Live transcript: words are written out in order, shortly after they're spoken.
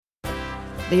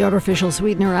The artificial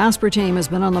sweetener aspartame has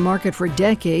been on the market for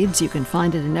decades. You can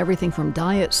find it in everything from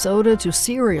diet soda to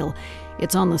cereal.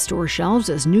 It's on the store shelves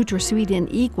as NutraSweet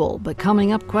and Equal, but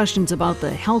coming up, questions about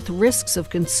the health risks of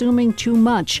consuming too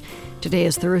much. Today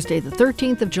is Thursday, the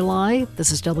 13th of July.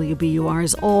 This is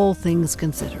WBUR's All Things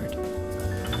Considered.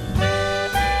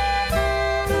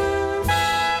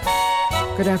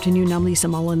 Good afternoon, I'm Lisa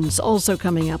Mullins. Also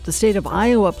coming up, the state of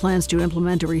Iowa plans to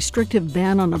implement a restrictive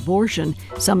ban on abortion.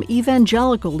 Some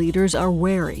evangelical leaders are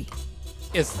wary.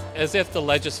 It's as if the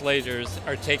legislators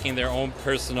are taking their own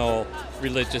personal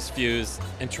religious views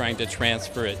and trying to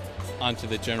transfer it onto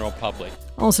the general public.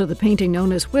 Also, the painting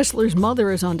known as Whistler's Mother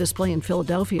is on display in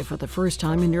Philadelphia for the first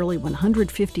time in nearly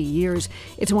 150 years.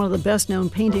 It's one of the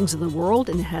best-known paintings in the world,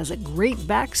 and it has a great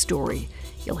backstory.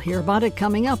 You'll hear about it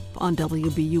coming up on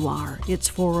WBUR. It's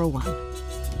 4:01.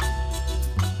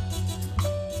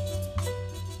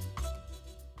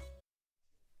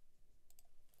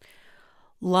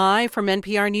 Live from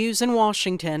NPR News in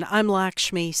Washington, I'm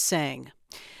Lakshmi Singh.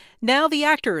 Now the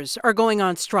actors are going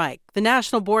on strike. The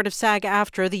National Board of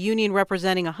SAG-AFTRA, the union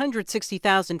representing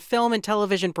 160,000 film and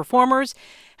television performers,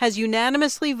 has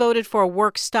unanimously voted for a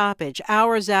work stoppage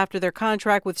hours after their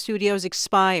contract with studios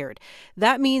expired.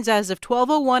 That means as of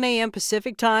 12:01 a.m.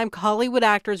 Pacific time, Hollywood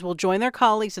actors will join their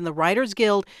colleagues in the Writers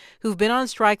Guild who've been on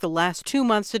strike the last 2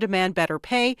 months to demand better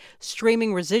pay,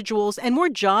 streaming residuals, and more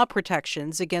job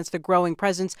protections against the growing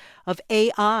presence of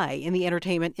AI in the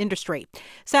entertainment industry.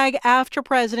 SAG-AFTRA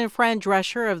President Fran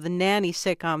Drescher of the Nanny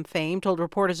sitcom fame told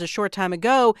reporters a short time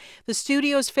ago the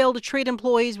studios fail to treat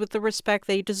employees with the respect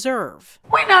they deserve.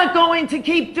 We're not going to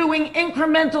keep doing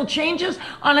incremental changes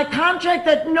on a contract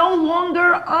that no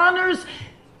longer honors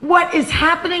what is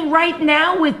happening right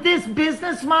now with this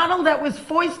business model that was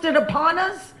foisted upon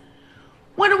us.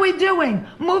 What are we doing?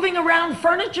 Moving around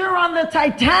furniture on the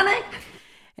Titanic?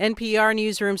 NPR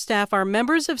newsroom staff are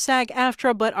members of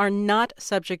SAG-AFTRA but are not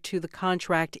subject to the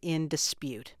contract in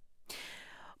dispute.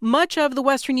 Much of the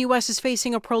western U.S. is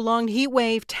facing a prolonged heat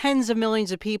wave, tens of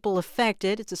millions of people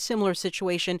affected. It's a similar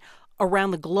situation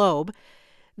around the globe.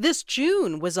 This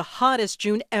June was the hottest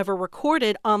June ever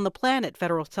recorded on the planet,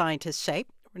 federal scientists say.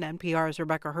 NPR's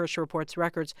Rebecca Hirsch reports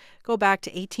records go back to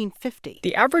 1850.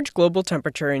 The average global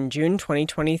temperature in June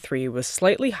 2023 was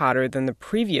slightly hotter than the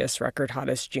previous record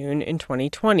hottest June in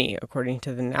 2020, according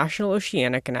to the National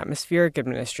Oceanic and Atmospheric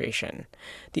Administration.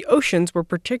 The oceans were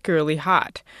particularly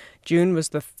hot. June was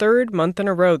the third month in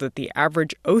a row that the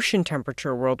average ocean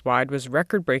temperature worldwide was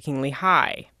record-breakingly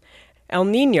high. El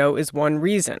Niño is one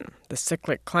reason. The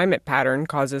cyclic climate pattern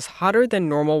causes hotter than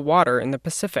normal water in the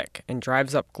Pacific and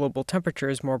drives up global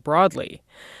temperatures more broadly.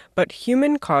 But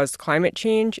human-caused climate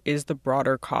change is the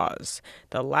broader cause.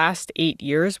 The last 8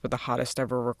 years were the hottest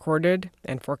ever recorded,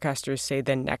 and forecasters say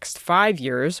the next 5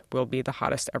 years will be the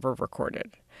hottest ever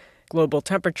recorded. Global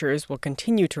temperatures will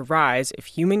continue to rise if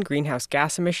human greenhouse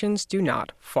gas emissions do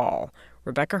not fall.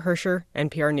 Rebecca Hirscher,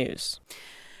 NPR News.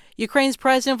 Ukraine's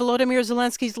President Volodymyr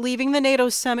Zelensky is leaving the NATO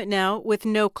summit now with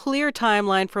no clear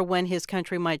timeline for when his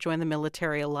country might join the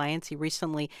military alliance. He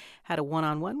recently had a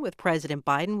one-on-one with President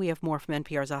Biden. We have more from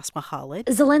NPR's Asma Khalid.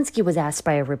 Zelensky was asked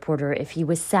by a reporter if he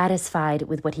was satisfied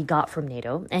with what he got from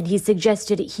NATO, and he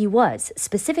suggested he was,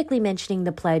 specifically mentioning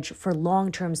the pledge for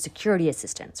long-term security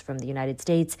assistance from the United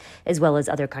States as well as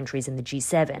other countries in the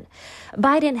G7.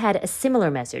 Biden had a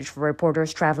similar message for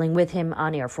reporters traveling with him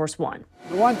on Air Force One.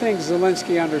 The one thing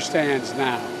Zelensky understands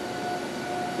now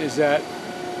is that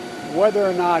whether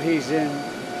or not he's in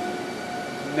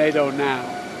NATO now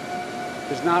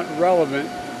is not relevant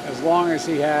as long as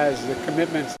he has the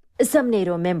commitments. Some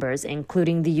NATO members,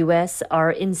 including the U.S.,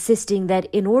 are insisting that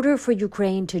in order for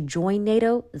Ukraine to join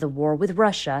NATO, the war with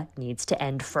Russia needs to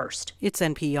end first. It's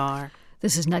NPR.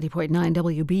 This is 90.9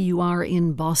 WBUR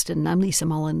in Boston. I'm Lisa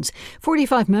Mullins.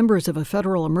 45 members of a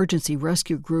federal emergency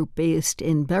rescue group based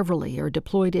in Beverly are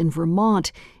deployed in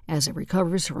Vermont as it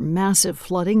recovers from massive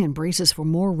flooding and braces for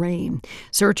more rain.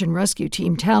 Search and Rescue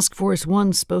Team Task Force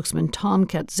 1 spokesman Tom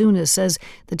Katsunis says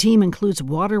the team includes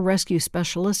water rescue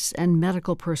specialists and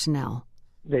medical personnel.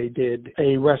 They did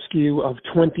a rescue of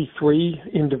 23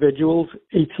 individuals,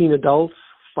 18 adults,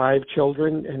 5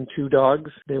 children and 2 dogs.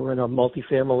 They were in a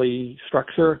multifamily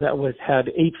structure that had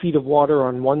 8 feet of water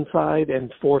on one side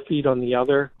and 4 feet on the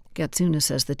other. Gatsuna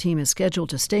says the team is scheduled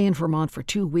to stay in Vermont for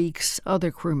 2 weeks.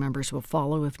 Other crew members will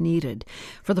follow if needed.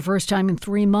 For the first time in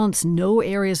 3 months, no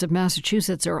areas of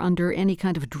Massachusetts are under any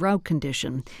kind of drought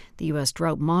condition. The U.S.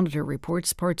 Drought Monitor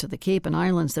reports parts of the Cape and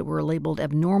Islands that were labeled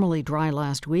abnormally dry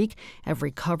last week have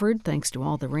recovered thanks to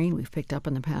all the rain we've picked up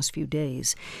in the past few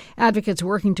days. Advocates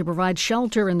working to provide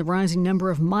shelter in the rising number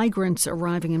of migrants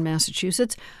arriving in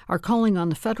Massachusetts are calling on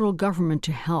the federal government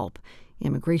to help.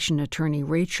 Immigration attorney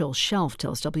Rachel Shelf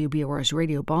tells WBOR's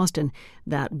Radio Boston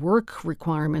that work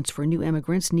requirements for new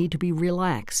immigrants need to be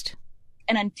relaxed.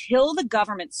 And until the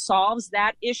government solves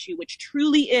that issue, which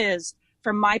truly is,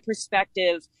 from my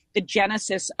perspective, the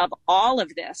genesis of all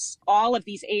of this, all of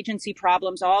these agency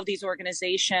problems, all of these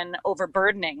organization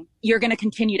overburdening, you're going to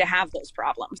continue to have those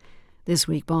problems. This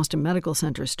week, Boston Medical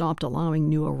Center stopped allowing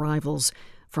new arrivals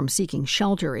from seeking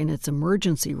shelter in its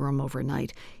emergency room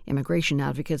overnight. Immigration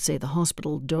advocates say the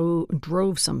hospital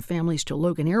drove some families to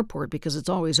Logan Airport because it's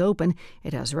always open.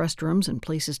 It has restrooms and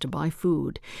places to buy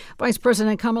food. Vice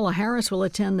President Kamala Harris will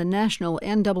attend the National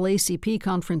NAACP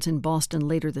conference in Boston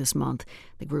later this month.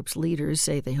 The group's leaders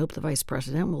say they hope the vice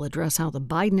president will address how the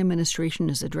Biden administration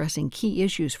is addressing key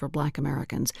issues for Black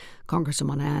Americans.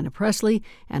 Congresswoman Anna Presley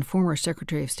and former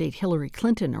Secretary of State Hillary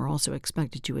Clinton are also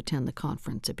expected to attend the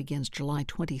conference. It begins July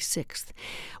 26th.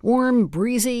 Warm,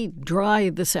 breezy, dry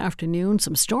this afternoon.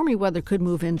 Some stormy weather could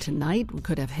move in tonight. We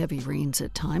could have heavy rains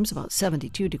at times, about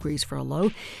 72 degrees for a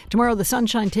low. Tomorrow the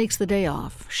sunshine takes the day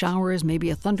off. Showers, maybe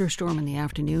a thunderstorm in the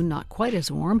afternoon, not quite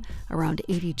as warm, around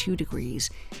 82 degrees.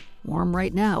 Warm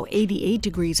right now, 88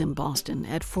 degrees in Boston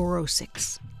at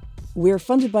 4:06. We're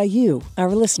funded by you,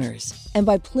 our listeners, and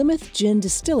by Plymouth Gin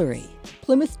Distillery.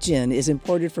 Plymouth Gin is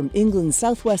imported from England's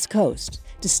southwest coast,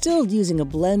 distilled using a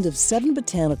blend of 7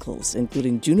 botanicals,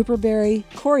 including juniper berry,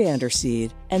 coriander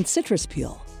seed, and citrus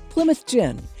peel. Plymouth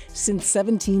Gin, since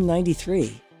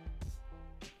 1793.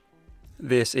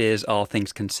 This is All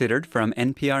Things Considered from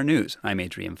NPR News. I'm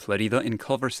Adrian Florido in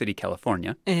Culver City,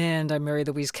 California. And I'm Mary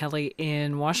Louise Kelly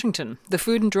in Washington. The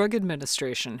Food and Drug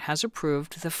Administration has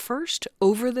approved the first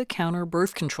over-the-counter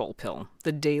birth control pill.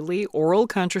 The daily oral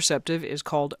contraceptive is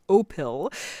called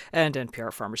Opill. And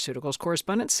NPR Pharmaceuticals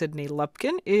correspondent Sydney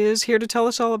Lupkin is here to tell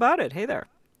us all about it. Hey there.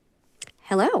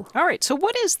 Hello. All right, so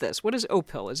what is this? What is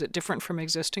Opill? Is it different from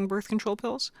existing birth control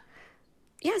pills?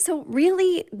 Yeah, so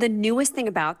really the newest thing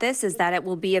about this is that it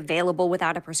will be available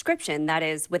without a prescription, that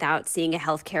is, without seeing a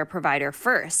healthcare provider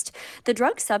first. The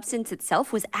drug substance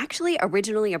itself was actually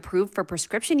originally approved for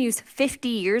prescription use 50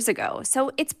 years ago, so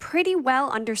it's pretty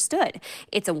well understood.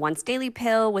 It's a once daily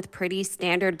pill with pretty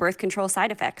standard birth control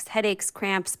side effects, headaches,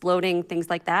 cramps, bloating, things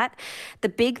like that. The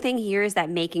big thing here is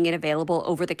that making it available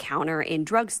over the counter in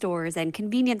drugstores and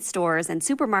convenience stores and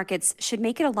supermarkets should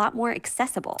make it a lot more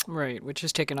accessible. Right, which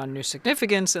has taken on new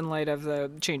significance in light of the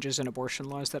changes in abortion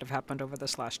laws that have happened over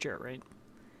this last year, right?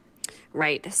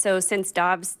 Right. So since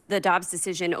the Dobbs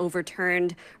decision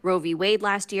overturned Roe v. Wade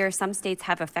last year, some states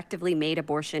have effectively made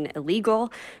abortion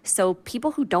illegal. So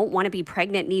people who don't want to be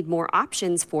pregnant need more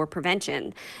options for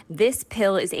prevention. This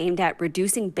pill is aimed at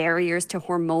reducing barriers to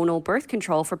hormonal birth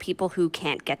control for people who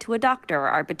can't get to a doctor,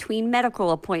 are between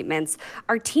medical appointments,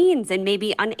 are teens and may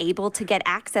be unable to get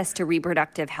access to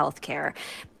reproductive health care.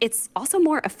 It's also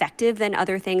more effective than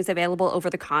other things available over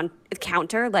the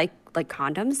counter, like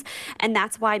condoms. And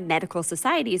that's why medical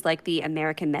societies like the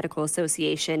American Medical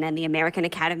Association and the American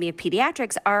Academy of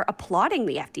Pediatrics are applauding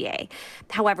the FDA.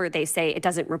 However, they say it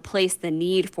doesn't replace the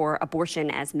need for abortion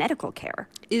as medical care.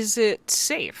 Is it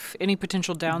safe? Any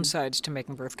potential downsides to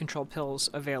making birth control pills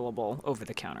available over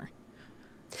the counter?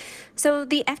 So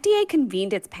the FDA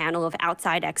convened its panel of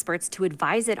outside experts to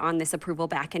advise it on this approval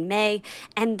back in May,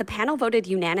 and the panel voted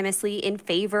unanimously in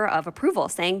favor of approval,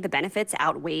 saying the benefits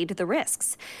outweighed the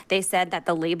risks. They said that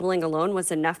the labeling alone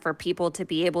was enough for people to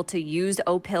be able to use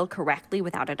Opill correctly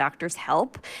without a doctor's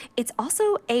help. It's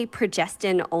also a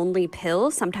progestin-only pill,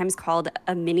 sometimes called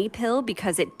a mini pill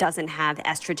because it doesn't have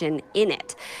estrogen in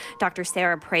it. Dr.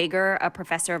 Sarah Prager, a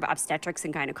professor of obstetrics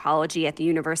and gynecology at the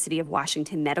University of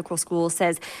Washington Medical School,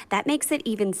 says that makes it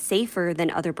even safer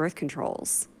than other birth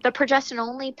controls. The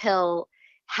progestin-only pill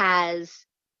has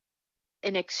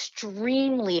an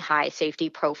extremely high safety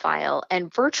profile,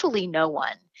 and virtually no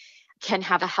one can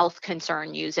have a health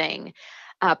concern using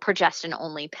a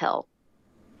progestin-only pill.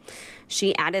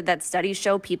 She added that studies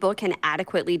show people can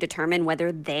adequately determine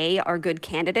whether they are good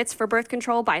candidates for birth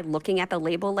control by looking at the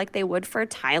label like they would for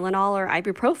Tylenol or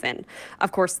ibuprofen.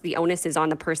 Of course, the onus is on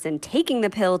the person taking the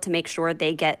pill to make sure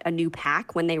they get a new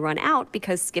pack when they run out,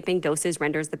 because skipping doses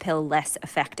renders the pill less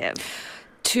effective.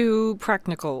 Two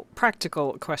practical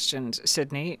questions,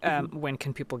 Sydney. When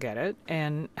can people get it,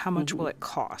 and how much will it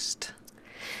cost?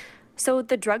 So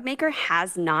the drug maker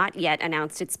has not yet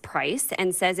announced its price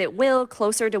and says it will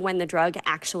closer to when the drug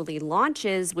actually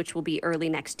launches, which will be early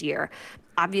next year.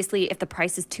 Obviously, if the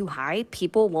price is too high,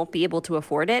 people won't be able to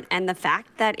afford it, and the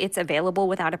fact that it's available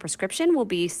without a prescription will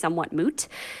be somewhat moot.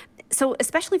 So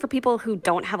especially for people who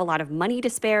don't have a lot of money to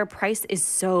spare, price is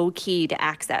so key to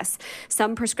access.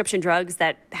 Some prescription drugs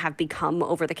that have become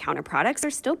over-the-counter products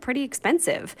are still pretty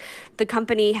expensive. The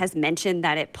company has mentioned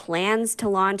that it plans to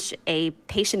launch a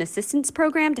patient assistance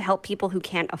program to help people who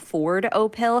can't afford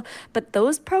Opill, but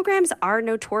those programs are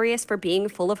notorious for being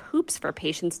full of hoops for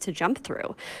patients to jump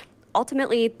through.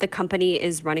 Ultimately, the company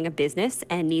is running a business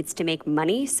and needs to make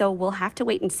money, so we'll have to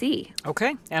wait and see.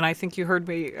 Okay, and I think you heard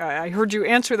me. I heard you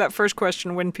answer that first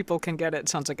question, when people can get it.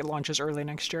 Sounds like it launches early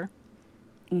next year.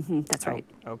 That's right.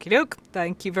 Okie doke.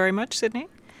 Thank you very much, Sydney.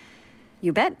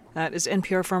 You bet. That is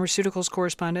NPR Pharmaceuticals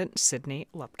correspondent Sydney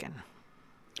Lupkin.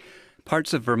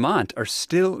 Parts of Vermont are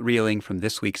still reeling from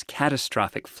this week's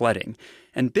catastrophic flooding,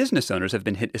 and business owners have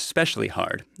been hit especially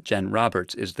hard. Jen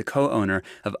Roberts is the co-owner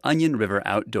of Onion River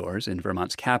Outdoors in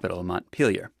Vermont's capital,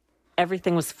 Montpelier.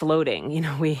 Everything was floating. You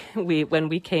know, we when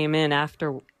we came in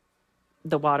after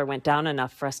the water went down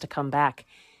enough for us to come back,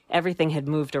 everything had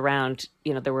moved around.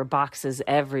 You know, there were boxes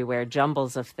everywhere,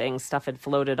 jumbles of things. Stuff had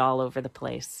floated all over the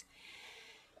place.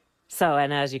 So,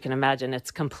 and as you can imagine,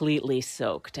 it's completely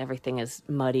soaked. Everything is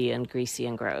muddy and greasy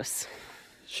and gross.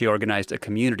 She organized a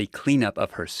community cleanup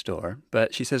of her store,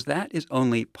 but she says that is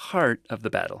only part of the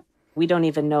battle. We don't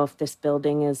even know if this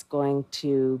building is going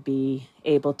to be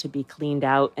able to be cleaned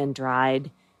out and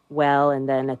dried well, and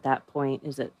then at that point,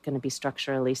 is it going to be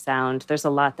structurally sound? There's a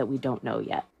lot that we don't know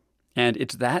yet. And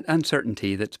it's that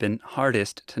uncertainty that's been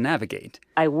hardest to navigate.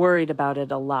 I worried about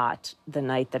it a lot the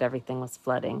night that everything was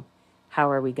flooding. How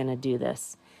are we going to do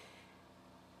this?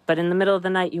 But in the middle of the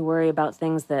night, you worry about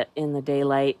things that in the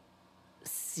daylight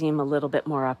seem a little bit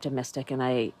more optimistic. And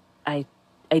I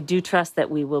do trust that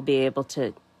we will be able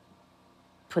to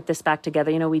put this back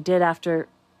together. You know, we did after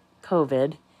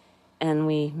COVID, and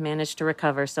we managed to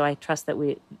recover. So I trust that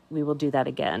we will do that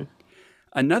again.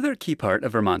 Another key part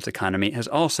of Vermont's economy has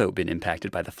also been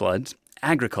impacted by the floods: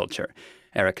 agriculture.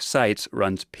 Eric Seitz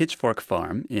runs Pitchfork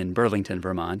Farm in Burlington,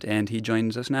 Vermont, and he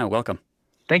joins us now. Welcome.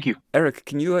 Thank you. Eric,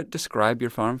 can you describe your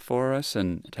farm for us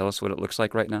and tell us what it looks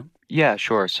like right now? Yeah,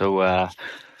 sure. So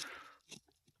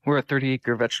we're a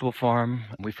 30-acre vegetable farm.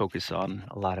 We focus on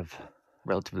a lot of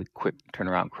relatively quick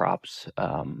turnaround crops.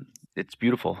 It's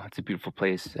beautiful. It's a beautiful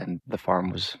place, and the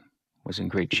farm was in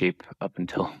great shape up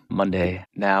until Monday.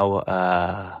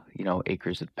 Now,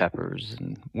 acres of peppers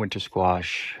and winter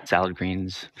squash, salad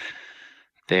greens,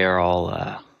 they are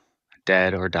all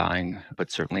dead or dying,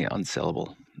 but certainly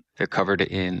unsellable. They're covered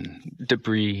in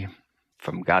debris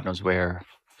from God knows where,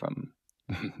 from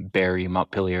Barrie,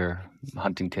 Montpelier,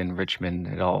 Huntington, Richmond.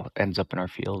 It all ends up in our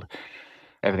field.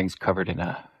 Everything's covered in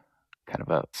a kind of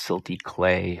a silty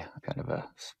clay,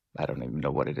 I don't even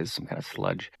know what it is, some kind of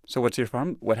sludge. So what's your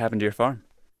farm? What happened to your farm?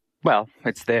 Well,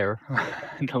 it's there.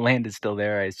 The land is still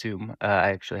there, I assume.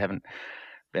 I actually haven't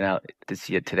been out to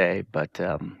see it today, but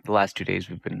the last 2 days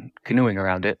we've been canoeing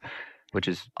around it, which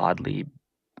is oddly,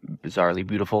 bizarrely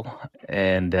beautiful.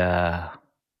 And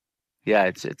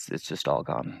it's just all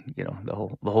gone. You know,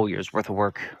 the whole year's worth of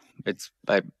work. It's,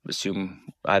 I assume,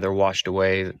 either washed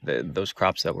away, those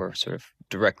crops that were sort of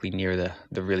directly near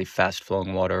the really fast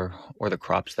flowing water, or the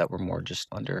crops that were more just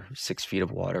under 6 feet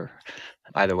of water.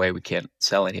 Either way, we can't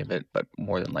sell any of it, but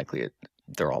more than likely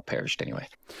they're all perished anyway.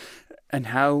 And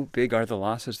how big are the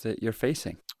losses that you're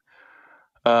facing?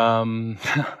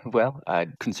 Well,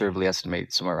 I'd conservatively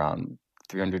estimate somewhere around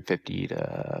 350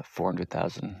 to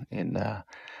 400,000 in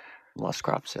lost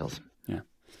crop sales. Yeah.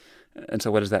 And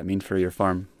so what does that mean for your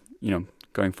farm,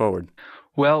 going forward?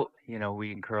 Well,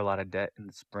 we incur a lot of debt in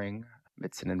the spring.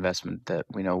 It's an investment that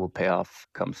we know will pay off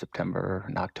come September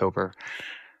and October.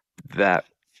 That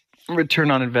return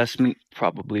on investment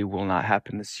probably will not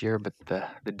happen this year, but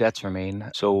the debts remain.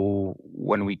 So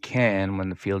when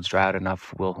the fields dry out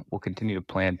enough, we'll continue to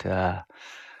plant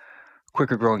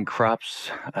quicker growing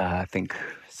crops. I think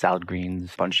salad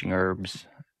greens, bunching herbs,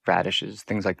 radishes,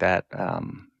 things like that.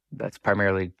 That's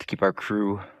primarily to keep our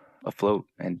crew afloat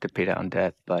and to pay down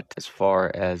debt. But as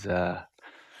far as the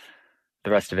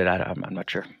rest of it, I'm not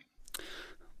sure.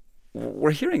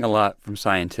 We're hearing a lot from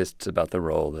scientists about the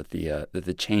role that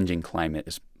the changing climate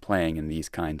is playing in these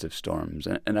kinds of storms.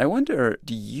 And I wonder,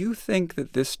 do you think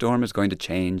that this storm is going to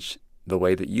change the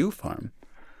way that you farm?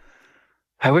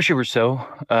 I wish it were so.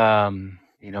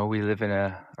 We live in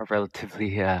a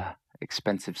relatively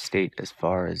expensive state as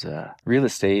far as real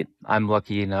estate. I'm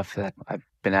lucky enough that I've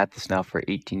been at this now for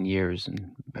 18 years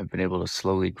and I've been able to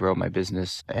slowly grow my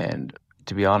business. And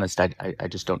to be honest, I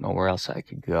just don't know where else I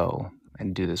could go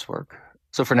and do this work.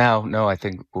 So for now, no, I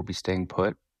think we'll be staying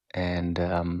put. And,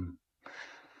 I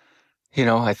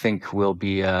think we'll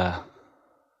be a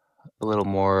little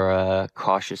more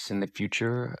cautious in the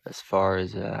future as far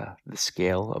as the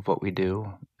scale of what we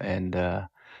do, and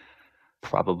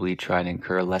probably try and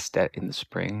incur less debt in the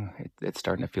spring. It's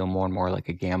starting to feel more and more like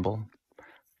a gamble.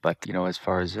 But, as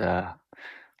far as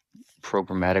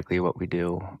programmatically what we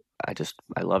do,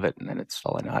 I love it, and it's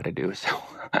all I know how to do. So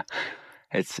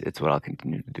it's what I'll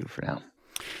continue to do for now.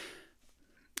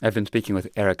 I've been speaking with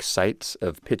Eric Seitz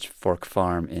of Pitchfork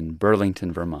Farm in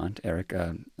Burlington, Vermont. Eric,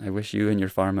 I wish you and your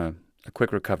farm a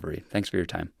quick recovery. Thanks for your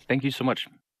time. Thank you so much.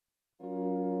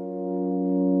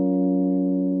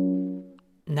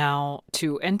 Now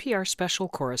to NPR special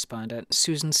correspondent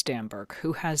Susan Stamberg,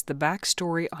 who has the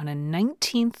backstory on a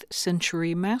 19th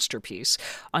century masterpiece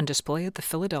on display at the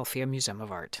Philadelphia Museum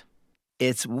of Art.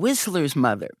 It's Whistler's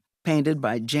Mother, painted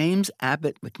by James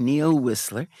Abbott McNeill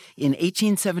Whistler in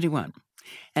 1871.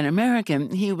 An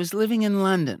American, he was living in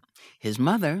London. His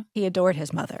mother, he adored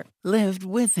his mother, lived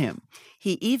with him.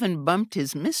 He even bumped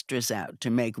his mistress out to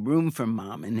make room for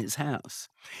Mom in his house.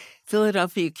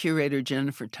 Philadelphia curator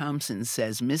Jennifer Thompson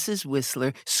says Mrs.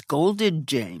 Whistler scolded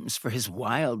James for his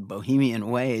wild bohemian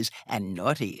ways and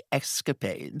naughty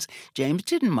escapades. James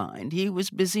didn't mind. He was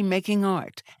busy making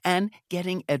art and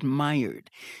getting admired.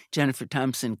 Jennifer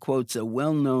Thompson quotes a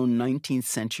well-known 19th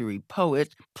century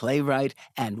poet, playwright,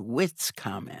 and wit's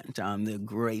comment on the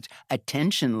great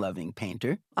attention-loving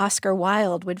painter. Oscar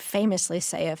Wilde would famously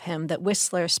say of him that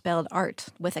Whistler spelled art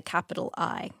with a capital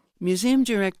I. Museum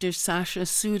director Sasha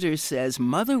Suter says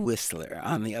Mother Whistler,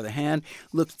 on the other hand,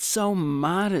 looked so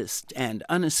modest and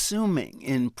unassuming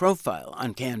in profile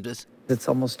on canvas. It's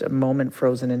almost a moment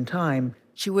frozen in time.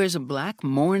 She wears a black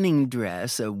mourning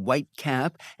dress, a white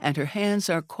cap, and her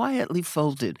hands are quietly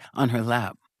folded on her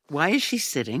lap. Why is she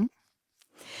sitting?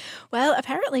 Well,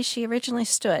 apparently she originally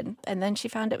stood, and then she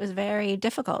found it was very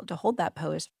difficult to hold that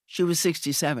pose. She was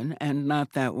 67 and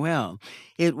not that well.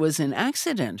 It was an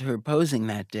accident, her posing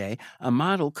that day. A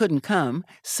model couldn't come.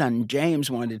 Son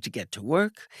James wanted to get to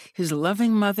work. His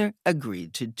loving mother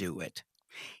agreed to do it.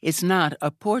 It's not a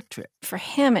portrait. For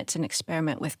him, it's an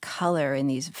experiment with color in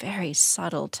these very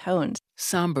subtle tones.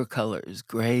 Somber colors,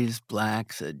 grays,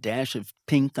 blacks, a dash of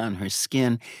pink on her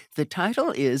skin. The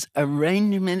title is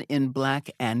Arrangement in Black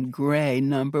and Gray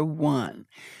No. 1.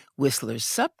 Whistler's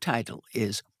subtitle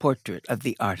is Portrait of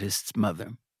the Artist's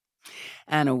Mother.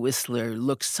 Anna Whistler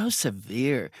looks so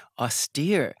severe,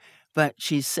 austere, but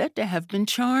she's said to have been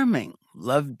charming,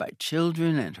 loved by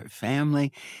children and her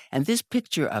family, and this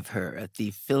picture of her at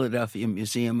the Philadelphia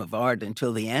Museum of Art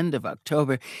until the end of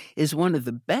October is one of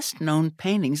the best-known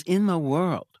paintings in the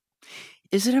world.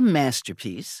 Is it a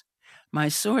masterpiece? My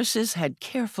sources had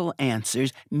careful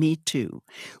answers. Me too.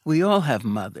 We all have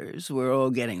mothers. We're all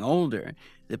getting older.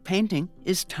 The painting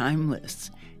is timeless.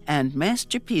 And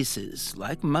masterpieces,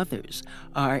 like mothers,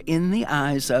 are in the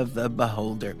eyes of the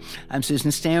beholder. I'm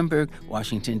Susan Stamberg,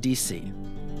 Washington, D.C.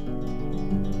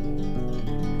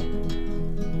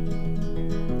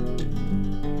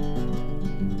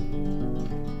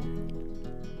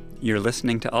 You're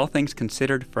listening to All Things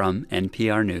Considered from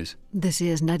NPR News. This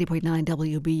is 90.9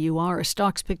 WBUR.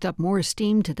 Stocks picked up more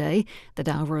steam today. The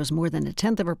Dow rose more than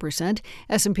 0.1%.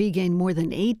 S&P gained more than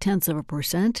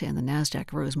 0.8%, and the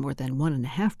Nasdaq rose more than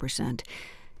 1.5%.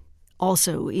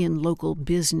 Also, in local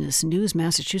business news,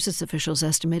 Massachusetts officials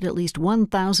estimate at least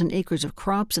 1,000 acres of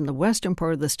crops in the western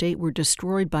part of the state were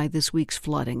destroyed by this week's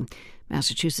flooding.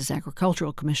 Massachusetts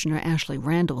Agricultural Commissioner Ashley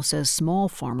Randall says small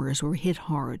farmers were hit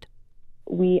hard.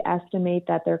 We estimate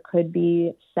that there could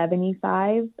be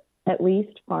 75, at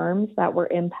least, farms that were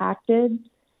impacted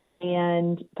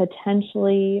and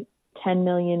potentially $10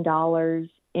 million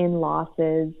in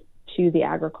losses to the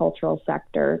agricultural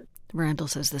sector. Randall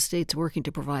says the state's working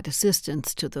to provide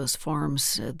assistance to those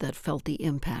farms that felt the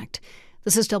impact.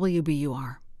 This is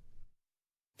WBUR.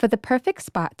 For the perfect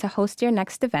spot to host your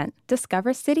next event,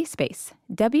 discover City Space,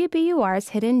 WBUR's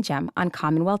hidden gem on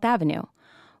Commonwealth Avenue.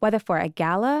 Whether for a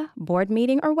gala, board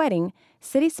meeting, or wedding,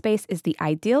 City Space is the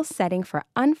ideal setting for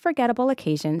unforgettable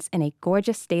occasions in a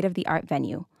gorgeous state-of-the-art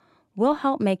venue. We'll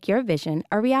help make your vision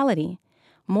a reality.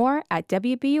 More at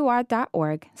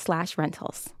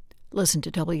wbur.org/rentals. Listen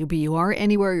to WBUR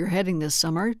anywhere you're heading this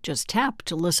summer. Just tap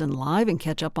to listen live and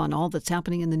catch up on all that's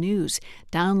happening in the news.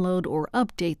 Download or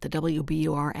update the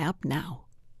WBUR app now.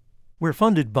 We're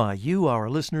funded by you, our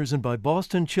listeners, and by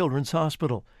Boston Children's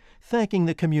Hospital. thanking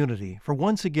the community for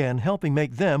once again helping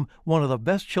make them one of the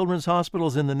best children's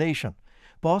hospitals in the nation.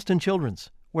 Boston Children's,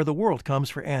 where the world comes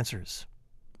for answers.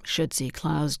 Should see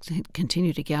clouds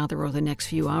continue to gather over the next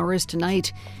few hours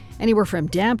tonight. Anywhere from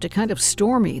damp to kind of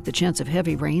stormy. The chance of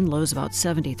heavy rain, lows about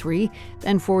 73.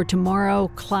 Then for tomorrow,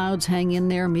 clouds hang in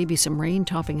there, maybe some rain,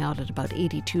 topping out at about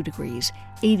 82 degrees.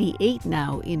 88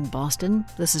 now in Boston.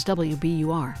 This is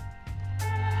WBUR.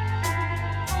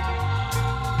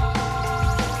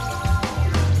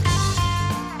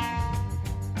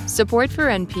 Support for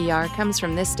NPR comes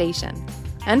from this station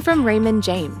and from Raymond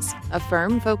James, a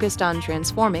firm focused on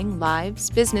transforming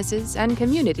lives, businesses, and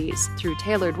communities through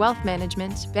tailored wealth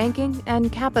management, banking,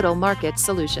 and capital market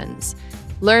solutions.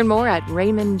 Learn more at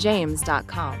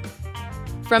raymondjames.com.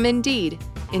 From Indeed,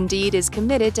 Indeed is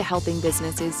committed to helping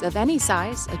businesses of any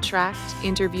size attract,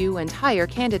 interview, and hire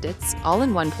candidates all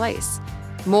in one place.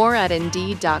 More at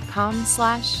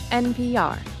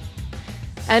Indeed.com/NPR.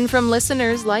 And from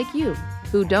listeners like you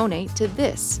who donate to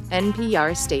this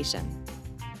NPR station.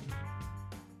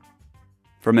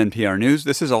 From NPR News,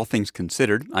 this is All Things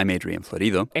Considered. I'm Adrian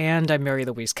Florido. And I'm Mary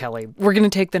Louise Kelly. We're going to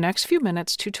take the next few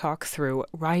minutes to talk through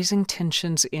rising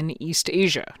tensions in East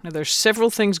Asia. Now, there's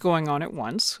several things going on at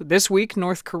once. This week,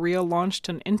 North Korea launched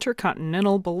an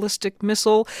intercontinental ballistic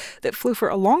missile that flew for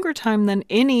a longer time than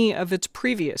any of its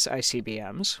previous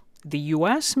ICBMs. The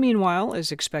U.S., meanwhile,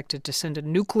 is expected to send a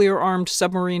nuclear-armed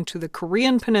submarine to the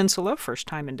Korean peninsula, first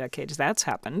time in decades that's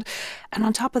happened. And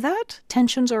on top of that,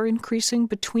 tensions are increasing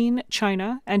between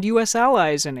China and U.S.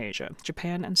 allies in Asia,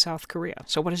 Japan and South Korea.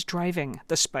 So what is driving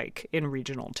the spike in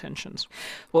regional tensions?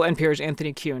 Well, NPR's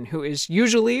Anthony Kuhn, who is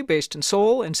usually based in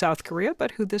Seoul in South Korea, but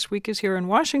who this week is here in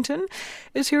Washington,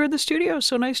 is here in the studio.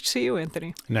 So nice to see you,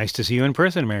 Anthony. Nice to see you in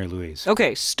person, Mary Louise.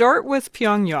 Okay, start with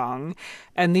Pyongyang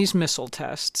and these missile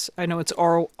tests. I know it's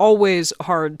always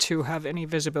hard to have any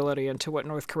visibility into what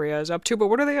North Korea is up to, but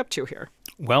what are they up to here?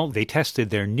 Well, they tested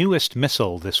their newest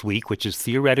missile this week, which is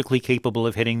theoretically capable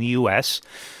of hitting the U.S.,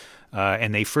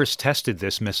 and they first tested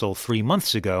this missile 3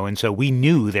 months ago, and so we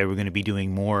knew they were going to be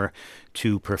doing more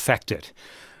to perfect it.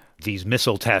 These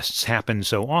missile tests happen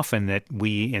so often that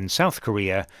we in South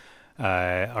Korea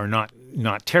are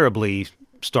not terribly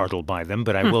startled by them,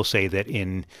 but I will say that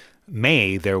in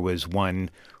May, there was one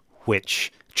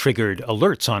which triggered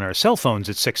alerts on our cell phones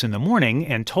at 6 a.m.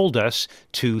 and told us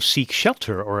to seek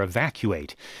shelter or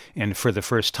evacuate. And for the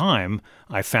first time,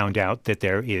 I found out that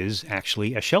there is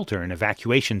actually a shelter, an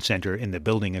evacuation center in the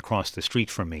building across the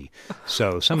street from me.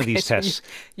 So some of these tests... So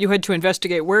you had to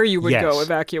investigate where you would Yes. go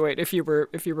evacuate if you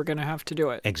were going to have to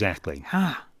do it. Exactly.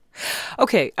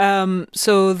 Okay,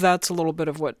 so that's a little bit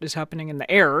of what is happening in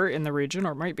the air in the region,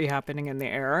 or might be happening in the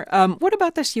air. What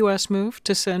about this U.S. move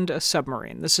to send a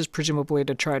submarine? This is presumably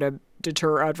to try to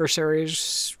deter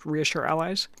adversaries, reassure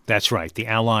allies? That's right. The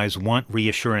allies want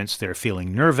reassurance. They're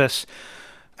feeling nervous.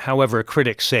 However,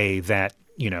 critics say that,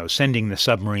 sending the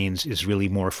submarines is really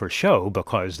more for show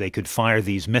because they could fire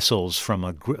these missiles from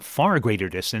a far greater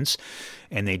distance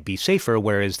and they'd be safer,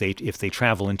 whereas if they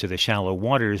travel into the shallow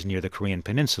waters near the Korean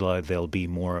peninsula, they'll be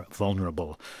more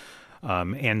vulnerable.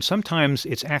 And sometimes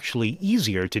it's actually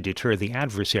easier to deter the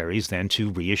adversaries than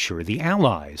to reassure the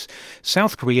allies.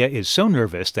 South Korea is so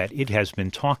nervous that it has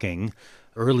been talking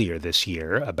earlier this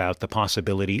year about the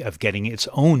possibility of getting its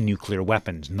own nuclear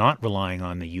weapons, not relying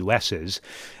on the U.S.'s,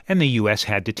 and the U.S.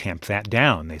 had to tamp that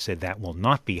down. They said that will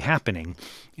not be happening,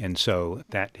 and so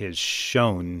that has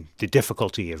shown the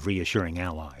difficulty of reassuring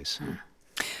allies.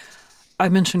 I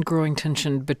mentioned growing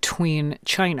tension between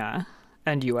China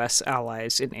and U.S.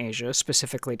 allies in Asia,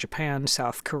 specifically Japan,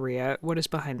 South Korea. What is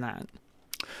behind that?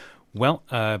 Well,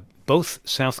 both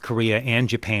South Korea and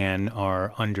Japan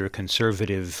are under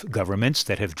conservative governments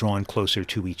that have drawn closer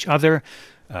to each other,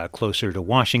 closer to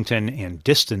Washington, and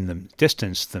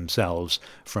distanced themselves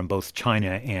from both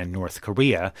China and North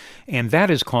Korea. And that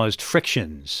has caused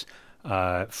frictions.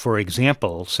 For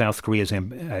example, China's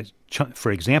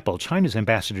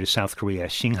ambassador to South Korea,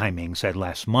 Xing Haiming, said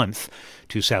last month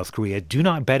to South Korea, "Do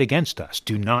not bet against us.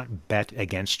 Do not bet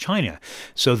against China."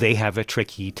 So they have a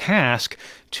tricky task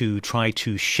to try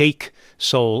to shake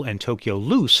Seoul and Tokyo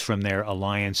loose from their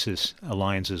alliances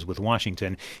with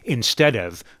Washington instead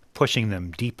of pushing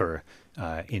them deeper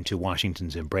into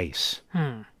Washington's embrace.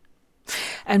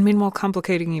 And meanwhile,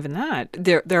 complicating even that,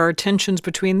 there are tensions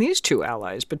between these two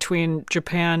allies, between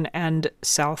Japan and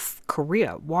South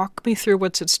Korea. Walk me through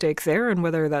what's at stake there and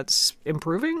whether that's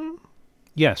improving?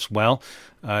 Yes, well,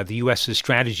 the U.S.'s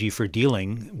strategy for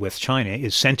dealing with China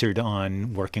is centered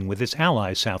on working with its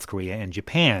allies, South Korea and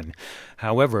Japan.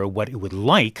 However, what it would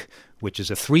like which is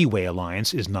a three-way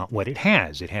alliance, is not what it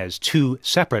has. It has two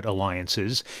separate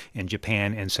alliances, and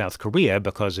Japan and South Korea,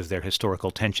 because of their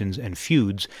historical tensions and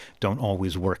feuds, don't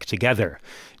always work together.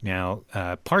 Now,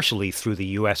 partially through the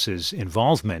U.S.'s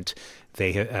involvement,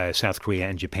 South Korea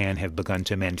and Japan have begun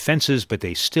to mend fences, but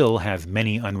they still have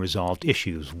many unresolved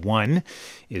issues. One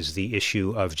is the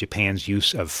issue of Japan's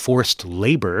use of forced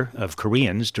labor of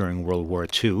Koreans during World War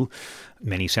II.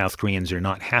 Many South Koreans are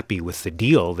not happy with the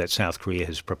deal that South Korea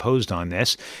has proposed on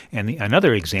this. And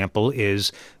another example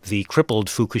is the crippled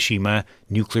Fukushima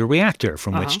nuclear reactor,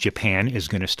 from which Japan is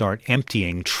going to start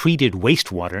emptying treated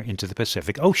wastewater into the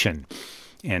Pacific Ocean.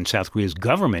 And South Korea's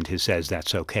government says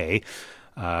that's okay.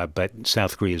 But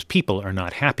South Korea's people are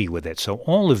not happy with it. So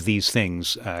all of these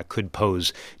things could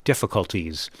pose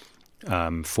difficulties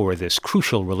for this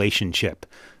crucial relationship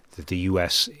that the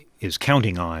U.S. is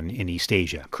counting on in East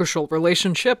Asia. Crucial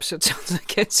relationships. It sounds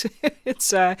like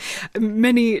it's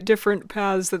many different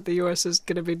paths that the U.S. is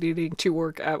going to be needing to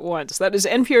work at once. That is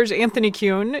NPR's Anthony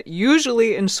Kuhn,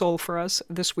 usually in Seoul for us,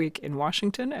 this week in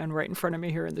Washington and right in front of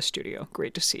me here in the studio.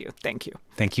 Great to see you. Thank you.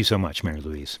 Thank you so much, Mary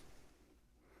Louise.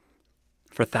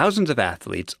 For thousands of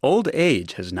athletes, old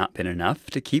age has not been enough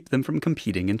to keep them from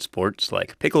competing in sports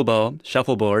like pickleball,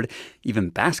 shuffleboard, even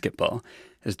basketball.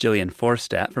 As Jillian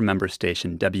Forstat from member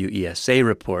station WESA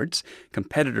reports,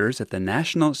 competitors at the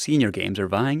National Senior Games are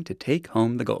vying to take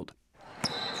home the gold.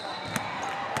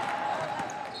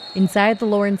 Inside the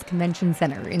Lawrence Convention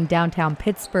Center in downtown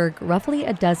Pittsburgh, roughly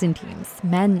a dozen teams,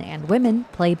 men and women,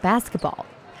 play basketball,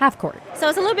 half court. So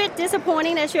it's a little bit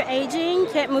disappointing as you're aging,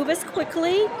 can't move as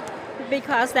quickly,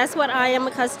 because that's what I am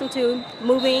accustomed to,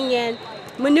 moving and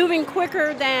maneuvering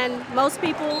quicker than most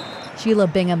people. Sheila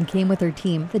Bingham came with her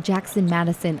team, the Jackson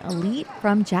Madison Elite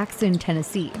from Jackson,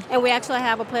 Tennessee. And we actually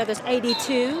have a player that's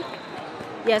 82.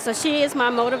 Yeah, so she is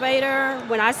my motivator.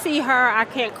 When I see her, I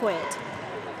can't quit.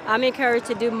 I'm encouraged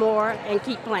to do more and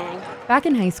keep playing. Back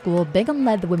in high school, Bingham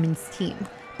led the women's team.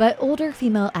 But older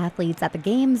female athletes at the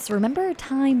games remember a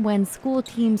time when school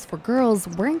teams for girls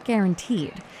weren't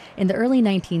guaranteed. In the early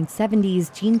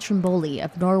 1970s, Jean Trimboli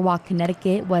of Norwalk,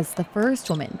 Connecticut was the first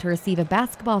woman to receive a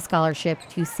basketball scholarship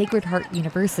to Sacred Heart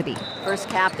University. First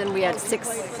captain, we had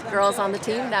 6 girls on the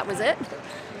team, that was it.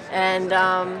 And,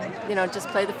 just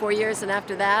played the 4 years, and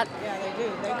after that,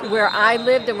 where I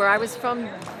lived and where I was from,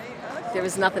 there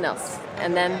was nothing else.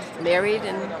 And then married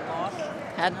and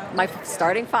had my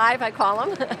starting 5, I call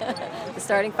them. The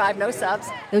starting 5, no subs.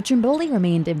 Though Trimboli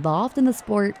remained involved in the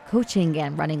sport, coaching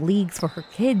and running leagues for her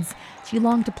kids, she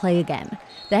longed to play again.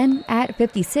 Then, at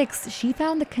 56, she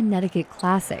found the Connecticut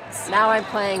Classics. Now I'm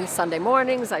playing Sunday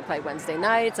mornings, I play Wednesday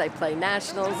nights, I play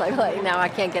nationals, now I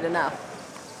can't get enough.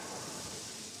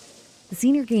 The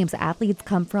Senior Games athletes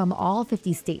come from all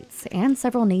 50 states and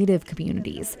several Native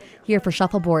communities. Here for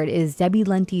shuffleboard is Debbie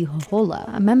Lenti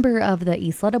Jojola, a member of the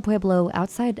Isleta Pueblo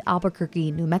outside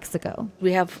Albuquerque, New Mexico.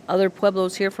 We have other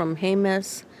pueblos here from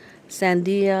Jemez,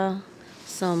 Sandia,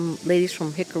 some ladies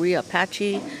from Hickory,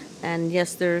 Apache, and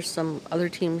yes, there's some other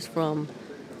teams from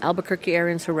Albuquerque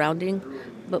area and surrounding.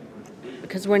 But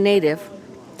because we're Native,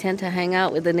 tend to hang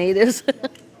out with the natives.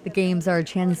 The games are a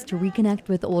chance to reconnect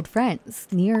with old friends,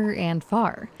 near and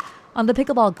far. On the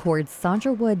pickleball courts,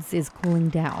 Sandra Woods is cooling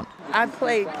down. I've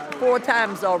played 4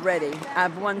 times already.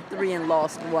 I've won 3 and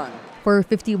lost 1. For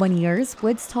 51 years,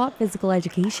 Woods taught physical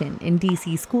education in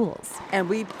D.C. schools. And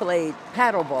we played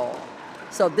paddleball,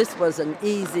 so this was an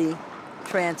easy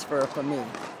transfer for me.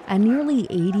 At nearly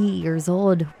 80 years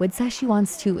old, Woods says she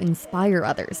wants to inspire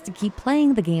others to keep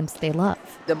playing the games they love.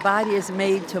 The body is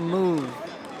made to move.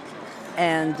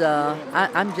 And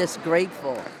I'm just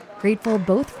grateful. Grateful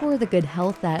both for the good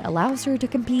health that allows her to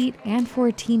compete and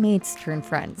for teammates turned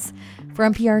friends. For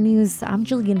NPR News, I'm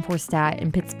Jillian Forstat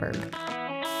in Pittsburgh.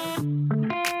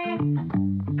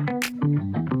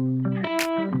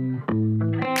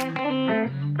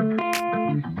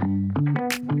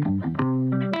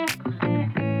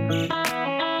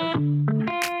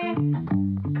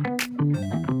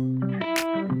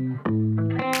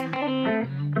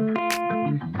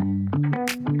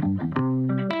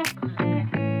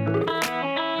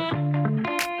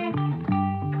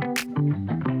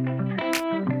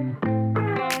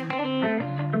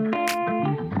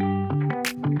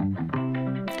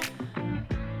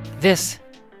 This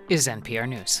is NPR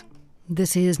News.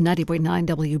 This is 90.9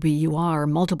 WBUR.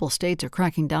 Multiple states are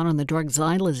cracking down on the drug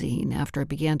xylazine after it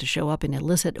began to show up in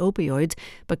illicit opioids,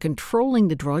 but controlling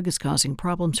the drug is causing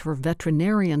problems for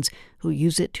veterinarians who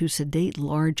use it to sedate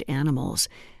large animals.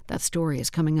 That story is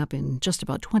coming up in just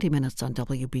about 20 minutes on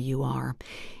WBUR.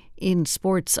 In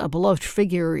sports, a beloved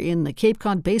figure in the Cape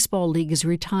Cod Baseball League is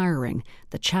retiring.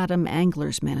 The Chatham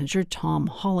Anglers manager, Tom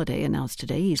Holliday, announced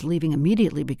today he's leaving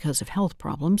immediately because of health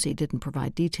problems. He didn't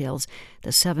provide details.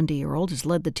 The 70-year-old has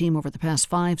led the team over the past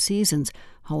 5 seasons.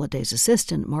 Holliday's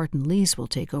assistant, Martin Lees, will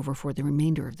take over for the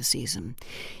remainder of the season.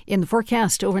 In the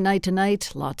forecast overnight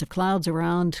tonight, lots of clouds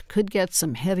around. Could get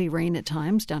some heavy rain at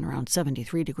times, down around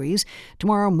 73 degrees.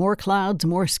 Tomorrow, more clouds,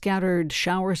 more scattered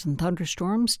showers and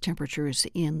thunderstorms. Temperatures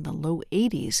in the low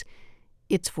 80s.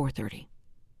 It's 4:30.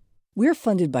 We're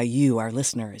funded by you, our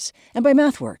listeners, and by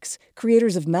MathWorks,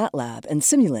 creators of MATLAB and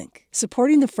Simulink,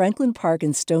 supporting the Franklin Park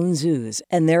and Stone Zoos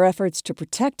and their efforts to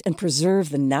protect and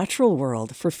preserve the natural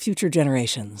world for future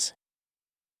generations.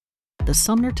 The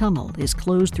Sumner Tunnel is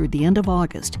closed through the end of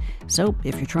August, so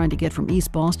if you're trying to get from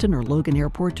East Boston or Logan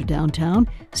Airport to downtown,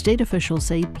 state officials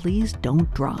say please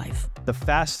don't drive. The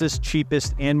fastest,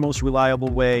 cheapest, and most reliable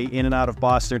way in and out of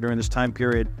Boston during this time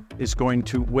period is going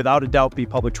to, without a doubt, be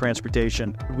public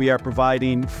transportation. We are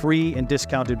providing free and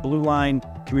discounted Blue Line,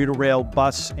 commuter rail,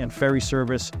 bus, and ferry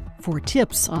service. For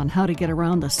tips on how to get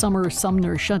around the summer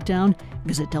Sumner shutdown,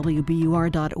 visit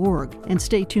WBUR.org and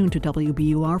stay tuned to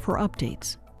WBUR for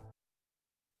updates.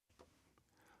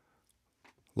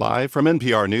 Live from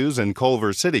NPR News in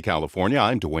Culver City, California,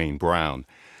 I'm Dwayne Brown.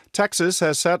 Texas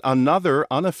has set another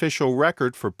unofficial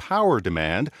record for power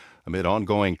demand amid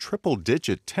ongoing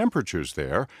triple-digit temperatures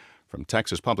there. From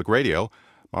Texas Public Radio,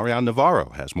 Marianne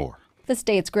Navarro has more. The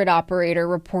state's grid operator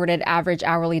reported average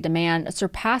hourly demand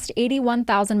surpassed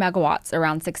 81,000 megawatts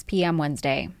around 6 p.m.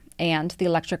 Wednesday. And the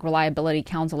Electric Reliability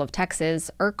Council of Texas,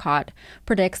 ERCOT,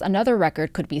 predicts another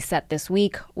record could be set this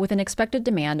week with an expected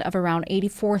demand of around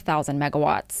 84,000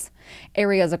 megawatts.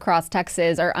 Areas across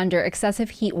Texas are under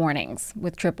excessive heat warnings,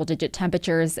 with triple-digit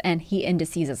temperatures and heat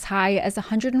indices as high as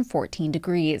 114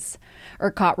 degrees.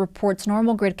 ERCOT reports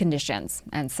normal grid conditions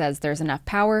and says there's enough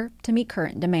power to meet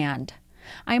current demand.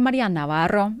 I'm Marianne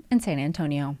Navarro in San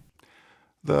Antonio.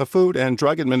 The Food and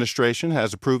Drug Administration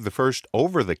has approved the first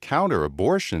over-the-counter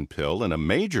abortion pill in a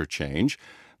major change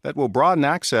that will broaden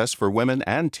access for women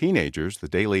and teenagers. The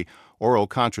daily oral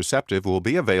contraceptive will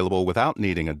be available without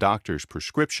needing a doctor's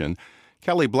prescription.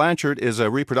 Kelly Blanchard is a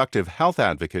reproductive health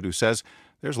advocate who says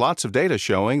there's lots of data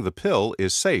showing the pill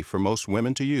is safe for most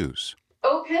women to use.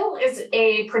 Opill is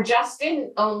a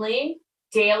progestin-only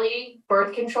daily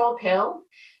birth control pill.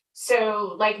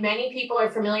 So like many people are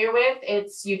familiar with,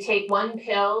 you take one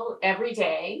pill every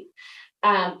day.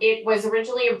 It was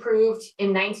originally approved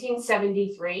in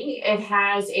 1973. It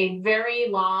has a very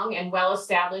long and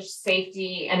well-established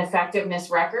safety and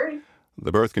effectiveness record.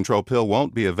 The birth control pill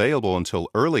won't be available until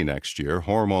early next year.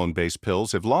 Hormone-based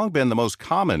pills have long been the most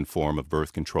common form of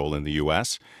birth control in the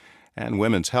U.S., and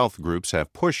women's health groups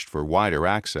have pushed for wider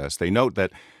access. They note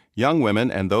that young women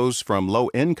and those from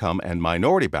low-income and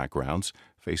minority backgrounds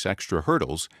face extra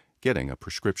hurdles getting a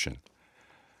prescription.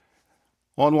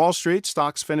 On Wall Street,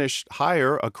 stocks finished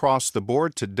higher across the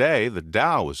board today. The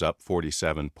Dow was up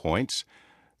 47 points.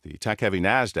 The tech-heavy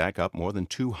NASDAQ up more than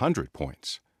 200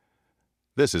 points.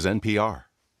 This is NPR.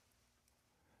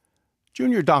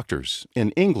 Junior doctors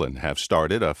in England have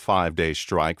started a 5-day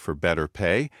strike for better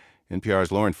pay.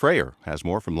 NPR's Lauren Frayer has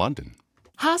more from London.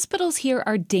 Hospitals here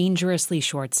are dangerously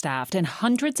short-staffed, and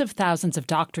hundreds of thousands of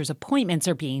doctors' appointments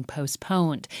are being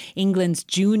postponed. England's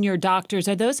junior doctors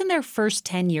are those in their first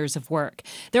 10 years of work.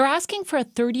 They're asking for a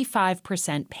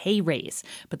 35% pay raise,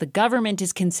 but the government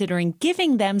is considering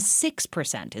giving them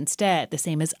 6% instead, the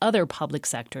same as other public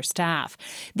sector staff.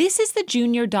 This is the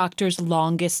junior doctors'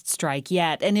 longest strike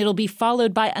yet, and it'll be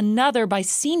followed by another by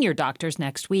senior doctors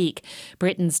next week.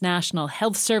 Britain's National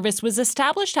Health Service was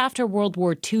established after World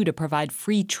War II to provide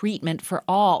free treatment for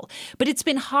all, but it's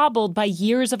been hobbled by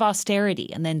years of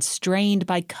austerity and then strained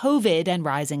by COVID and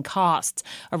rising costs.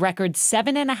 A record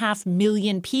 7.5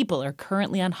 million people are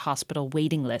currently on hospital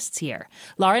waiting lists here.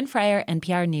 Lauren Frayer,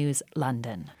 NPR News,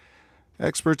 London.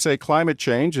 Experts say climate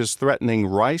change is threatening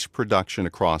rice production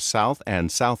across South and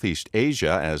Southeast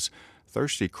Asia as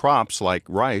thirsty crops like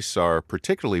rice are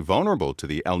particularly vulnerable to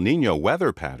the El Niño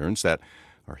weather patterns that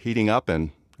are heating up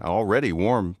an already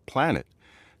warm planet.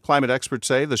 Climate experts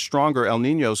say the stronger El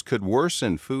Niños could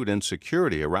worsen food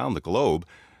insecurity around the globe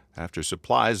after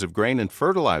supplies of grain and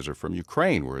fertilizer from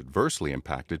Ukraine were adversely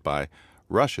impacted by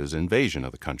Russia's invasion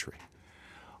of the country.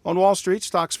 On Wall Street,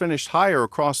 stocks finished higher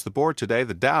across the board today.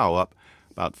 The Dow up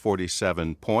about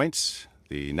 47 points.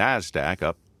 The NASDAQ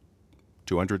up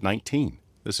 219.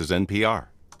 This is NPR.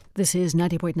 This is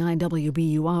 90.9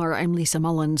 WBUR. I'm Lisa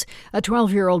Mullins. A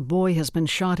 12-year-old boy has been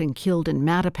shot and killed in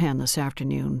Mattapan this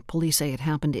afternoon. Police say it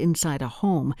happened inside a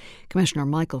home. Commissioner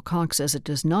Michael Cox says it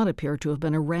does not appear to have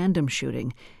been a random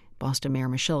shooting. Boston Mayor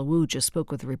Michelle Wu just spoke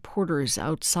with reporters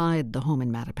outside the home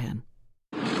in Mattapan.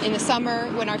 in the summer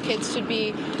when our kids should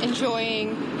be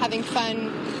enjoying, having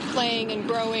fun, playing and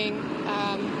growing.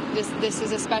 This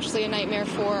is especially a nightmare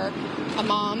for a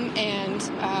mom and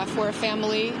for a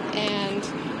family, and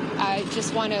I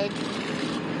just want to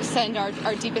send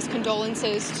our deepest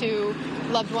condolences to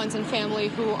loved ones and family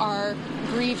who are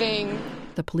grieving.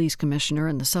 The police commissioner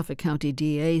and the Suffolk County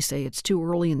DA say it's too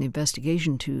early in the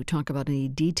investigation to talk about any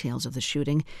details of the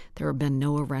shooting. There have been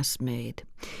no arrests made.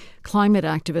 Climate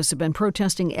activists have been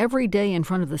protesting every day in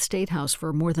front of the State House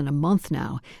for more than a month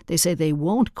now. They say they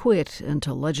won't quit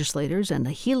until legislators and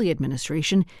the Healy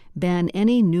administration ban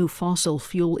any new fossil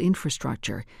fuel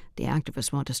infrastructure. The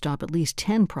activists want to stop at least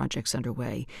 10 projects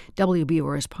underway.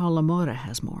 WBUR's Paula Mora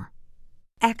has more.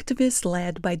 Activists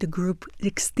led by the group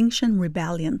Extinction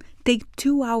Rebellion take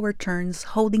 2-hour turns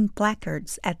holding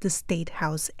placards at the State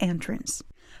House entrance.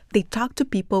 They talk to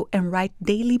people and write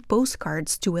daily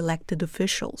postcards to elected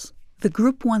officials. The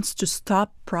group wants to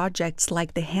stop projects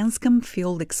like the Hanscom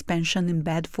Field expansion in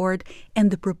Bedford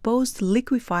and the proposed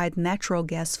liquefied natural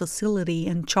gas facility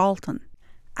in Charlton.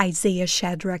 Isaiah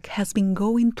Shadrack has been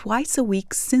going twice a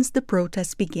week since the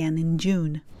protests began in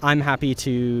June. I'm happy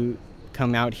to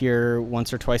come out here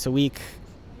once or twice a week,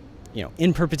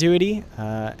 in perpetuity.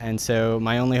 And so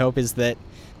my only hope is that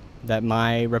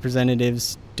my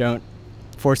representatives don't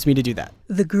force me to do that.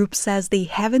 The group says they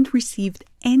haven't received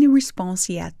any response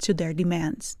yet to their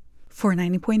demands. For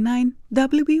 90.9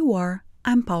 WBUR,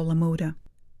 I'm Paula Moda.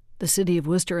 The city of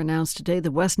Worcester announced today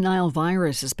the West Nile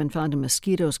virus has been found in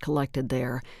mosquitoes collected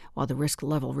there. While the risk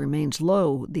level remains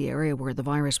low, the area where the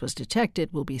virus was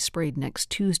detected will be sprayed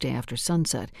next Tuesday after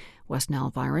sunset. West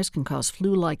Nile virus can cause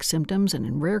flu-like symptoms and,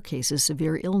 in rare cases,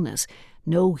 severe illness.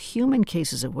 No human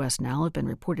cases of West Nile have been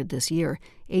reported this year.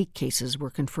 8 cases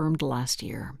were confirmed last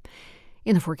year.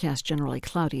 In the forecast, generally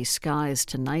cloudy skies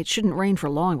tonight. Shouldn't rain for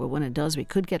long, but when it does, we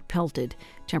could get pelted.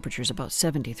 Temperatures about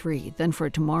 73. Then for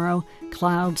tomorrow,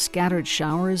 clouds, scattered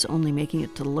showers, only making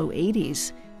it to the low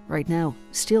 80s. Right now,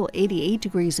 still 88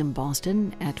 degrees in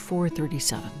Boston at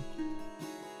 4:37.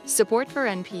 Support for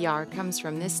NPR comes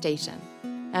from this station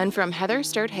and from Heather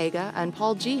Sturt Haga and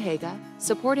Paul G. Haga,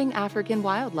 supporting African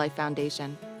Wildlife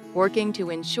Foundation, working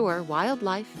to ensure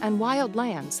wildlife and wild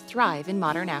lands thrive in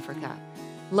modern Africa.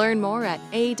 Learn more at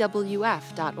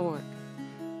awf.org.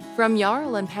 From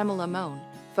Jarl and Pamela Mohn,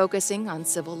 focusing on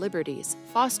civil liberties,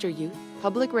 foster youth,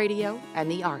 public radio,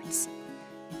 and the arts.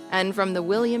 And from the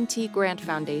William T. Grant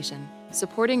Foundation,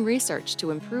 supporting research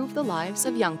to improve the lives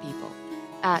of young people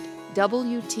at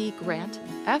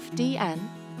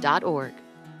wtgrantfdn.org.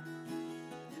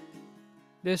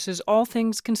 This is All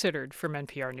Things Considered from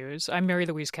NPR News. I'm Mary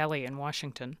Louise Kelly in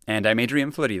Washington. And I'm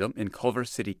Adrian Florido in Culver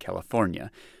City,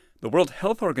 California. The World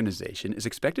Health Organization is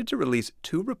expected to release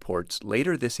 2 reports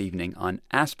later this evening on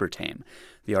aspartame.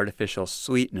 The artificial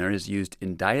sweetener is used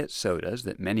in diet sodas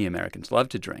that many Americans love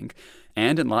to drink,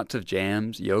 and in lots of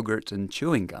jams, yogurts, and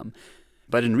chewing gum.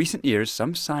 But in recent years,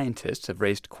 some scientists have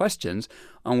raised questions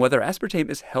on whether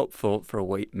aspartame is helpful for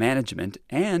weight management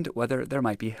and whether there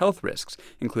might be health risks,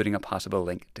 including a possible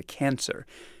link to cancer.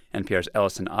 NPR's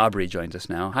Ellison Aubrey joins us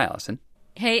now. Hi, Ellison.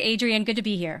 Hey, Adrian. Good to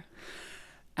be here.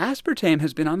 Aspartame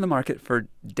has been on the market for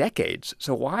decades,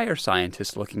 so why are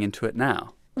scientists looking into it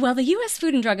now? Well, the U.S.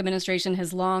 Food and Drug Administration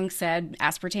has long said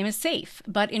aspartame is safe,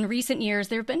 but in recent years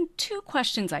there have been 2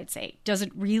 questions, I'd say. Does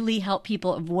it really help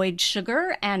people avoid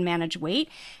sugar and manage weight?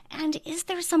 And is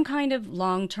there some kind of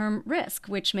long-term risk,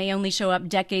 which may only show up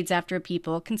decades after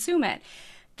people consume it?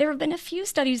 There have been a few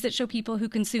studies that show people who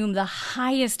consume the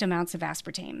highest amounts of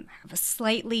aspartame have a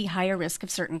slightly higher risk of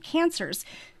certain cancers.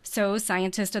 So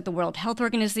scientists at the World Health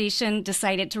Organization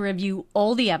decided to review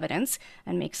all the evidence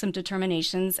and make some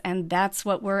determinations, and that's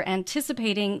what we're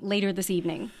anticipating later this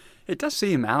evening. It does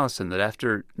seem, Allison, that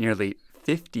after nearly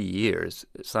 50 years,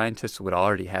 scientists would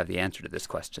already have the answer to this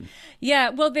question. Yeah,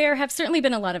 well, there have certainly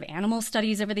been a lot of animal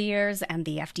studies over the years, and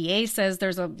the FDA says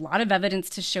there's a lot of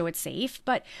evidence to show it's safe.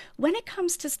 But when it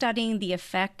comes to studying the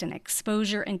effect and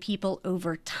exposure in people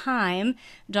over time,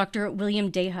 Dr.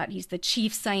 William Dayhut, he's the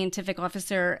chief scientific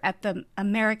officer at the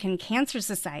American Cancer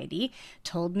Society,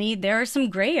 told me there are some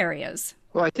gray areas.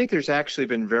 Well, I think there's actually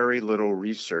been very little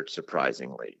research,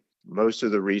 surprisingly. Most of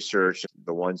the research,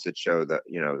 the ones that show that,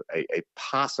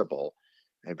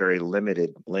 a very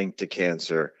limited link to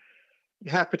cancer,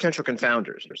 you have potential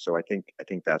confounders. So I think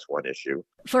that's one issue.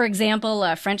 For example,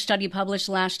 a French study published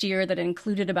last year that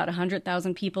included about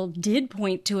 100,000 people did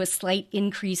point to a slight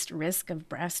increased risk of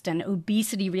breast and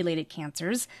obesity-related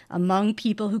cancers among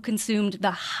people who consumed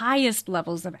the highest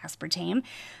levels of aspartame.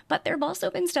 But there have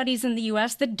also been studies in the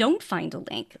U.S. that don't find a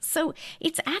link. So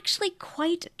it's actually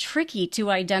quite tricky to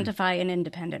identify an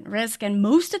independent risk. And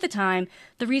most of the time,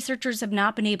 the researchers have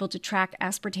not been able to track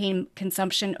aspartame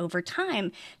consumption over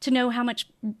time to know how much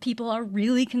people are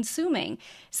really consuming.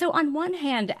 So on one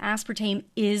hand, aspartame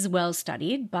is well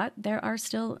studied, but there are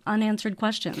still unanswered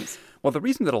questions. Well, the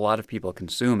reason that a lot of people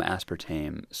consume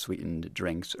aspartame-sweetened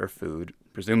drinks or food,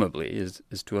 presumably, is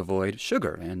to avoid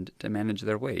sugar and to manage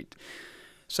their weight.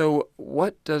 So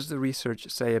what does the research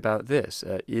say about this?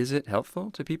 Is it helpful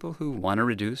to people who want to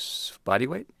reduce body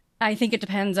weight? I think it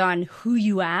depends on who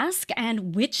you ask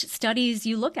and which studies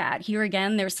you look at. Here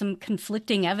again, there's some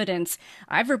conflicting evidence.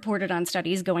 I've reported on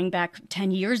studies going back 10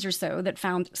 years or so that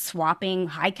found swapping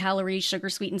high-calorie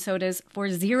sugar-sweetened sodas for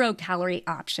zero-calorie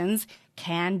options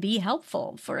can be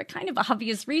helpful for a kind of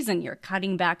obvious reason. You're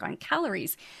cutting back on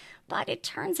calories. But it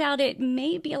turns out it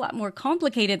may be a lot more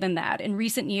complicated than that. In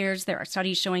recent years, there are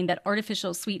studies showing that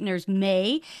artificial sweeteners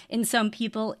may, in some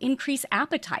people, increase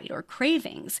appetite or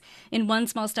cravings. In one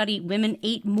small study, women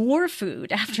ate more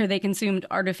food after they consumed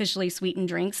artificially sweetened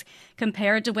drinks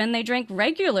compared to when they drank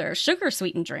regular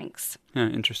sugar-sweetened drinks.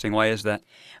 Interesting. Why is that?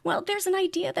 Well, there's an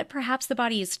idea that perhaps the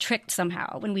body is tricked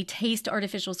somehow when we taste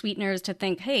artificial sweeteners to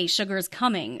think, hey, sugar is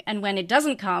coming. And when it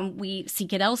doesn't come, we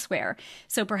seek it elsewhere.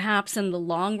 So perhaps in the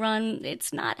long run,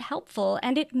 it's not helpful,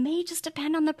 and it may just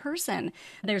depend on the person.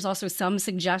 There's also some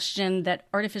suggestion that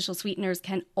artificial sweeteners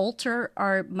can alter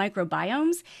our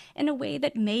microbiomes in a way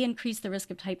that may increase the risk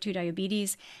of type 2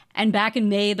 diabetes. And back in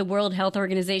May, the World Health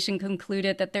Organization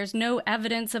concluded that there's no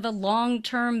evidence of a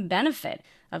long-term benefit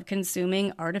of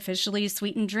consuming artificially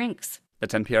sweetened drinks.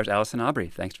 That's NPR's Allison Aubrey.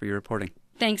 Thanks for your reporting.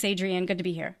 Thanks, Adrienne. Good to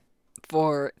be here.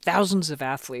 For thousands of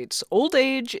athletes, old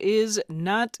age is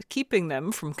not keeping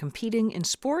them from competing in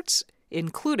sports,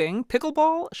 including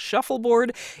pickleball,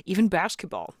 shuffleboard, even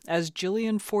basketball. As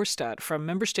Jillian Forstadt from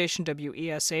member station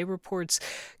WESA reports,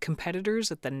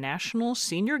 competitors at the National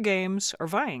Senior Games are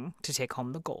vying to take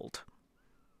home the gold.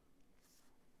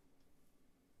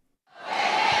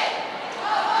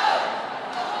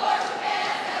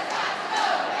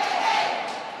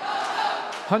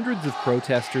 Hundreds of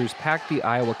protesters packed the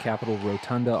Iowa Capitol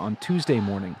Rotunda on Tuesday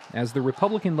morning as the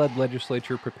Republican-led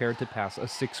legislature prepared to pass a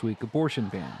 6-week abortion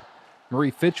ban.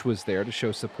 Marie Fitch was there to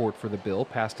show support for the bill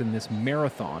passed in this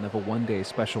marathon of a one-day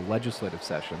special legislative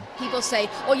session. People say,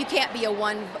 oh, you can't be a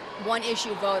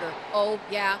one-issue voter. Oh,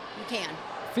 yeah, you can.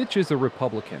 Fitch is a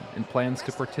Republican and plans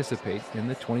to participate in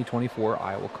the 2024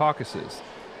 Iowa caucuses.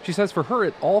 She says for her,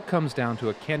 it all comes down to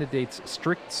a candidate's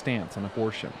strict stance on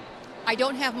abortion. I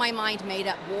don't have my mind made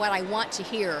up. What I want to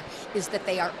hear is that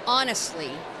they are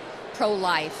honestly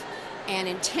pro-life and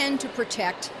intend to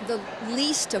protect the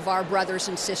least of our brothers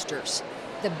and sisters,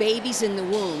 the babies in the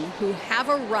womb who have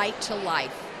a right to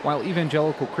life. While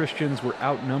evangelical Christians were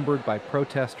outnumbered by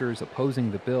protesters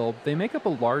opposing the bill, they make up a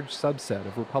large subset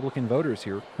of Republican voters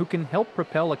here who can help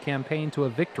propel a campaign to a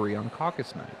victory on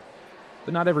caucus night.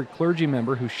 But not every clergy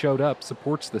member who showed up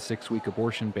supports the 6-week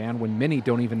abortion ban when many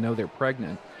don't even know they're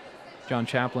pregnant. John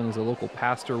Chaplin is a local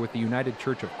pastor with the United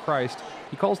Church of Christ.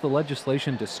 He calls the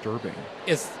legislation disturbing.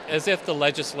 It's as if the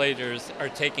legislators are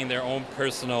taking their own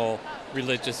personal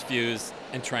religious views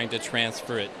and trying to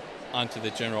transfer it onto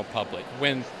the general public.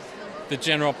 When the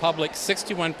general public,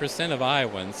 61% of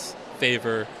Iowans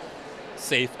favor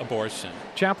safe abortion.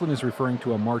 Chaplin is referring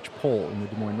to a March poll in the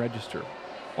Des Moines Register.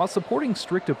 While supporting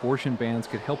strict abortion bans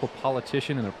could help a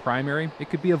politician in a primary, it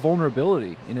could be a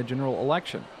vulnerability in a general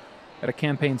election. At a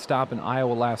campaign stop in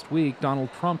Iowa last week, Donald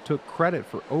Trump took credit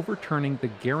for overturning the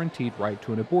guaranteed right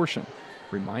to an abortion,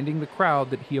 reminding the crowd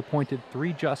that he appointed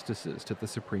 3 justices to the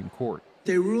Supreme Court.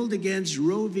 They ruled against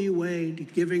Roe v.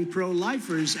 Wade, giving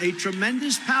pro-lifers a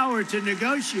tremendous power to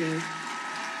negotiate.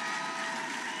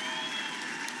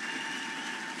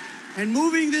 And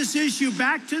moving this issue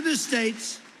back to the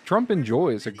states. Trump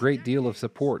enjoys a great deal of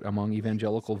support among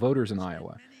evangelical voters in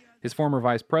Iowa. His former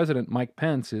vice president, Mike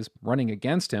Pence, is running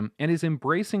against him and is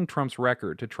embracing Trump's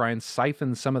record to try and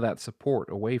siphon some of that support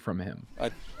away from him.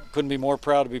 I couldn't be more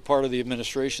proud to be part of the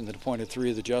administration that appointed 3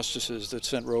 of the justices that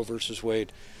sent Roe versus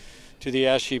Wade to the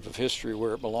ash heap of history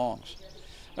where it belongs.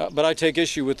 But I take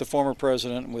issue with the former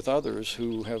president and with others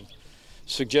who have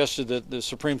suggested that the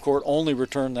Supreme Court only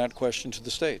return that question to the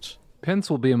states.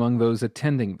 Pence will be among those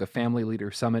attending the Family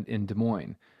Leader Summit in Des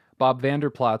Moines. Bob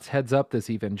Vanderplatz heads up this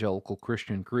evangelical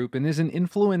Christian group and is an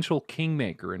influential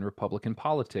kingmaker in Republican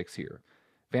politics here.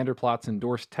 Vanderplatz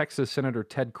endorsed Texas Senator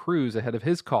Ted Cruz ahead of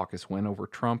his caucus win over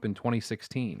Trump in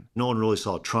 2016. No one really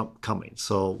saw Trump coming,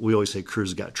 so we always say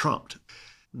Cruz got trumped.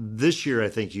 This year, I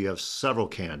think you have several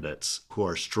candidates who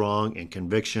are strong in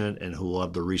conviction and who will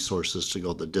have the resources to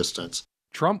go the distance.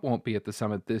 Trump won't be at the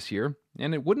summit this year,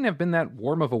 and it wouldn't have been that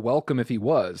warm of a welcome if he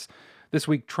was. This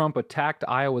week, Trump attacked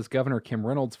Iowa's Governor Kim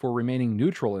Reynolds for remaining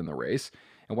neutral in the race.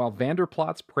 And while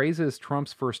Vanderplatz praises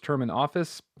Trump's first term in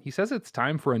office, he says it's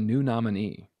time for a new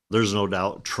nominee. There's no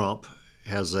doubt Trump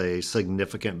has a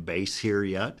significant base here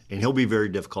yet, and he'll be very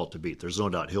difficult to beat. There's no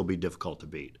doubt he'll be difficult to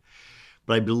beat.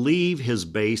 But I believe his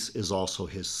base is also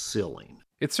his ceiling.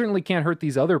 It certainly can't hurt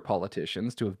these other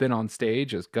politicians to have been on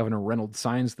stage as Governor Reynolds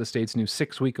signs the state's new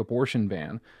 6-week abortion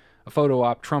ban, a photo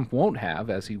op Trump won't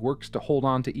have as he works to hold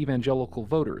on to evangelical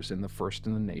voters in the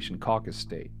first-in-the-nation caucus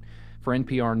state. For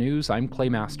NPR News, I'm Clay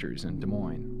Masters in Des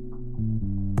Moines.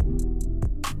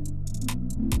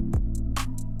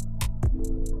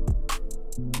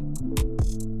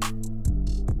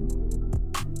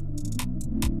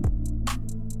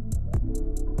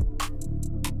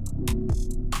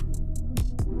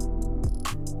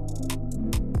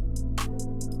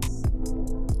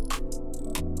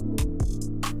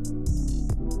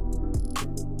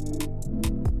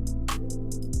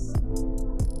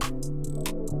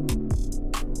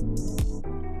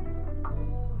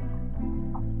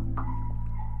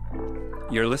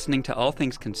 You're listening to All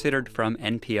Things Considered from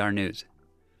NPR News.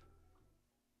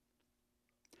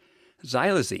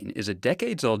 Xylazine is a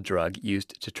decades-old drug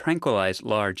used to tranquilize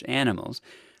large animals.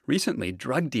 Recently,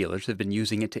 drug dealers have been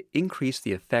using it to increase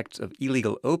the effects of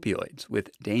illegal opioids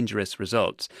with dangerous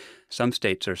results. Some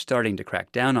states are starting to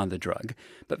crack down on the drug,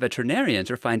 but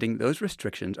veterinarians are finding those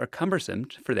restrictions are cumbersome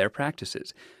for their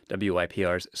practices.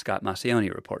 WYPR's Scott Massioni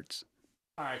reports.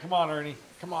 All right, come on, Ernie.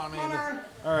 Come on, Amanda.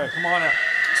 All right, come on out.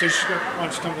 So why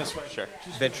don't you come this way? Sure.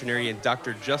 Veterinarian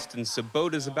Dr. Justin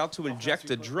Sabota is about to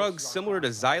inject a drug similar to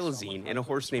xylazine in a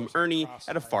horse named Ernie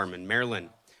at a farm in Maryland.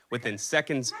 Within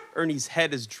seconds, Ernie's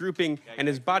head is drooping and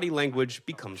his body language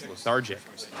becomes lethargic.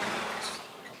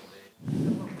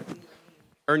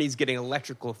 Ernie's getting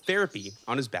electrical therapy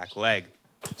on his back leg.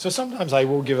 So sometimes I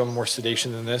will give him more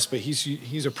sedation than this, but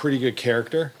he's a pretty good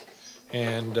character,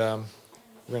 and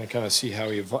we're going to kind of see how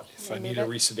if I need to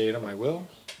resedate him, I will.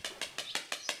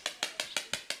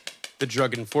 The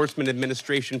Drug Enforcement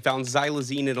Administration found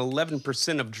xylazine in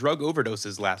 11% of drug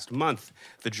overdoses last month.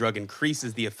 The drug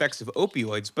increases the effects of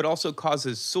opioids, but also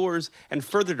causes sores and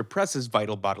further depresses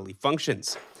vital bodily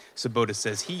functions. Sabota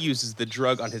says he uses the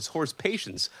drug on his horse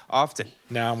patients often.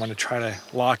 Now I'm going to try to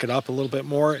lock it up a little bit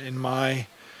more in my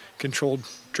controlled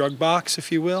drug box,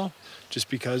 if you will, just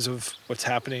because of what's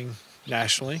happening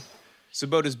nationally.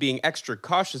 Sabota's being extra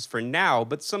cautious for now,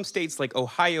 but some states like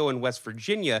Ohio and West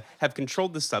Virginia have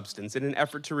controlled the substance in an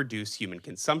effort to reduce human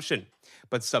consumption.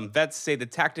 But some vets say the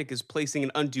tactic is placing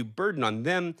an undue burden on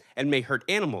them and may hurt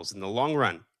animals in the long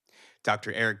run.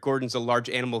 Dr. Eric Gordon's a large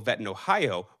animal vet in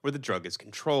Ohio where the drug is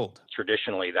controlled.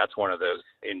 Traditionally, that's one of those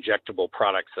injectable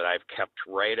products that I've kept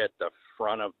right at the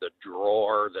front of the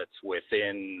drawer that's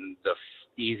within the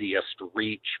easiest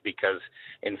reach because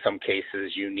in some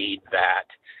cases you need that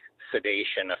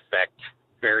sedation effect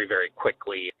very, very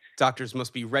quickly. Doctors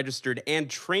must be registered and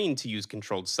trained to use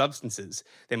controlled substances.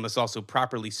 They must also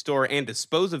properly store and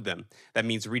dispose of them. That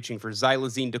means reaching for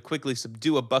xylazine to quickly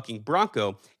subdue a bucking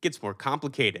bronco gets more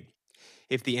complicated.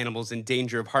 If the animal's in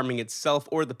danger of harming itself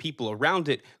or the people around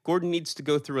it, Gordon needs to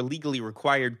go through a legally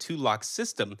required two-lock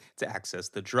system to access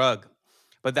the drug.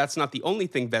 But that's not the only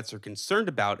thing vets are concerned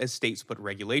about as states put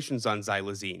regulations on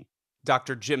xylazine.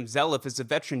 Dr. Jim Zelliff is a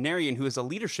veterinarian who has a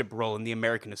leadership role in the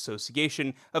American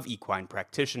Association of Equine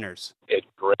Practitioners. It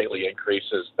greatly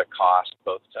increases the cost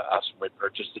both to us when we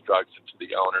purchase the drugs and to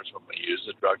the owners when we use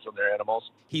the drugs on their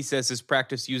animals. He says his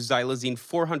practice used xylazine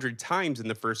 400 times in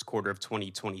the first quarter of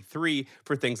 2023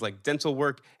 for things like dental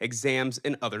work, exams,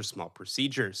 and other small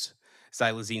procedures.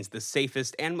 Xylazine's the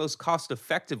safest and most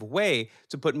cost-effective way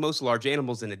to put most large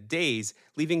animals in a daze,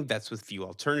 leaving vets with few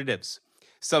alternatives.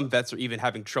 Some vets are even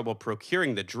having trouble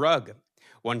procuring the drug.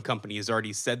 One company has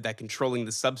already said that controlling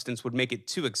the substance would make it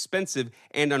too expensive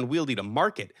and unwieldy to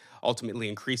market, ultimately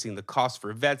increasing the cost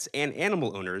for vets and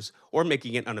animal owners or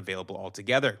making it unavailable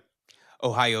altogether.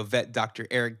 Ohio vet Dr.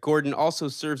 Eric Gordon also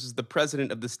serves as the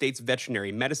president of the state's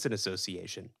Veterinary Medicine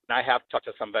Association. I have talked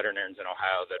to some veterinarians in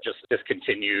Ohio that just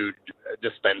discontinued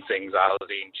dispensing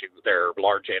xylazine to their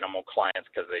large animal clients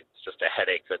because it's just a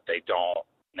headache that they don't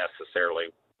necessarily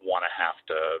want to have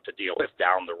to deal with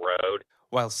down the road.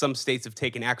 While some states have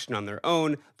taken action on their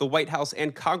own, the White House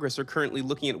and Congress are currently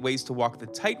looking at ways to walk the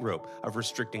tightrope of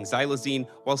restricting xylazine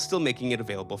while still making it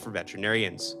available for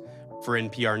veterinarians. For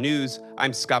NPR News,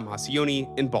 I'm Scott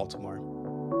Maucione in Baltimore.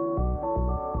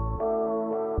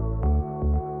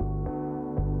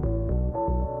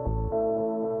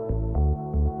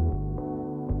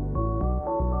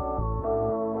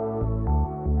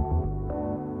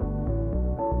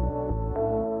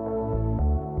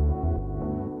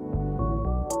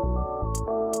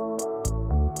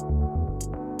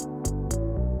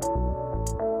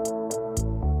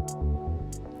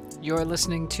 You're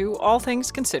listening to All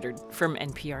Things Considered from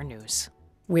NPR News.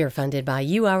 We're funded by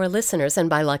you, our listeners, and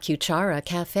by La Cuchara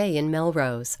Cafe in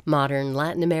Melrose, modern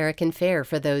Latin American fare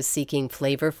for those seeking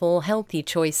flavorful, healthy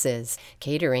choices.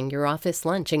 Catering your office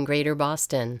lunch in Greater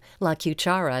Boston.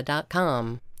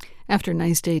 LaCuchara.com. After a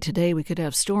nice day today, we could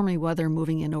have stormy weather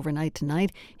moving in overnight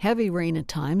tonight. Heavy rain at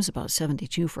times, about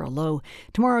 72 for a low.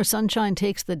 Tomorrow, sunshine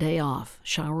takes the day off.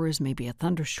 Showers, maybe a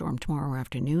thunderstorm tomorrow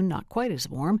afternoon, not quite as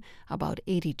warm, about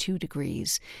 82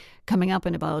 degrees. Coming up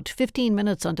in about 15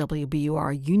 minutes on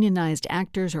WBUR, unionized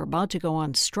actors are about to go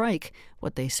on strike.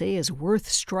 What they say is worth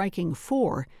striking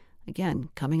for. Again,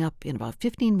 coming up in about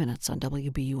 15 minutes on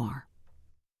WBUR.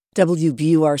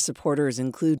 WBUR supporters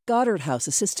include Goddard House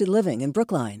Assisted Living in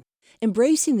Brookline,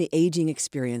 embracing the aging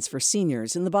experience for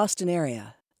seniors in the Boston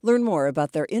area. Learn more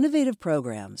about their innovative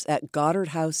programs at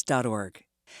goddardhouse.org.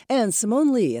 And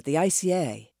Simone Lee at the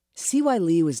ICA. See why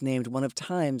Lee was named one of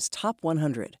Time's top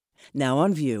 100. Now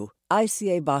on view,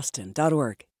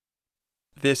 icaboston.org.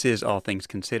 This is All Things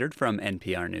Considered from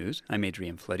NPR News. I'm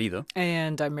Adrian Florido.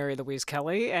 And I'm Mary Louise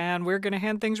Kelly, and we're going to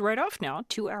hand things right off now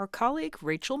to our colleague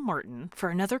Rachel Martin for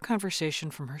another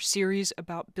conversation from her series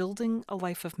about building a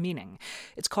life of meaning.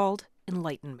 It's called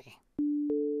Enlighten Me.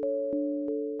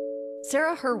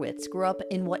 Sarah Hurwitz grew up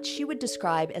in what she would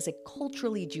describe as a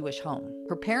culturally Jewish home.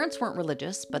 Her parents weren't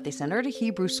religious, but they sent her to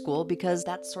Hebrew school because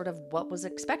that's sort of what was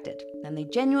expected. And they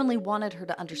genuinely wanted her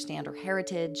to understand her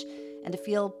heritage and to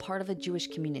feel part of a Jewish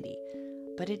community.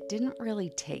 But it didn't really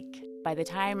take. By the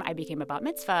time I became a bat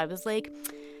mitzvah, I was like,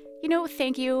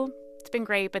 thank you. It's been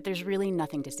great, but there's really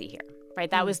nothing to see here, right?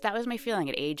 That was my feeling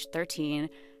at age 13.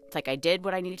 It's like I did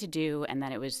what I needed to do, and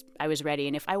then I was ready.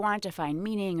 And if I wanted to find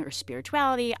meaning or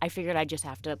spirituality, I figured I'd just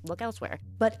have to look elsewhere.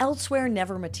 But elsewhere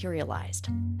never materialized.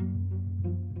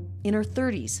 In her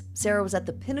 30s, Sarah was at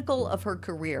the pinnacle of her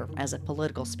career as a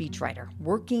political speechwriter,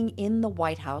 working in the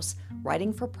White House,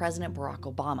 writing for President Barack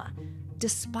Obama.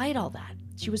 Despite all that,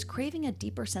 she was craving a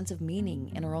deeper sense of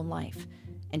meaning in her own life,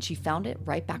 and she found it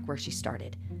right back where she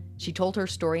started. She told her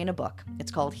story in a book.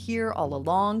 It's called Here All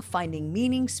Along, Finding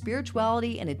Meaning,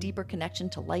 Spirituality, and a Deeper Connection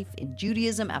to Life in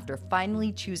Judaism After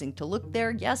Finally Choosing to Look There.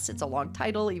 Yes, it's a long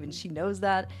title, even she knows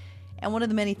that. And one of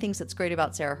the many things that's great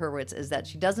about Sarah Hurwitz is that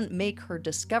she doesn't make her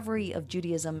discovery of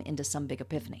Judaism into some big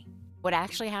epiphany. What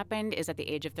actually happened is at the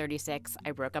age of 36,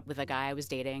 I broke up with a guy I was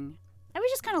dating. I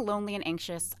was just kind of lonely and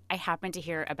anxious. I happened to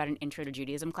hear about an Intro to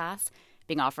Judaism class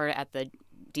being offered at the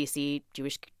DC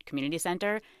Jewish Community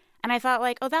Center. And I thought,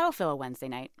 that'll fill a Wednesday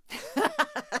night.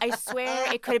 I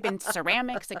swear it could have been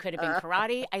ceramics. It could have been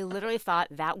karate. I literally thought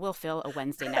that will fill a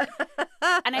Wednesday night.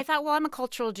 And I thought, well, I'm a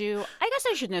cultural Jew. I guess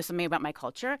I should know something about my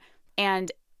culture.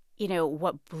 And,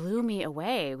 what blew me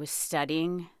away was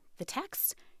studying the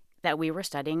texts that we were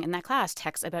studying in that class,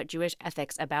 texts about Jewish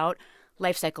ethics, about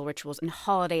life cycle rituals and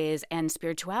holidays and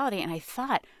spirituality. And I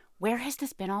thought, where has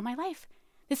this been all my life?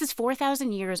 This is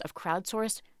 4,000 years of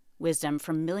crowdsourced wisdom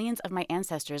from millions of my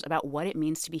ancestors about what it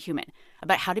means to be human,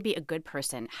 about how to be a good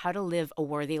person, how to live a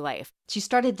worthy life. She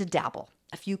started to dabble,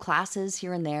 a few classes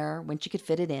here and there when she could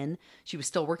fit it in. She was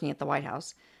still working at the White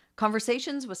House.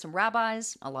 Conversations with some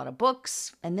rabbis, a lot of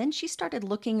books, and then she started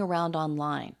looking around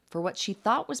online for what she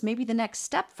thought was maybe the next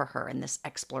step for her in this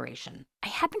exploration. I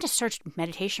happened to search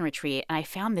meditation retreat, and I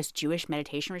found this Jewish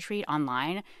meditation retreat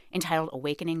online entitled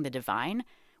Awakening the Divine,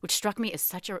 which struck me as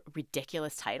such a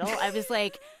ridiculous title. I was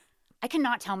like, I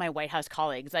cannot tell my White House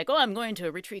colleagues, I'm going to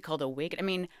a retreat called Awaken. I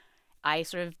mean, I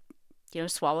sort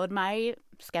of, swallowed my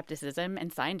skepticism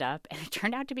and signed up, and it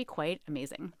turned out to be quite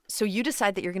amazing. So you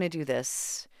decide that you're going to do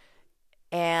this,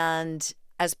 and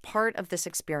as part of this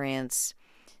experience,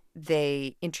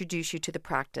 they introduce you to the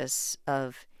practice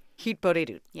of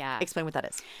hitbodedut. Yeah. Explain what that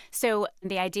is. So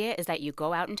the idea is that you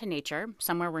go out into nature,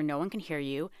 somewhere where no one can hear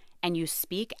you, and you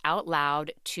speak out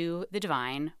loud to the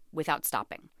divine without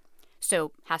stopping.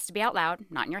 So has to be out loud,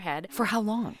 not in your head. For how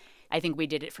long? I think we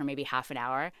did it for maybe half an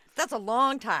hour. That's a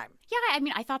long time. Yeah, I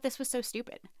mean, I thought this was so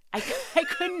stupid. I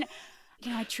couldn't,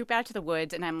 I troop out to the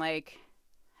woods and I'm like,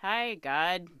 hi,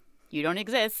 God, you don't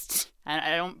exist.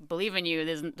 I don't believe in you.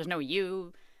 There's no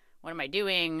you. What am I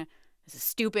doing? This is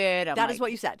stupid. That is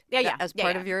what you said. Yeah. As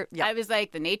part of your... Yeah. I was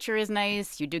like, the nature is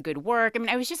nice. You do good work. I mean,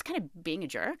 I was just kind of being a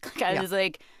jerk. Like, I was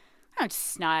like, I don't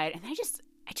snide. And I just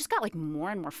got like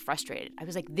more and more frustrated. I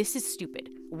was like, this is stupid.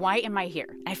 Why am I here?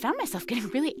 And I found myself getting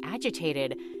really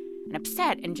agitated and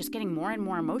upset and just getting more and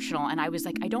more emotional. And I was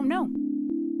like, I don't know.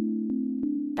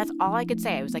 That's all I could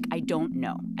say. I was like, I don't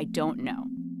know. I don't know.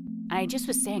 And I just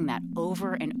was saying that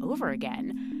over and over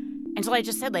again until I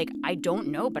just said, like, I don't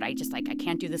know, but I just, like, I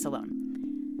can't do this alone.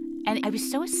 And I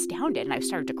was so astounded, and I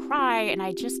started to cry, and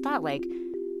I just thought, like,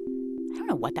 I don't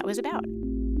know what that was about.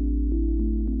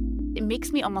 It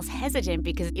makes me almost hesitant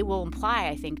because it will imply,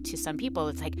 I think, to some people,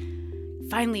 it's like,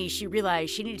 finally she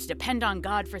realized she needs to depend on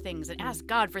God for things and ask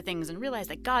God for things and realize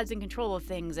that God's in control of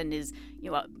things and is,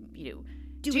 doing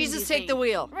Jesus, take the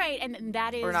wheel. Right, and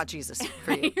that is... Or not Jesus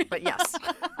for you, but yes.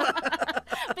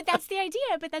 But that's the idea.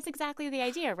 But that's exactly the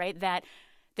idea, right? That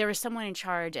there is someone in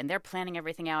charge and they're planning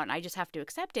everything out and I just have to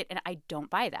accept it. And I don't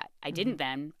buy that. I didn't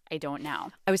then. I don't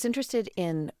now. I was interested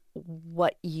in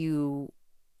what you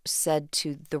said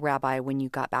to the rabbi when you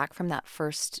got back from that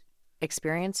first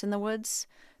experience in the woods.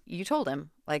 You told him,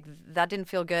 like, that didn't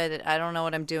feel good. I don't know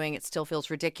what I'm doing. It still feels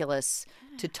ridiculous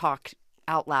to talk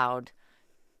out loud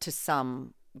to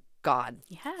some God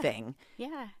thing.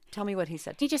 Yeah. Tell me what he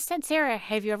said. He just said, Sarah,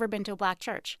 have you ever been to a black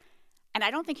church? And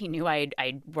I don't think he knew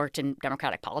I'd worked in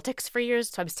Democratic politics for years.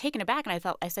 So I was taken aback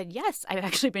and I said, yes, I've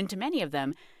actually been to many of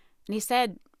them. And he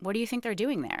said, what do you think they're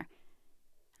doing there?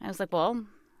 And I was like, well,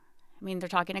 I mean, they're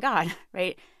talking to God,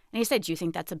 right? And he said, do you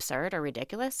think that's absurd or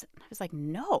ridiculous? And I was like,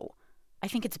 no, I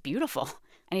think it's beautiful.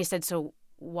 And he said, so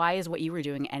why is what you were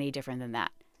doing any different than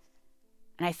that?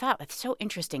 And I thought, that's so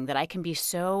interesting that I can be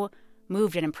so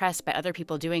moved and impressed by other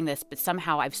people doing this, but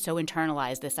somehow I've so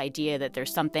internalized this idea that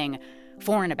there's something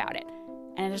foreign about it.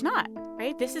 And there's not,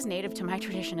 right? This is native to my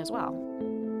tradition as well.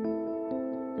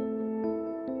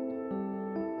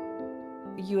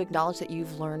 You acknowledge that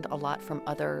you've learned a lot from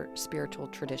other spiritual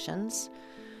traditions,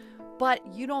 but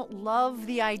you don't love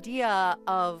the idea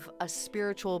of a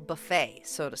spiritual buffet,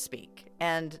 so to speak.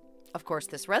 And of course,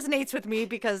 this resonates with me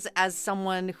because as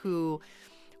someone who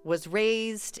was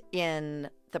raised in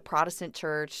the Protestant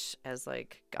church as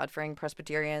like God-fearing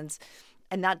Presbyterians,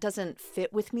 and that doesn't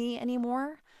fit with me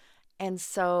anymore. And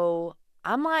so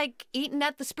I'm like eating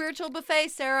at the spiritual buffet,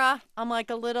 Sarah. I'm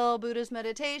like a little Buddhist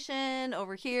meditation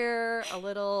over here, a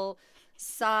little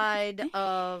side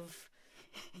of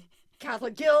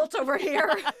Catholic guilt over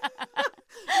here,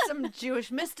 some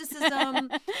Jewish mysticism.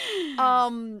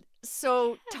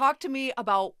 So talk to me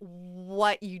about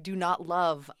what you do not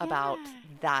love about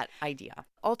that idea.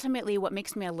 Ultimately, what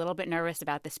makes me a little bit nervous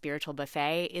about the spiritual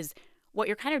buffet is what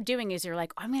you're kind of doing is you're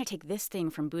like, oh, I'm going to take this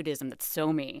thing from Buddhism that's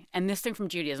so me, and this thing from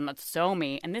Judaism that's so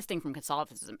me, and this thing from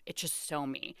Catholicism, it's just so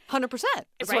me. 100%.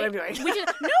 That's what I'm doing.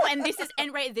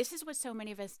 This is what so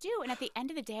many of us do. And at the end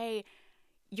of the day,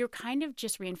 you're kind of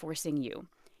just reinforcing you.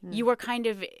 You are kind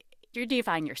of, you're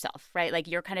deifying yourself, right? Like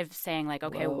you're kind of saying like,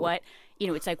 okay, what,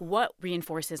 it's like what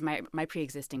reinforces my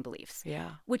pre-existing beliefs? Yeah.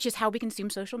 Which is how we consume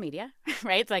social media,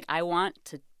 right? It's like I want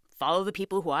to follow the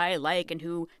people who I like and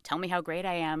who tell me how great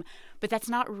I am. But that's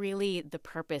not really the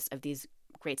purpose of these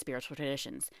great spiritual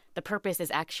traditions. The purpose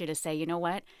is actually to say, you know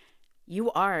what?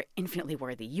 You are infinitely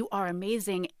worthy. You are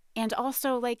amazing. And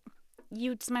also, like,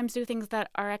 you sometimes do things that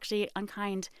are actually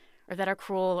unkind or that are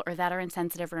cruel or that are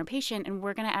insensitive or impatient. And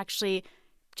we're going to actually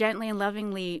gently and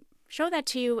lovingly show that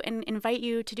to you and invite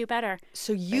you to do better.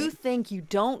 So you think you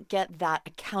don't get that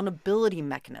accountability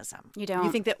mechanism. You don't.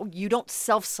 You think that you don't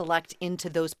self-select into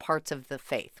those parts of the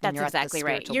faith when That's you're exactly at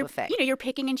the right. spiritual buffet. You're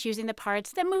picking and choosing the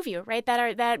parts that move you, right?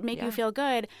 That make you feel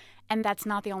good. And that's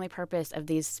not the only purpose of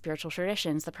these spiritual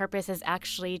traditions. The purpose is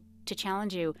actually to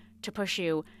challenge you, to push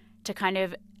you, to kind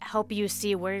of help you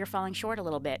see where you're falling short a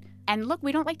little bit. And look,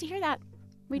 we don't like to hear that.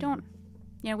 We don't.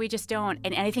 We just don't.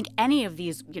 And I think any of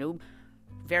these,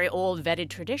 very old vetted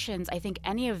traditions, I think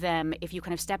any of them, if you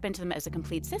kind of step into them as a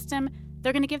complete system,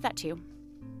 they're going to give that to you.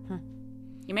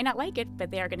 You may not like it,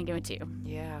 but they are going to give it to you.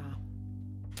 Yeah.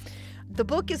 The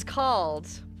book is called,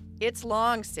 it's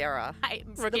long, Sarah.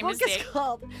 The book is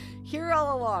called Here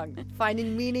All Along,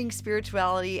 Finding Meaning,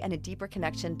 Spirituality, and a Deeper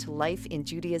Connection to Life in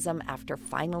Judaism After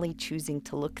Finally Choosing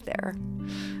to Look There.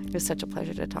 It was such a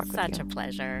pleasure to talk with you. Such a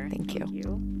pleasure. Thank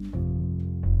you.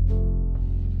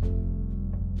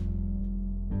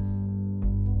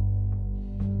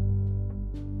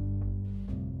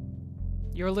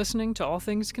 You're listening to All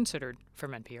Things Considered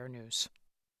from NPR News.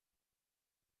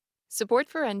 Support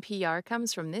for NPR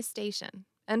comes from this station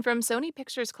and from Sony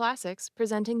Pictures Classics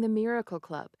presenting The Miracle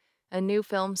Club, a new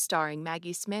film starring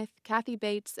Maggie Smith, Kathy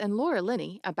Bates, and Laura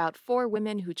Linney about 4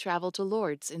 women who travel to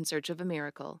Lourdes in search of a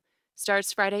miracle.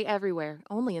 Starts Friday everywhere,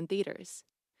 only in theaters.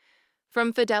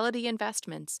 From Fidelity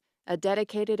Investments, a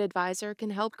dedicated advisor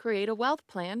can help create a wealth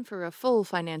plan for a full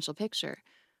financial picture.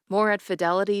 More at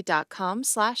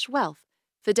fidelity.com/wealth.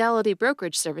 Fidelity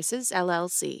Brokerage Services,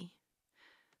 LLC.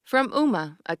 From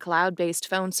Ooma, a cloud-based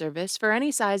phone service for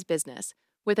any size business,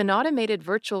 with an automated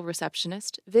virtual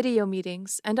receptionist, video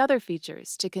meetings, and other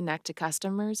features to connect to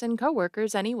customers and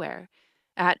coworkers anywhere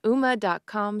at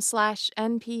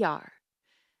ooma.com/NPR.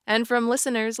 And from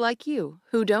listeners like you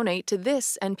who donate to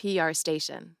this NPR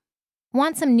station.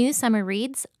 Want some new summer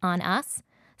reads on us?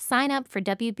 Sign up for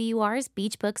WBUR's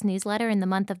Beach Books newsletter in the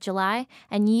month of July,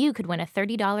 and you could win a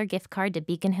 $30 gift card to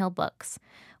Beacon Hill Books.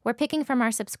 We're picking from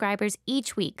our subscribers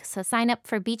each week, so sign up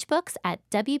for Beach Books at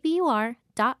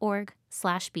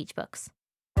wbur.org/beachbooks.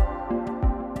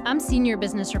 I'm senior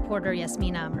business reporter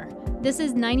Yasmin Amer. This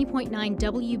is 90.9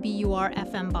 WBUR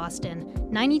FM Boston,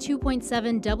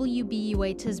 92.7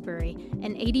 WBUA Tisbury,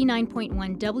 and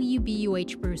 89.1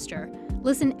 WBUH Brewster.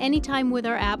 Listen anytime with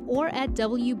our app or at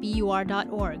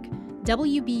WBUR.org.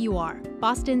 WBUR,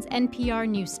 Boston's NPR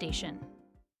news station.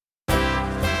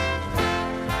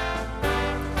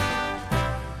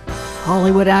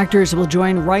 Hollywood actors will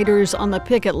join writers on the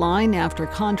picket line after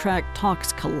contract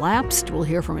talks collapsed. We'll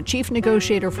hear from a chief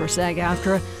negotiator for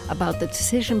SAG-AFTRA about the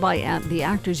decision by the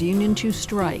actors union to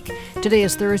strike. Today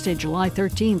is Thursday, July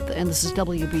 13th, and this is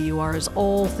WBUR's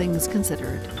All Things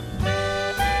Considered.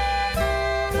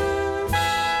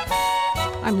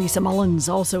 I'm Lisa Mullins.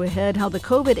 Also ahead, how the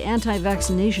COVID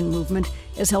anti-vaccination movement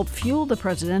has helped fuel the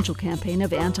presidential campaign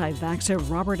of anti-vaxxer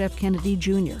Robert F. Kennedy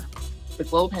Jr. The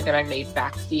global pandemic made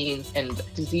vaccines and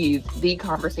disease the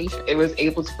conversation. It was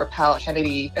able to propel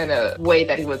Kennedy in a way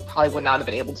that he probably would not have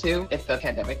been able to if the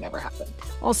pandemic never happened.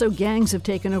 Also, gangs have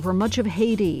taken over much of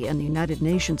Haiti, and the United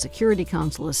Nations Security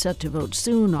Council is set to vote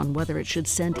soon on whether it should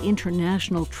send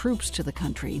international troops to the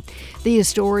country. These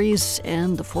stories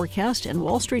and the forecast and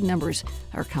Wall Street numbers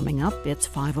are coming up. It's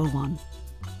 5:01.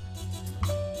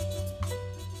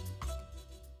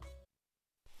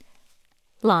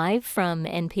 Live from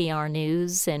NPR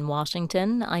News in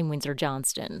Washington, I'm Windsor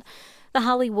Johnston. The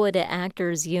Hollywood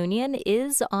Actors Union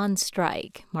is on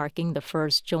strike, marking the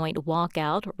first joint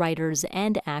walkout, writers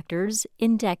and actors,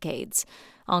 in decades.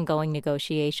 Ongoing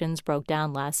negotiations broke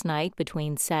down last night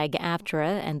between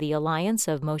SAG-AFTRA and the Alliance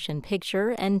of Motion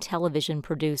Picture and Television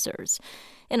Producers.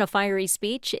 In a fiery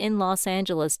speech in Los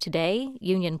Angeles today,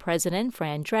 Union President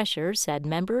Fran Drescher said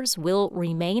members will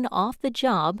remain off the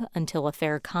job until a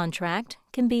fair contract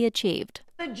can be achieved.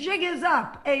 The jig is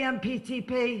up,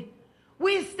 AMPTP.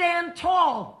 We stand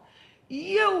tall.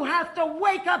 You have to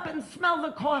wake up and smell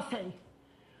the coffee.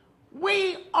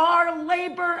 We are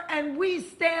labor and we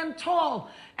stand tall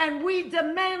and we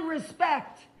demand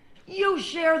respect. You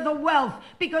share the wealth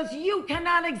because you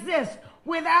cannot exist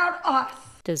without us.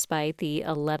 Despite the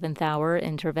 11th hour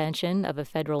intervention of a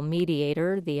federal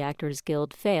mediator, the Actors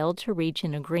Guild failed to reach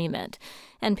an agreement.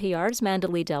 NPR's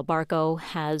Mandalee Del Barco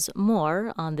has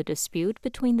more on the dispute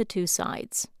between the two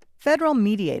sides. Federal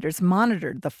mediators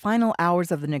monitored the final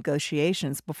hours of the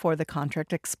negotiations before the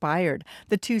contract expired.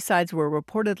 The two sides were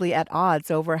reportedly at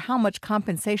odds over how much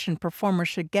compensation performers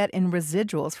should get in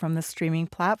residuals from the streaming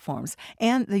platforms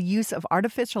and the use of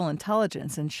artificial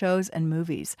intelligence in shows and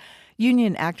movies.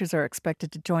 Union actors are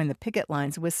expected to join the picket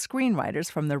lines with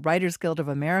screenwriters from the Writers Guild of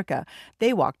America.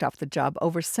 They walked off the job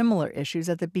over similar issues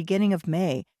at the beginning of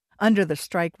May. Under the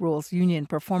strike rules, union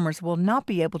performers will not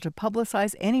be able to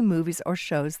publicize any movies or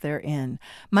shows they're in.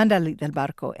 Mandalee Del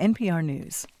Barco, NPR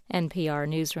News. NPR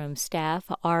newsroom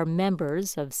staff are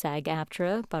members of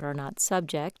SAG-AFTRA but are not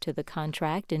subject to the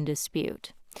contract in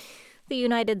dispute. The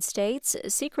United States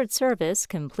Secret Service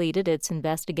completed its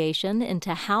investigation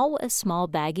into how a small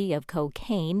baggie of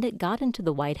cocaine got into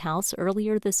the White House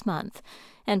earlier this month.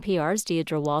 NPR's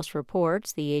Deidre Walsh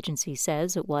reports the agency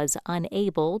says it was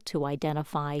unable to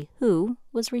identify who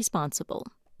was responsible.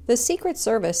 The Secret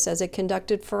Service says it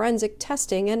conducted forensic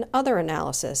testing and other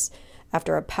analysis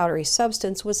after a powdery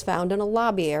substance was found in a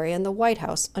lobby area in the White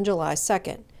House on July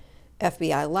 2nd.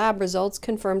 FBI lab results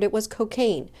confirmed it was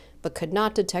cocaine, but could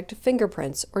not detect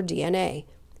fingerprints or DNA.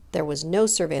 There was no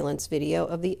surveillance video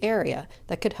of the area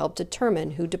that could help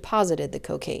determine who deposited the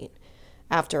cocaine.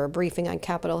 After a briefing on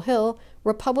Capitol Hill,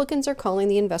 Republicans are calling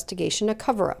the investigation a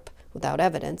cover-up, without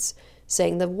evidence,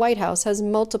 saying the White House has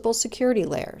multiple security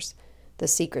layers. The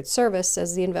Secret Service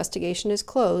says the investigation is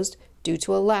closed due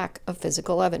to a lack of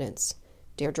physical evidence.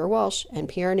 Deirdre Walsh,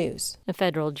 NPR News. A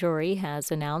federal jury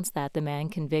has announced that the man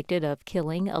convicted of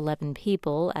killing 11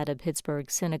 people at a Pittsburgh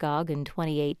synagogue in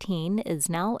 2018 is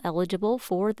now eligible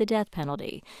for the death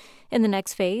penalty. In the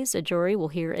next phase, a jury will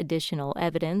hear additional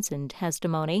evidence and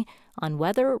testimony on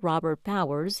whether Robert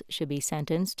Bowers should be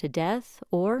sentenced to death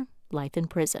or life in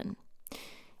prison.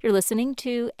 You're listening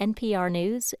to NPR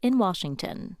News in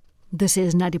Washington. This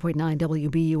is 90.9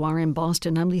 WBUR in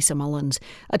Boston. I'm Lisa Mullins.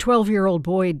 A 12-year-old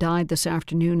boy died this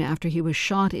afternoon after he was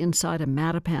shot inside a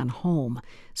Mattapan home.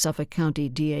 Suffolk County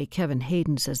DA Kevin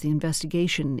Hayden says the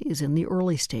investigation is in the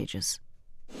early stages.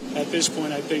 At this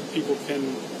point, I think people can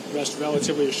rest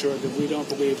relatively assured that we don't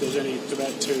believe there's any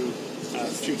threat to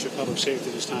future public safety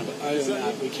at this time. But other than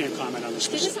that, we can't comment on the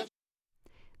specifics.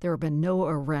 There have been no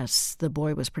arrests. The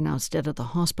boy was pronounced dead at the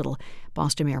hospital.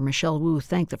 Boston Mayor Michelle Wu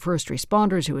thanked the first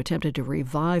responders who attempted to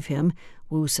revive him.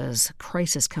 Wu says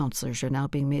crisis counselors are now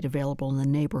being made available in the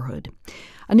neighborhood.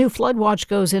 A new flood watch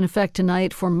goes in effect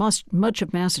tonight for much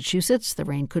of Massachusetts. The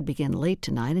rain could begin late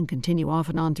tonight and continue off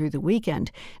and on through the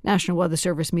weekend. National Weather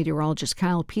Service meteorologist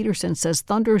Kyle Peterson says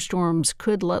thunderstorms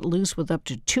could let loose with up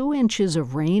to 2 inches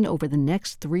of rain over the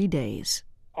next 3 days.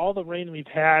 All the rain we've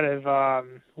had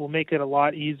will make it a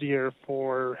lot easier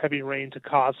for heavy rain to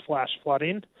cause flash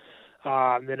flooding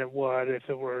than it would if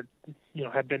it were,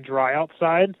 had been dry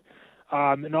outside.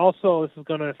 And also, this is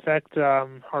going to affect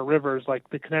our rivers, like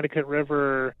the Connecticut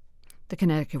River. The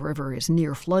Connecticut River is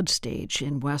near flood stage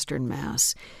in western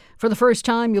Mass. For the first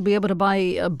time, you'll be able to buy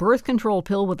a birth control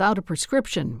pill without a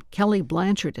prescription. Kelly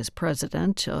Blanchard is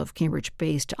president of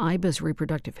Cambridge-based IBIS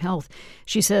Reproductive Health.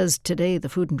 She says today the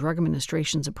Food and Drug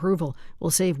Administration's approval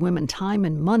will save women time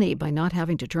and money by not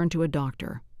having to turn to a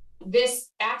doctor.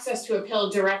 This access to a pill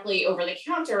directly over the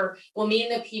counter will mean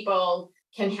that people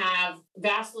can have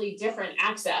vastly different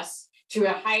access to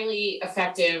a highly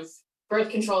effective birth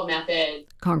control method.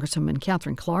 Congresswoman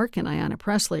Catherine Clark and Ayanna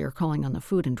Pressley are calling on the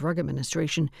Food and Drug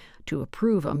Administration to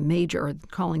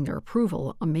calling their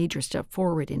approval a major step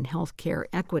forward in health care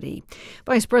equity.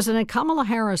 Vice President Kamala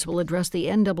Harris will address the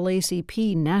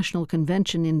NAACP National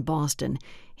Convention in Boston.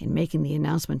 In making the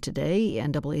announcement today,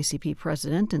 NAACP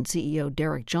President and CEO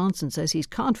Derek Johnson says he's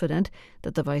confident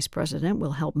that the Vice President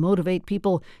will help motivate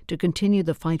people to continue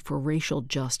the fight for racial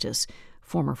justice.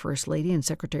 Former First Lady and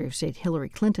Secretary of State Hillary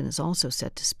Clinton is also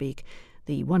set to speak.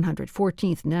 The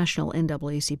 114th National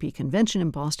NAACP Convention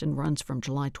in Boston runs from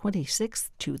July 26th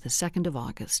to the 2nd of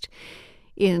August.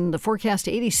 In the forecast,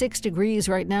 86 degrees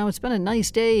right now. It's been a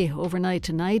nice day overnight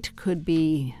tonight. Could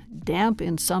be damp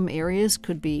in some areas,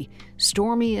 could be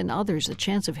stormy in others. A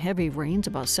chance of heavy rains,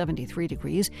 about 73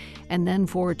 degrees. And then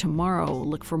for tomorrow,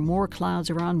 look for more clouds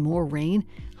around, more rain.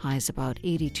 Highs about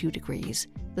 82 degrees.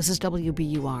 This is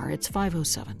WBUR. It's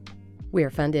 5:07.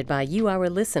 We're funded by you, our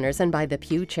listeners, and by the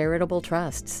Pew Charitable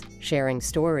Trusts, sharing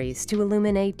stories to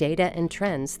illuminate data and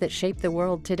trends that shape the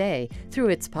world today through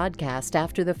its podcast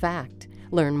After the Fact.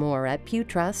 Learn more at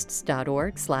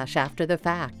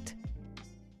pewtrusts.org/afterthefact.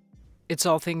 It's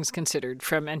All Things Considered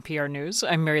from NPR News.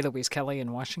 I'm Mary Louise Kelly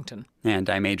in Washington. And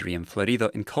I'm Adrian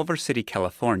Florido in Culver City,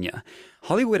 California.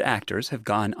 Hollywood actors have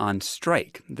gone on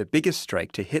strike, the biggest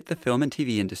strike to hit the film and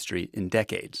TV industry in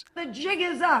decades. The jig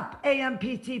is up,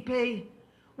 AMPTP.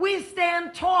 We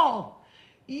stand tall.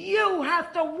 You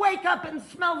have to wake up and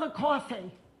smell the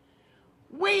coffee.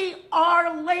 We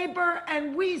are labor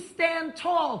and we stand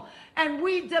tall and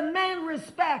we demand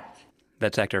respect.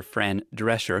 That's actor Fran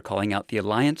Drescher calling out the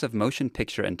Alliance of Motion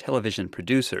Picture and Television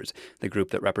Producers, the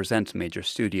group that represents major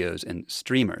studios and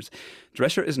streamers.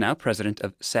 Drescher is now president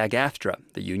of SAG-AFTRA.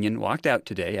 The union walked out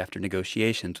today after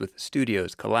negotiations with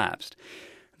studios collapsed.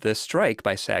 The strike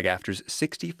by SAG-AFTRA's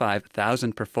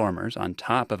 65,000 performers, on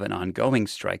top of an ongoing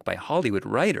strike by Hollywood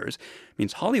writers,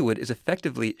 means Hollywood is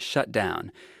effectively shut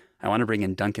down. I want to bring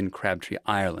in Duncan Crabtree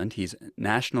Ireland. He's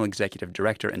National Executive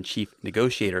Director and Chief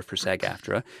Negotiator for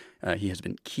SAG-AFTRA. He has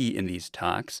been key in these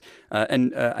talks.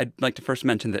 And I'd like to first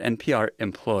mention that NPR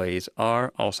employees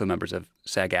are also members of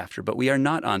SAG-AFTRA, but we are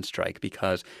not on strike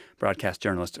because broadcast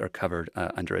journalists are covered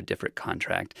under a different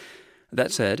contract.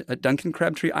 That said, Duncan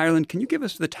Crabtree Ireland, can you give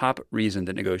us the top reason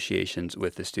that negotiations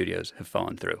with the studios have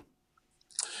fallen through?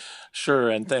 Sure,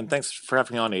 and thanks for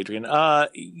having me on, Adrian.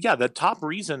 The top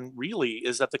reason really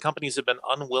is that the companies have been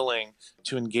unwilling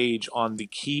to engage on the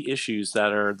key issues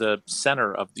that are the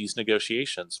center of these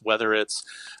negotiations, whether it's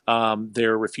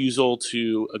their refusal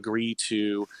to agree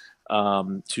to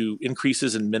to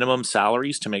increases in minimum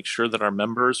salaries to make sure that our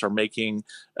members are making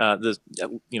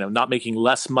not making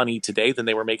less money today than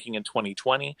they were making in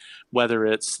 2020, whether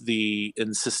it's the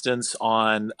insistence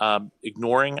on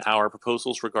ignoring our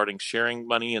proposals regarding sharing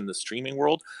money in the streaming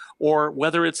world, or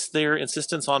whether it's their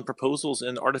insistence on proposals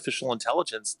in artificial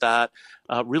intelligence that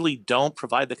really don't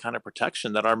provide the kind of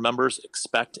protection that our members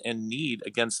expect and need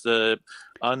against the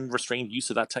unrestrained use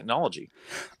of that technology.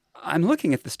 I'm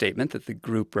looking at the statement that the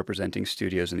group representing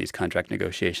studios in these contract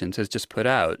negotiations has just put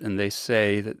out, and they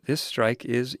say that this strike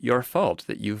is your fault,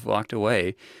 that you've walked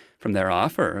away from their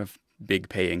offer of big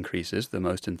pay increases, the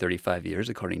most in 35 years,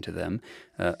 according to them,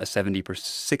 a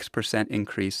 76%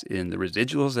 increase in the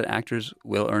residuals that actors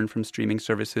will earn from streaming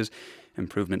services,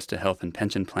 improvements to health and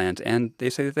pension plans, and they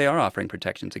say that they are offering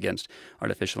protections against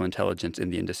artificial intelligence in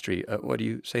the industry. What do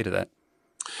you say to that?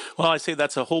 Well, I say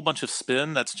that's a whole bunch of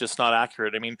spin. That's just not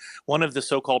accurate. I mean, one of the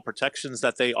so-called protections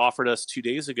that they offered us 2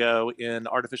 days ago in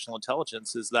artificial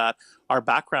intelligence is that our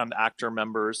background actor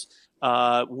members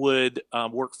would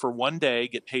work for 1 day,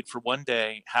 get paid for 1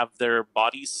 day, have their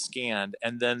bodies scanned,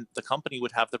 and then the company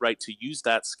would have the right to use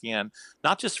that scan,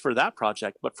 not just for that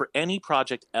project, but for any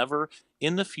project ever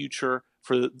in the future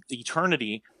for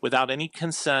eternity without any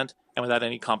consent and without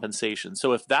any compensation.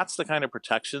 So if that's the kind of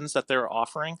protections that they're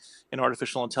offering in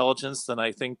artificial intelligence, then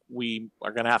I think we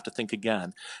are going to have to think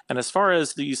again. And as far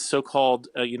as these so-called,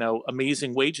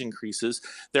 amazing wage increases,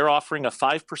 they're offering a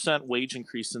 5% wage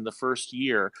increase in the first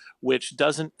year, which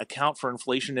doesn't account for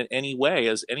inflation in any way,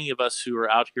 as any of us who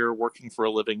are out here working for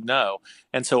a living know.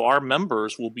 And so our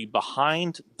members will be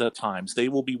behind the times. They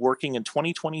will be working in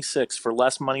 2026 for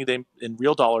less money in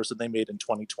real dollars than they made in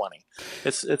 2020.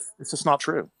 It's just not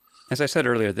true. As I said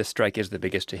earlier, this strike is the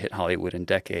biggest to hit Hollywood in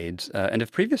decades. And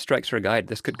if previous strikes are a guide,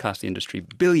 this could cost the industry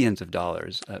billions of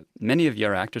dollars. Many of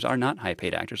your actors are not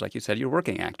high-paid actors. Like you said, you're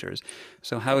working actors.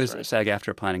 So how is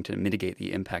SAG-AFTRA planning to mitigate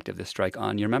the impact of this strike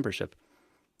on your membership?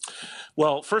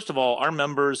 Well, first of all, our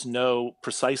members know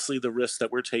precisely the risk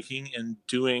that we're taking in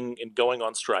going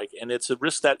on strike. And it's a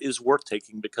risk that is worth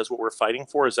taking because what we're fighting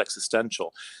for is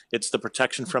existential. It's the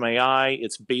protection from AI,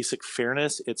 it's basic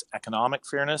fairness, it's economic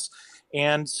fairness.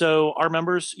 And so our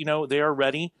members, they are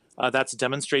ready. That's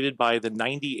demonstrated by the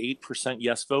 98%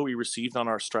 yes vote we received on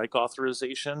our strike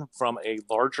authorization from a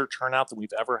larger turnout than we've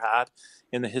ever had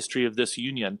in the history of this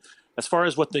union. As far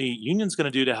as what the union's going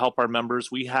to do to help our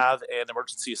members, we have an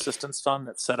emergency assistance fund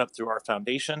that's set up through our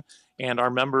foundation, and our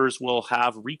members will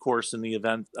have recourse in the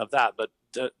event of that. But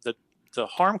the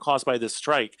harm caused by this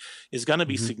strike is going to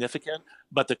be significant,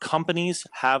 but the companies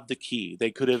have the key. They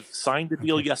could have signed the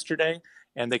deal yesterday,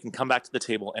 and they can come back to the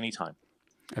table anytime.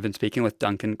 I've been speaking with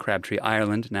Duncan Crabtree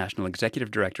Ireland, National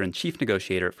Executive Director and Chief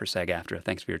Negotiator for SAG-AFTRA.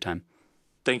 Thanks for your time.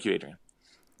 Thank you, Adrian.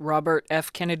 Robert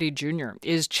F. Kennedy Jr.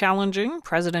 is challenging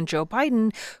President Joe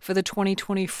Biden for the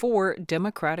 2024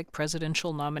 Democratic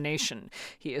presidential nomination.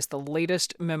 He is the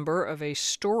latest member of a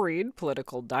storied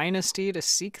political dynasty to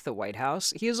seek the White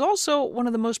House. He is also one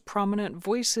of the most prominent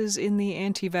voices in the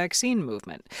anti-vaccine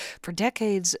movement. For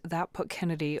decades, that put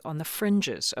Kennedy on the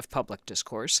fringes of public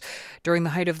discourse. During the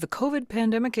height of the COVID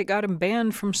pandemic, it got him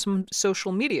banned from some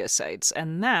social media sites,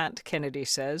 and that, Kennedy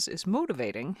says, is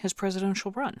motivating his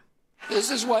presidential run.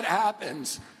 This is what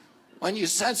happens when you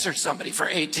censor somebody for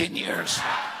 18 years.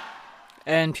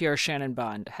 NPR's Shannon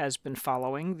Bond has been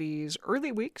following these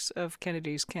early weeks of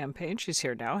Kennedy's campaign. She's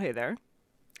here now. Hey there.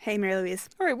 Hey, Mary Louise.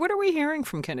 All right, what are we hearing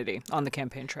from Kennedy on the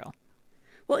campaign trail?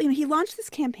 Well, he launched this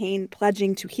campaign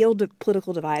pledging to heal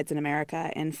political divides in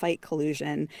America and fight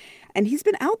collusion. And he's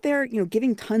been out there,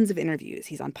 giving tons of interviews.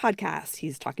 He's on podcasts.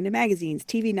 He's talking to magazines,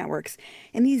 TV networks.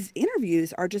 And these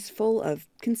interviews are just full of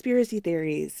conspiracy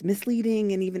theories,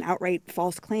 misleading, and even outright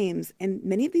false claims. And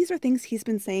many of these are things he's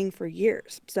been saying for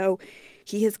years. So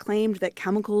he has claimed that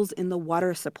chemicals in the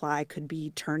water supply could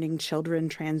be turning children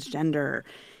transgender.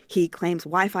 He claims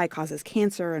Wi-Fi causes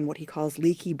cancer and what he calls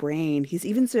leaky brain. He's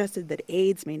even suggested that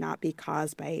AIDS may not be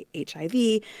caused by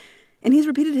HIV. And he's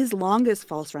repeated his longest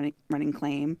running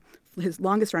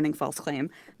false claim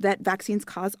that vaccines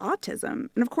cause autism.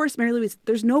 And of course, Mary Louise,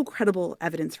 there's no credible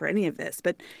evidence for any of this.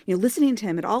 But, listening to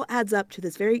him, it all adds up to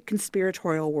this very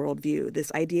conspiratorial worldview,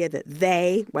 this idea that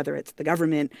they, whether it's the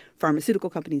government, pharmaceutical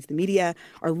companies, the media,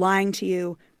 are lying to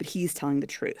you, but he's telling the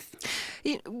truth.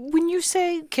 When you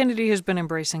say Kennedy has been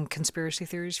embracing conspiracy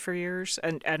theories for years,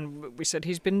 and we said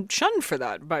he's been shunned for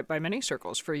that by many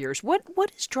circles for years, what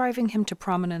is driving him to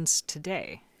prominence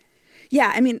today?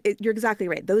 Yeah, I mean, you're exactly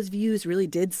right. Those views really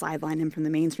did sideline him from the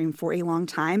mainstream for a long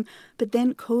time. But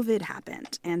then COVID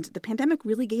happened, and the pandemic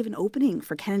really gave an opening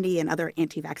for Kennedy and other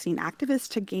anti-vaccine activists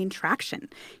to gain traction.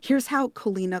 Here's how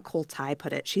Colina Koltai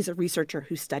put it. She's a researcher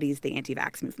who studies the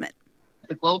anti-vax movement.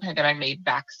 The global pandemic made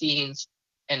vaccines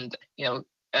and,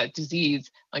 disease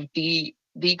like the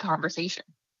conversation,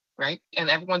 right? And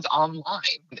everyone's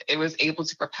online. It was able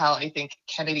to propel, I think,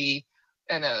 Kennedy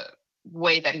in a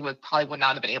way that he would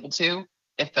not have been able to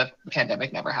if the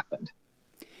pandemic never happened.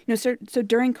 So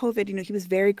during COVID, he was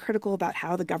very critical about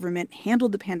how the government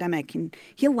handled the pandemic. And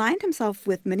he aligned himself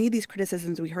with many of these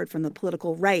criticisms we heard from the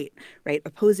political right,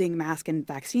 opposing mask and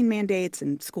vaccine mandates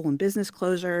and school and business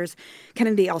closures.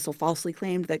 Kennedy also falsely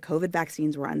claimed that COVID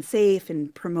vaccines were unsafe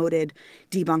and promoted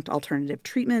debunked alternative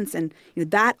treatments. And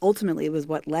that ultimately was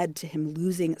what led to him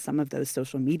losing some of those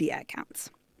social media accounts.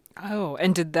 Oh,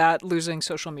 and did that losing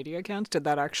social media accounts, did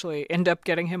that actually end up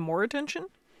getting him more attention?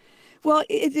 Well,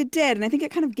 it did. And I think it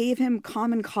kind of gave him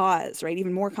common cause, right?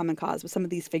 Even more common cause with some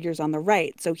of these figures on the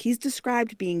right. So he's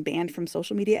described being banned from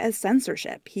social media as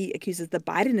censorship. He accuses the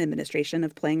Biden administration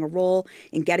of playing a role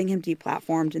in getting him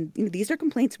deplatformed. And these are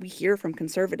complaints we hear from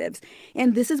conservatives.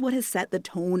 And this is what has set the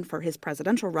tone for his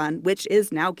presidential run, which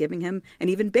is now giving him an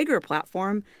even bigger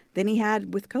platform than he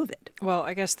had with COVID. Well,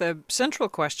 I guess the central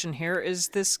question here is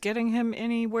this getting him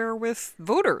anywhere with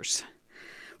voters?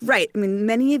 Right. I mean,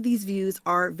 many of these views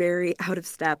are very out of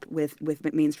step with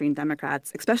mainstream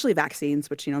Democrats, especially vaccines,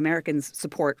 which, Americans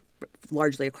support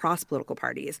largely across political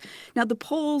parties. Now, the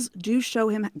polls do show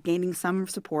him gaining some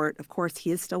support. Of course,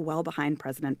 he is still well behind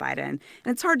President Biden. And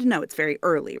it's hard to know. It's very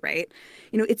early, right?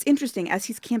 It's interesting. As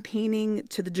he's campaigning,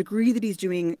 to the degree that he's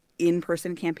doing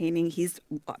in-person campaigning, he's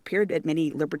appeared at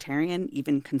many libertarian,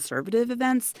 even conservative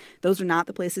events. Those are not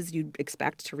the places you'd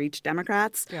expect to reach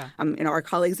Democrats. Yeah. Our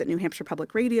colleagues at New Hampshire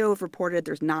Public Radio have reported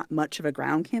there's not much of a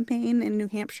ground campaign in New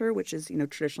Hampshire, which is,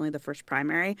 traditionally the first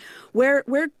primary. Where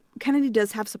Kennedy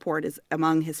does have support is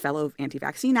among his fellow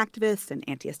anti-vaccine activists and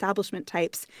anti-establishment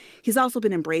types. He's also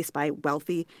been embraced by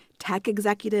wealthy tech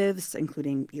executives,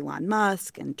 including Elon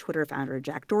Musk and Twitter founder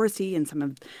Jack Dorsey and some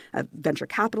of venture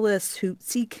capitalists who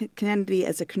see Kennedy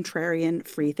as a contrarian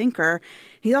free thinker.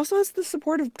 He also has the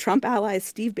support of Trump allies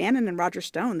Steve Bannon and Roger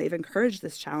Stone. They've encouraged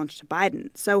this challenge to Biden.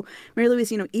 So, Mary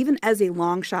Louise, even as a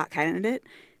long shot candidate,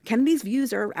 Kennedy's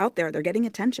views are out there. They're getting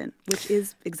attention, which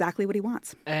is exactly what he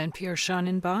wants. And Pierre Sean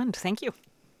in Bond, thank you.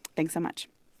 Thanks so much.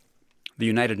 The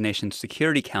United Nations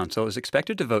Security Council is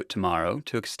expected to vote tomorrow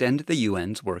to extend the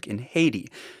UN's work in Haiti,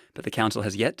 but the council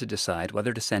has yet to decide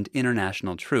whether to send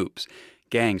international troops.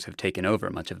 Gangs have taken over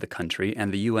much of the country,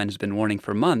 and the UN has been warning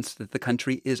for months that the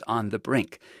country is on the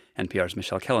brink. NPR's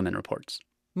Michelle Kellerman reports.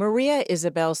 Maria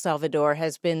Isabel Salvador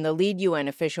has been the lead UN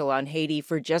official on Haiti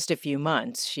for just a few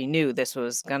months. She knew this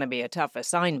was going to be a tough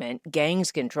assignment.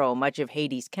 Gangs control much of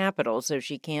Haiti's capital, so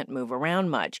she can't move around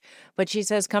much. But she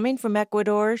says coming from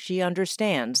Ecuador, she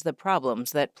understands the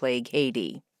problems that plague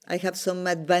Haiti. I have some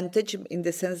advantage in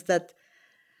the sense that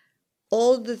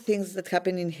all the things that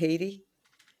happen in Haiti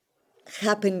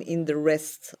happen in the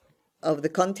rest of the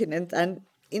continent and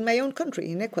in my own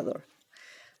country, in Ecuador.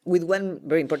 With one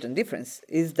very important difference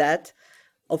is that,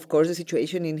 of course, the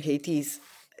situation in Haiti is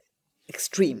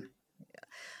extreme.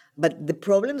 But the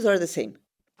problems are the same.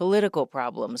 Political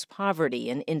problems, poverty,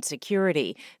 and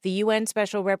insecurity. The UN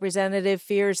Special Representative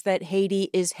fears that Haiti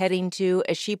is heading to,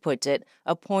 as she puts it,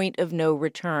 a point of no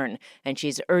return. And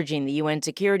she's urging the UN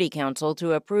Security Council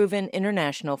to approve an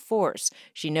international force.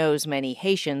 She knows many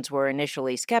Haitians were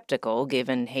initially skeptical,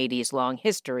 given Haiti's long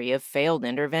history of failed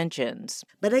interventions.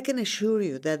 But I can assure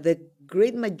you that the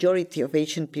great majority of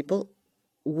Haitian people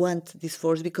want this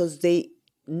force because they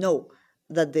know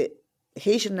that the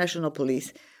Haitian National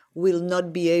Police will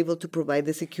not be able to provide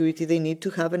the security they need to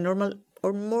have a normal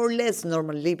or more or less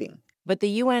normal living. But the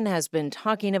UN has been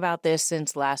talking about this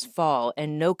since last fall,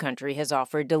 and no country has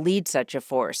offered to lead such a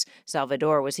force.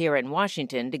 Salvador was here in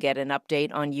Washington to get an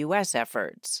update on U.S.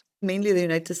 efforts. Mainly the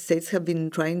United States have been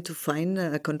trying to find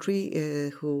a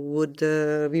country who would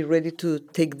be ready to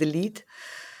take the lead.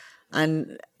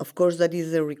 And, of course, that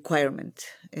is a requirement.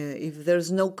 If there's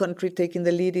no country taking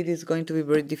the lead, it is going to be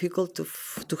very difficult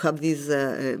to have this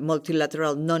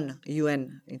multilateral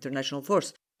non-UN international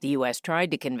force. The U.S. tried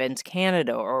to convince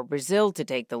Canada or Brazil to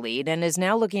take the lead and is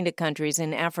now looking to countries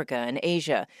in Africa and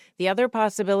Asia. The other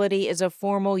possibility is a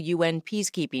formal UN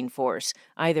peacekeeping force.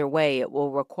 Either way, it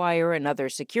will require another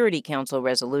Security Council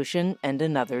resolution and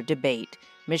another debate.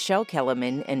 Michelle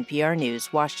Kellerman, NPR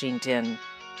News, Washington.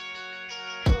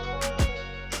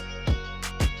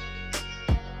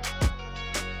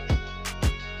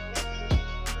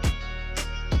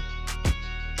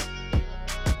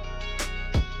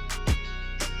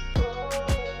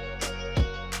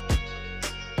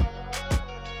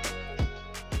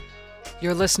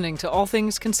 You're listening to All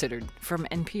Things Considered from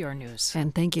NPR News.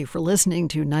 And thank you for listening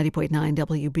to 90.9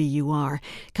 WBUR.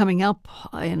 Coming up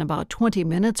in about 20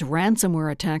 minutes,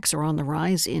 ransomware attacks are on the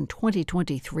rise in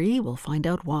 2023. We'll find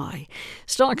out why.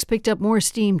 Stocks picked up more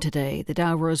steam today. The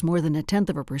Dow rose more than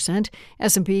 0.1%.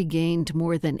 S&P gained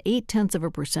more than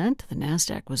 0.8%. The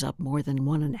Nasdaq was up more than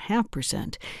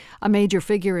 1.5%. A major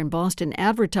figure in Boston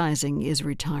advertising is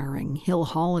retiring. Hill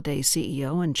Holliday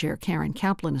CEO and Chair Karen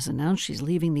Kaplan has announced she's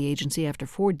leaving the agency after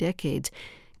 4 decades.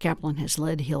 Kaplan has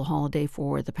led Hill Holliday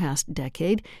for the past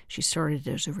decade. She started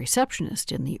as a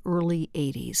receptionist in the early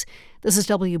 80s. This is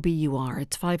WBUR.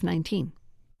 It's 5:19.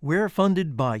 We're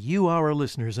funded by you, our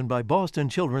listeners, and by Boston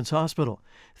Children's Hospital,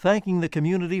 thanking the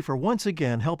community for once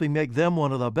again helping make them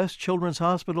one of the best children's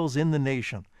hospitals in the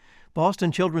nation.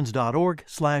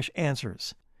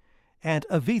 bostonchildrens.org/answers. And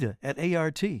Avita at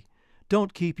ART.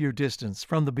 Don't keep your distance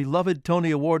from the beloved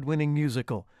Tony Award-winning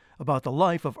musical about the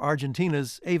life of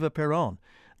Argentina's Eva Perón,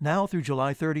 now through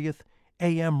July 30th,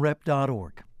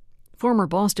 amrep.org. Former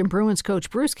Boston Bruins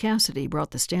coach Bruce Cassidy brought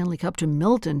the Stanley Cup to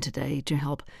Milton today to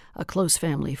help a close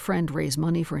family friend raise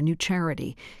money for a new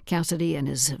charity. Cassidy and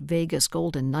his Vegas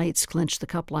Golden Knights clinched the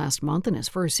cup last month in his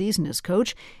first season as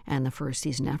coach and the first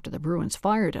season after the Bruins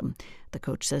fired him. The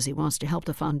coach says he wants to help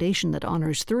the foundation that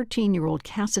honors 13-year-old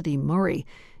Cassidy Murray.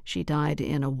 She died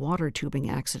in a water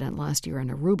tubing accident last year in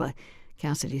Aruba.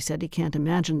 Cassidy said he can't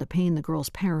imagine the pain the girl's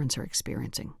parents are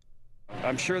experiencing.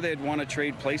 I'm sure they'd want to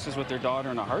trade places with their daughter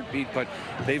in a heartbeat, but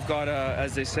they've got to,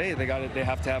 as they say, they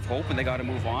have to have hope and they got to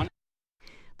move on.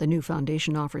 The new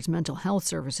foundation offers mental health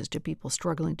services to people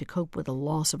struggling to cope with the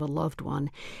loss of a loved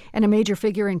one. And a major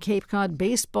figure in Cape Cod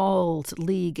Baseball's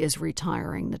league is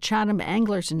retiring. The Chatham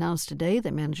Anglers announced today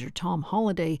that manager Tom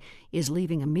Holliday is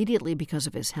leaving immediately because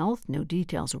of his health. No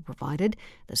details were provided.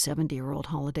 The 70-year-old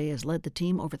Holliday has led the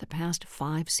team over the past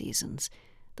 5 seasons.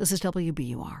 This is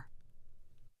WBUR.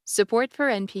 Support for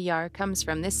NPR comes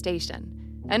from this station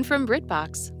and from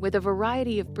BritBox, with a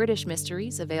variety of British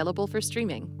mysteries available for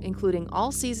streaming, including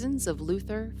all seasons of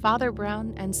Luther, Father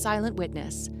Brown, and Silent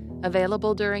Witness,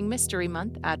 available during Mystery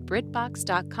Month at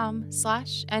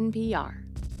BritBox.com/NPR.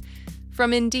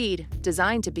 From Indeed,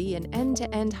 designed to be an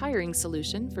end-to-end hiring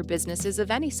solution for businesses of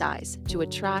any size to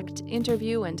attract,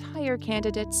 interview, and hire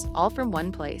candidates all from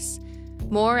one place.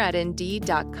 More at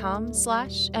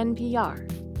Indeed.com/NPR.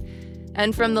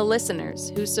 And from the listeners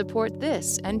who support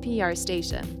this NPR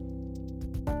station.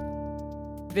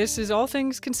 This is All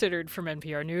Things Considered from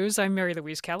NPR News. I'm Mary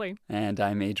Louise Kelly. And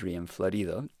I'm Adrian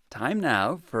Florido. Time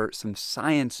now for some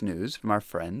science news from our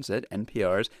friends at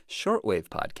NPR's Shortwave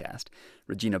podcast.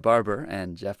 Regina Barber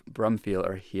and Jeff Brumfield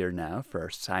are here now for our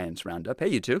Science Roundup. Hey,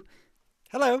 you two.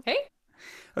 Hello. Hey.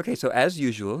 Okay, so as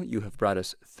usual, you have brought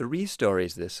us 3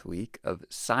 stories this week of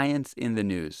science in the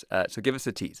news. So give us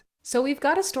a tease. So we've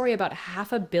got a story about a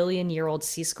 500 million-year-old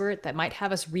sea squirt that might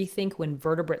have us rethink when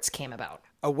vertebrates came about.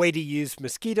 A way to use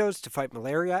mosquitoes to fight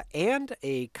malaria, and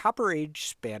a Copper Age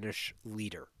Spanish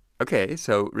leader. Okay,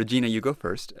 so Regina, you go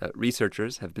first.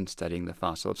 Researchers have been studying the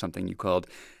fossil of something you called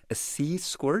a sea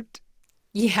squirt.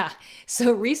 Yeah,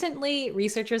 so recently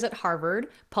researchers at Harvard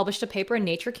published a paper in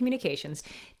Nature Communications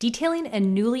detailing a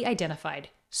newly identified,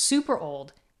 super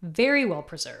old, very well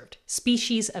preserved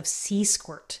species of sea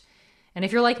squirt. And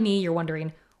if you're like me, you're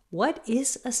wondering, what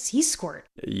is a sea squirt?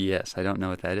 Yes, I don't know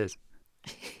what that is.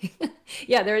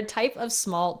 Yeah, they're a type of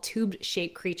small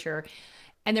tube-shaped creature,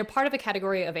 and they're part of a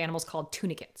category of animals called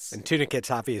tunicates. And tunicates,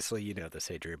 obviously, you know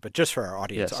this, Adrian, but just for our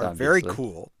audience, Yes, are obviously. very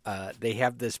cool. They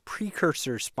have this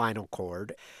precursor spinal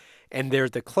cord, and they're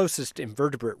the closest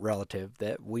invertebrate relative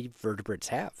that we vertebrates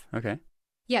have. Okay.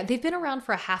 Yeah, they've been around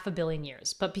for 500 million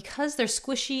years, but because they're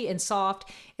squishy and soft,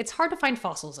 it's hard to find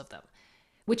fossils of them,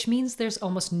 which means there's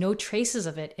almost no traces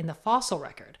of it in the fossil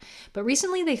record. But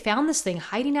recently they found this thing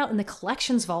hiding out in the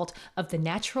collections vault of the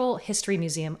Natural History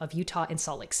Museum of Utah in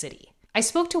Salt Lake City. I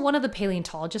spoke to one of the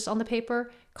paleontologists on the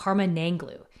paper, Karma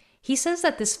Nanglu. He says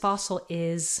that this fossil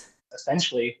is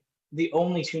essentially the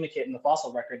only tunicate in the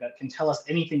fossil record that can tell us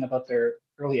anything about their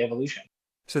early evolution.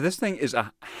 So this thing is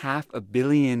 500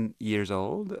 million years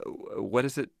old. What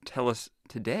does it tell us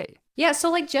today? Yeah,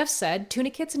 so like Jeff said,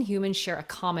 tunicates and humans share a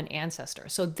common ancestor.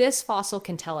 So this fossil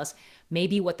can tell us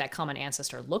maybe what that common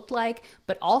ancestor looked like,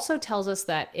 but also tells us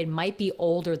that it might be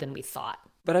older than we thought.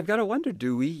 But I've got to wonder,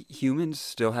 do we humans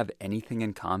still have anything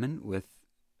in common with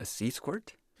a sea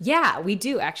squirt? Yeah, we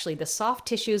do actually. The soft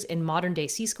tissues in modern day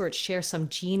sea squirts share some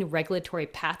gene regulatory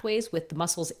pathways with the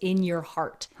muscles in your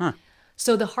heart. Huh.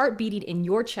 So the heart beating in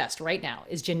your chest right now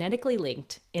is genetically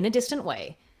linked in a distant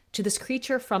way to this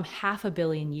creature from 500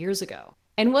 million years ago.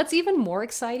 And what's even more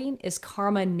exciting is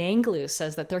Karma Nanglu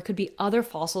says that there could be other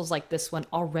fossils like this one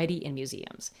already in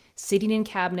museums, sitting in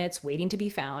cabinets waiting to be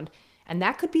found, and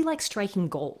that could be like striking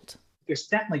gold. There's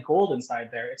definitely gold inside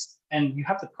there. And you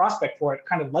have to prospect for it,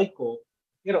 kind of like gold.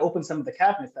 You got to open some of the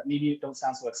cabinets that maybe don't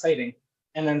sound so exciting.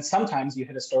 And then sometimes you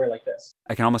hit a story like this.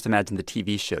 I can almost imagine the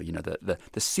TV show,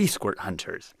 the sea squirt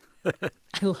hunters.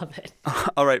 I love it.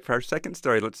 All right, for our second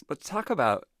story, let's talk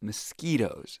about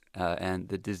mosquitoes and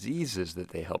the diseases that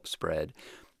they help spread,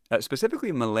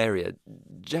 specifically malaria.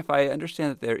 Jeff, I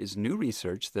understand that there is new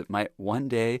research that might one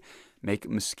day make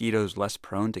mosquitoes less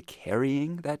prone to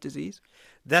carrying that disease?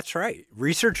 That's right.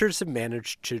 Researchers have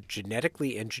managed to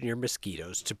genetically engineer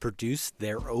mosquitoes to produce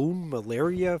their own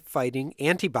malaria-fighting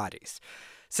antibodies.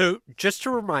 So just to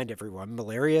remind everyone,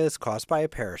 malaria is caused by a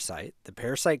parasite. The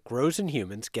parasite grows in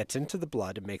humans, gets into the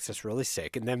blood, and makes us really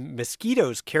sick. And then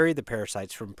mosquitoes carry the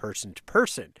parasites from person to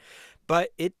person. But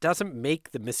it doesn't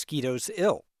make the mosquitoes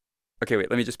ill. Okay,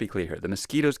 wait, let me just be clear here. The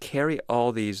mosquitoes carry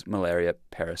all these malaria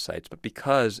parasites, but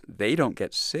because they don't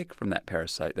get sick from that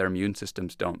parasite, their immune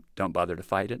systems don't bother to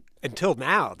fight it? Until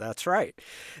now, that's right.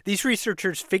 These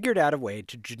researchers figured out a way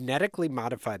to genetically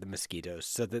modify the mosquitoes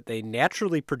so that they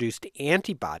naturally produced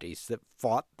antibodies that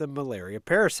fought the malaria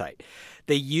parasite.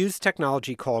 They used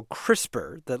technology called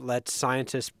CRISPR that lets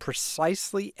scientists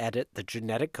precisely edit the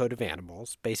genetic code of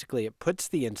animals. Basically, it puts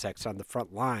the insects on the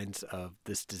front lines of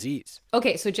this disease.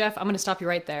 Okay, so Jeff, I'm going to stop you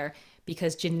right there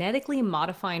because genetically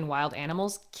modifying wild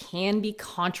animals can be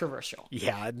controversial.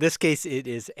 Yeah, in this case, it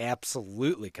is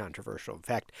absolutely controversial. In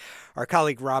fact, our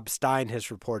colleague Rob Stein has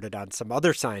reported on some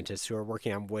other scientists who are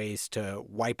working on ways to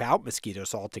wipe out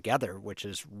mosquitoes altogether, which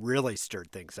has really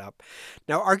stirred things up.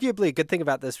 Now, arguably, a good thing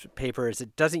about this paper is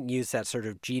it doesn't use that sort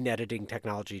of gene editing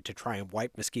technology to try and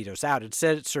wipe mosquitoes out.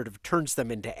 Instead, it sort of turns them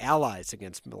into allies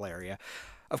against malaria.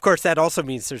 Of course, that also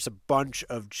means there's a bunch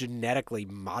of genetically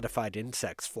modified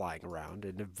insects flying around,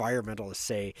 and environmentalists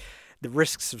say the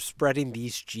risks of spreading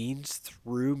these genes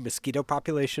through mosquito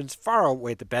populations far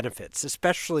outweigh the benefits,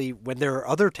 especially when there are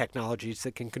other technologies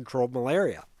that can control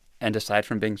malaria. And aside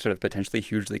from being sort of potentially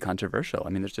hugely controversial, I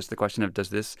mean, there's just the question of does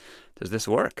this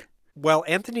work? Well,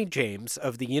 Anthony James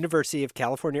of the University of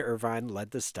California, Irvine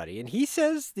led the study, and he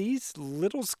says these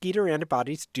little skeeter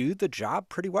antibodies do the job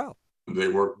pretty well. They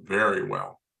work very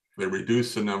well. They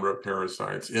reduce the number of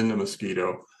parasites in the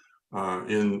mosquito,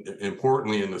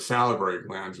 importantly in the salivary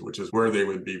glands, which is where they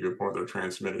would be before they're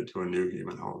transmitted to a new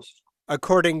human host.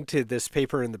 According to this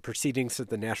paper in the Proceedings of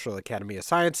the National Academy of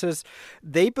Sciences,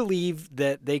 they believe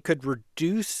that they could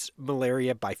reduce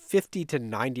malaria by 50 to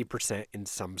 90% in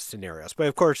some scenarios. But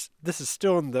of course, this is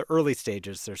still in the early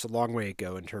stages. There's a long way to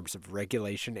go in terms of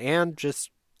regulation and just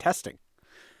testing.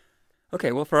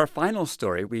 Okay, well, for our final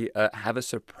story, we have a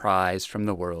surprise from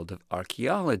the world of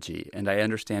archaeology, and I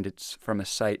understand it's from a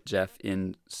site, Jeff,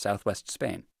 in southwest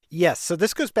Spain. Yes, so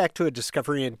this goes back to a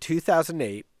discovery in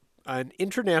 2008. An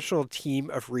international team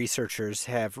of researchers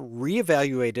have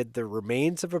reevaluated the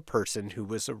remains of a person who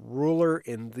was a ruler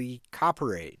in the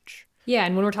Copper Age. Yeah,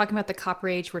 and when we're talking about the Copper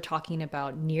Age, we're talking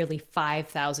about nearly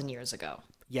 5,000 years ago.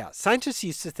 Yeah, scientists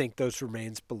used to think those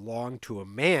remains belonged to a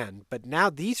man, but now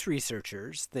these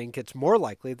researchers think it's more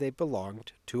likely they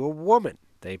belonged to a woman.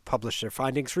 They published their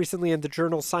findings recently in the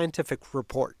journal Scientific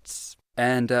Reports.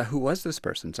 And who was this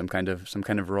person? Some kind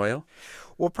of royal?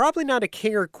 Well, probably not a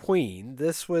king or queen.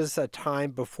 This was a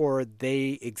time before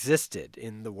they existed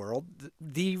in the world.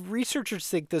 The researchers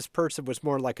think this person was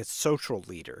more like a social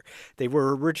leader. They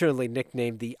were originally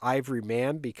nicknamed the Ivory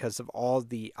Man because of all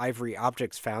the ivory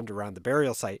objects found around the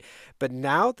burial site, but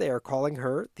now they are calling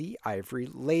her the Ivory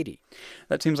Lady.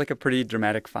 That seems like a pretty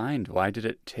dramatic find. Why did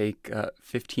it take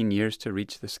 15 years to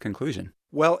reach this conclusion?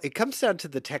 Well, it comes down to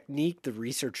the technique the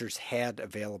researchers had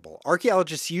available.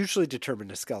 Archaeologists usually determine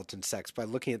a skeleton's sex by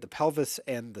looking at the pelvis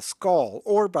and the skull,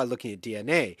 or by looking at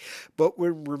DNA. But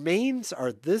when remains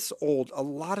are this old, a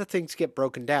lot of things get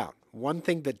broken down. One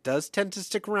thing that does tend to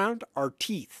stick around are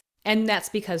teeth. And that's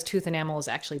because tooth enamel is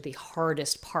actually the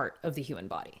hardest part of the human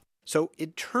body. So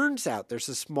it turns out there's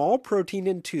a small protein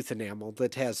in tooth enamel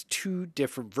that has two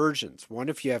different versions. One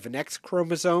if you have an X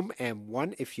chromosome and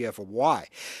one if you have a Y.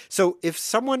 So if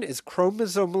someone is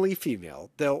chromosomally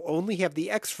female, they'll only have the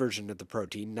X version of the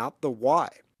protein, not the Y.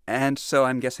 And so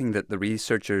I'm guessing that the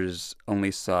researchers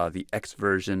only saw the X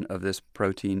version of this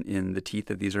protein in the teeth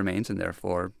of these remains and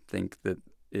therefore think that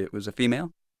it was a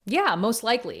female? Yeah, most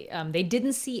likely. They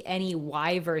didn't see any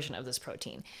Y version of this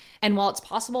protein. And while it's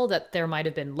possible that there might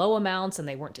have been low amounts and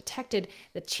they weren't detected,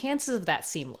 the chances of that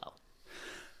seem low.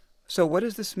 So what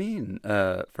does this mean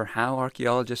for how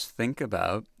archaeologists think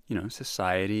about,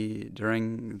 society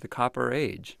during the Copper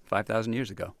Age 5,000 years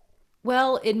ago?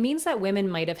 Well, it means that women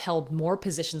might have held more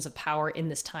positions of power in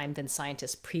this time than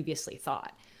scientists previously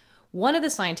thought. One of the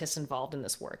scientists involved in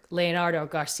this work, Leonardo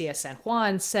Garcia San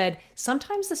Juan, said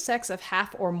sometimes the sex of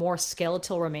half or more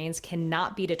skeletal remains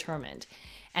cannot be determined,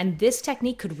 and this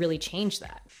technique could really change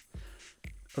that.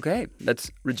 Okay,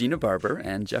 that's Regina Barber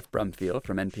and Jeff Brumfield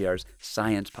from NPR's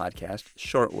science podcast,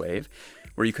 Shortwave,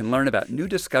 where you can learn about new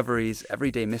discoveries,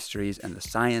 everyday mysteries, and the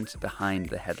science behind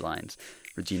the headlines.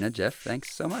 Regina, Jeff,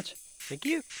 thanks so much. Thank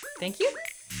you. Thank you.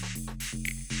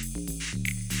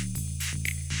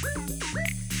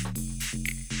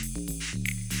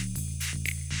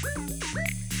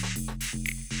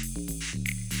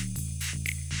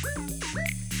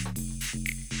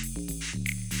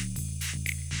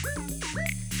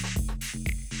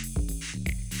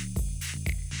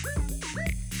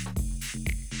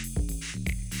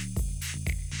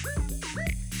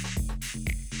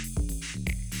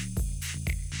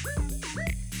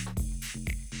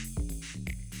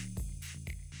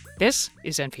 This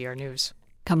is NPR News.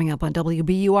 Coming up on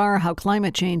WBUR, how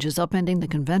climate change is upending the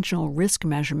conventional risk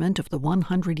measurement of the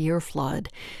 100-year flood.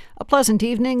 A pleasant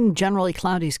evening, generally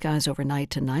cloudy skies overnight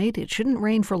tonight. It shouldn't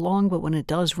rain for long, but when it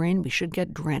does rain, we should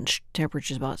get drenched.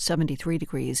 Temperatures about 73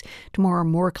 degrees. Tomorrow,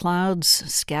 more clouds,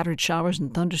 scattered showers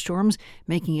and thunderstorms,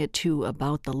 making it to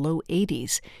about the low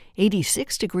 80s.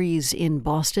 86 degrees in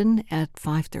Boston at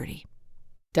 5:30.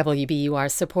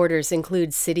 WBUR supporters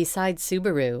include Cityside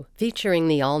Subaru, featuring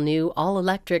the all-new,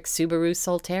 all-electric Subaru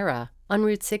Solterra on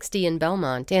Route 60 in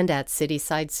Belmont and at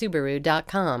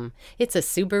citysidesubaru.com. It's a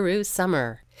Subaru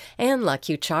summer. And La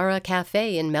Cuchara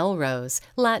Cafe in Melrose,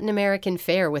 Latin American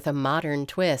fare with a modern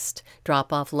twist.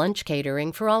 Drop-off lunch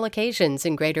catering for all occasions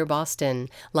in Greater Boston.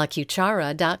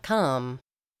 LaCuchara.com.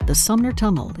 The Sumner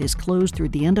Tunnel is closed through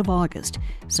the end of August,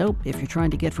 so if you're trying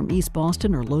to get from East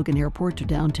Boston or Logan Airport to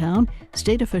downtown,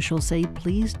 state officials say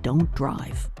please don't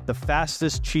drive. The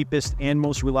fastest, cheapest, and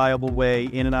most reliable way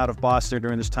in and out of Boston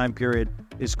during this time period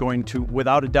is going to,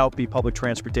 without a doubt, be public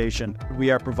transportation.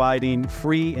 We are providing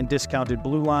free and discounted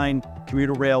Blue Line,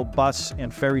 commuter rail, bus,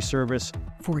 and ferry service.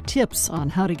 For tips on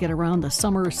how to get around the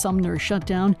summer Sumner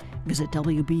shutdown, visit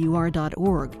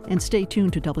WBUR.org and stay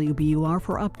tuned to WBUR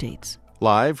for updates.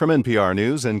 Live from NPR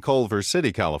News in Culver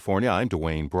City, California, I'm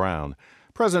Dwayne Brown.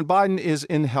 President Biden is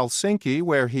in Helsinki,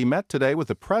 where he met today with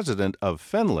the president of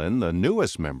Finland, the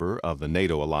newest member of the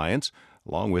NATO alliance,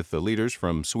 along with the leaders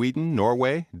from Sweden,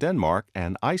 Norway, Denmark,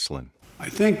 and Iceland. I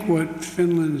think what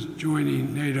Finland's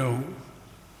joining NATO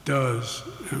does,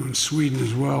 and Sweden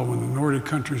as well, when the Nordic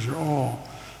countries are all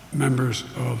members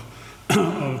of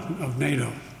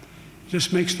NATO,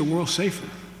 just makes the world safer.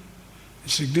 It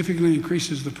significantly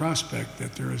increases the prospect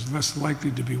that there is less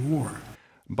likely to be war.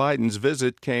 Biden's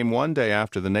visit came one day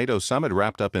after the NATO summit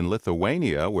wrapped up in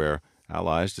Lithuania, where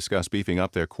allies discussed beefing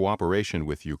up their cooperation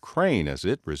with Ukraine as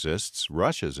it resists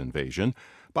Russia's invasion.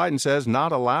 Biden says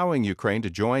not allowing Ukraine to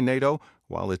join NATO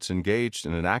while it's engaged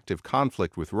in an active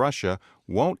conflict with Russia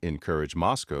won't encourage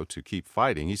Moscow to keep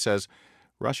fighting. He says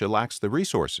Russia lacks the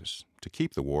resources to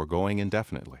keep the war going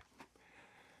indefinitely.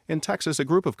 In Texas, a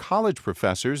group of college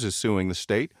professors is suing the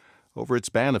state over its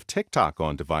ban of TikTok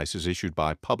on devices issued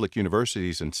by public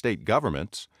universities and state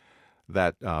governments.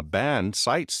 That ban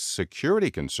cites security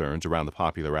concerns around the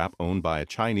popular app owned by a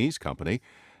Chinese company.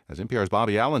 As NPR's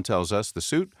Bobby Allen tells us, the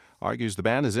suit argues the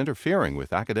ban is interfering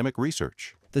with academic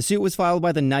research. The suit was filed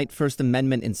by the Knight First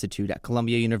Amendment Institute at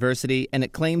Columbia University, and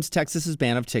it claims Texas's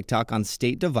ban of TikTok on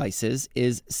state devices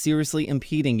is seriously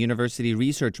impeding university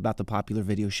research about the popular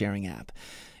video sharing app.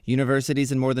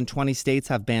 Universities in more than 20 states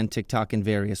have banned TikTok in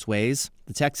various ways.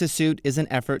 The Texas suit is an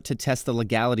effort to test the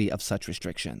legality of such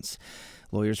restrictions.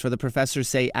 Lawyers for the professors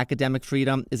say academic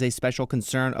freedom is a special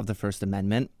concern of the First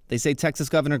Amendment. They say Texas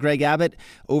Governor Greg Abbott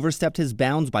overstepped his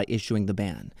bounds by issuing the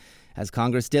ban. As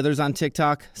Congress dithers on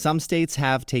TikTok, some states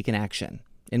have taken action.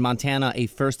 In Montana, a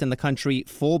first-in-the-country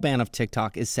full ban of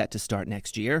TikTok is set to start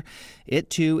next year.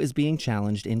 It, too, is being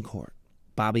challenged in court.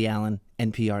 Bobby Allen,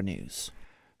 NPR News.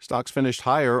 Stocks finished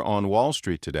higher on Wall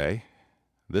Street today.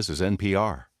 This is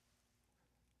NPR.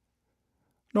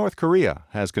 North Korea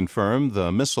has confirmed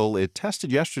the missile it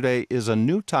tested yesterday is a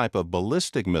new type of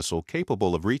ballistic missile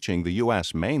capable of reaching the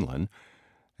U.S. mainland.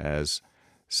 As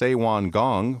Saewon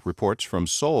Gong reports from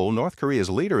Seoul, North Korea's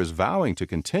leader is vowing to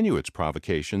continue its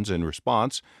provocations in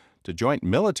response to joint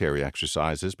military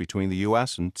exercises between the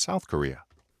U.S. and South Korea.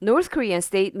 North Korean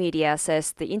state media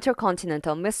says the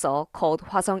intercontinental missile, called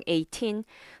Hwasong-18,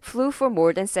 flew for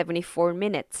more than 74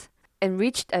 minutes and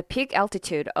reached a peak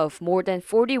altitude of more than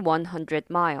 4,100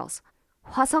 miles.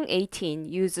 Hwasong 18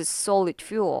 uses solid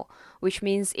fuel, which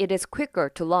means it is quicker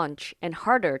to launch and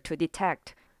harder to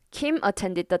detect. Kim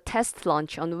attended the test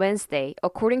launch on Wednesday,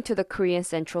 according to the Korean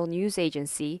Central News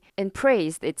Agency, and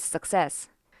praised its success.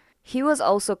 He was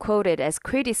also quoted as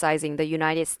criticizing the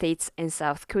United States and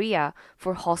South Korea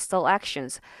for hostile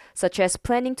actions, such as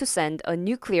planning to send a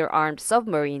nuclear-armed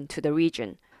submarine to the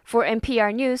region. For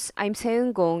NPR News, I'm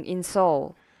Seung-gong in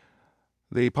Seoul.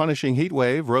 The punishing heat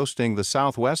wave roasting the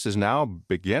Southwest is now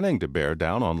beginning to bear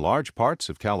down on large parts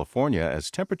of California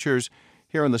as temperatures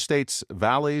here in the state's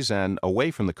valleys and away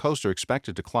from the coast are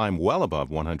expected to climb well above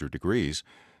 100 degrees.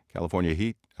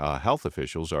 California health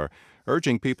officials are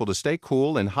urging people to stay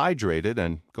cool and hydrated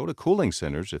and go to cooling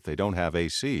centers if they don't have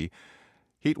AC.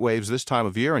 Heat waves this time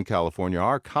of year in California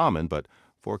are common, but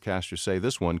forecasters say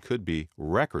this one could be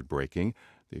record-breaking.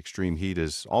 The extreme heat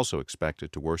is also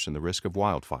expected to worsen the risk of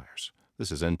wildfires.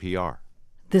 This is NPR.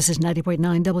 This is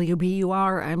 90.9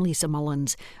 WBUR. I'm Lisa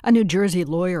Mullins. A New Jersey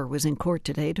lawyer was in court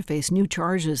today to face new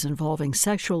charges involving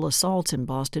sexual assaults in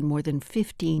Boston more than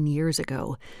 15 years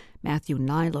ago. Matthew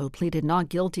Nilo pleaded not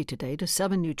guilty today to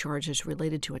 7 new charges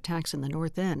related to attacks in the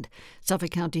North End.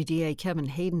 Suffolk County DA Kevin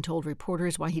Hayden told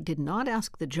reporters why he did not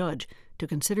ask the judge to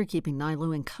consider keeping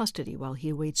Nilo in custody while he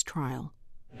awaits trial.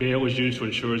 Bail was used to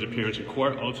ensure his appearance in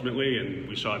court ultimately, and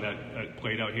we saw that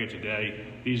played out here today.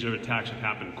 These are attacks that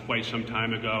happened quite some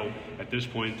time ago. At this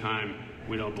point in time,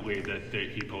 we don't believe that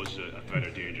he poses a threat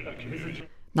or danger to the community.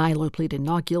 Nilo pleaded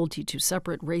not guilty to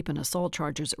separate rape and assault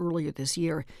charges earlier this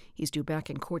year. He's due back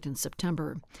in court in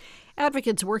September.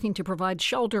 Advocates working to provide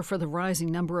shelter for the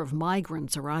rising number of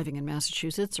migrants arriving in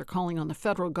Massachusetts are calling on the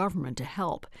federal government to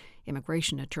help.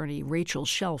 Immigration attorney Rachel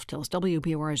Shelf tells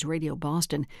WBUR's Radio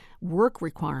Boston work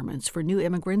requirements for new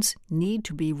immigrants need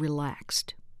to be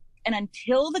relaxed. And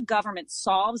until the government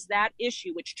solves that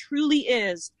issue, which truly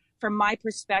is, from my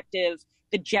perspective,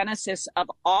 the genesis of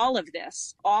all of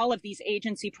this, all of these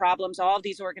agency problems, all of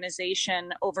these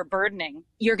organization overburdening,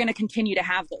 you're going to continue to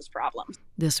have those problems.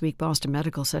 This week, Boston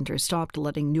Medical Center stopped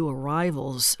letting new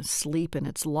arrivals sleep in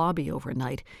its lobby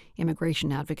overnight.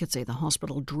 Immigration advocates say the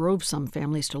hospital drove some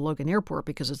families to Logan Airport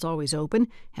because it's always open,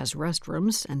 has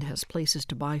restrooms, and has places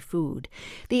to buy food.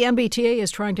 The MBTA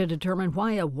is trying to determine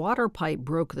why a water pipe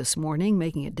broke this morning,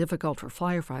 making it difficult for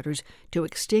firefighters to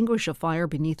extinguish a fire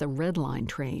beneath a Red Line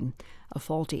train. A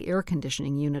faulty air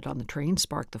conditioning unit on the train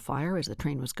sparked the fire as the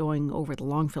train was going over the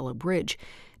Longfellow Bridge.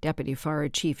 Deputy Fire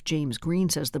Chief James Green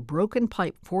says the broken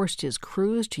pipe forced his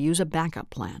crews to use a backup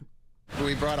plan.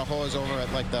 We brought a hose over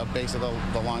at the base of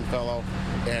the Longfellow,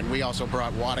 and we also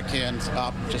brought water cans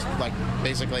up, just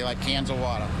basically like cans of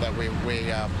water that we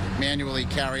manually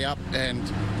carry up, and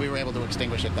we were able to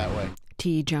extinguish it that way.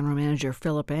 T General Manager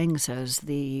Philip Eng says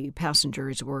the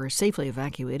passengers were safely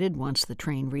evacuated once the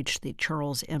train reached the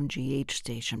Charles MGH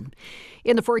station.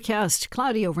 In the forecast,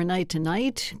 cloudy overnight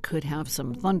tonight, could have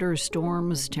some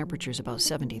thunderstorms, temperatures about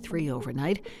 73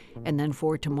 overnight. And then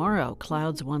for tomorrow,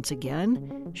 clouds once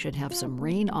again, should have some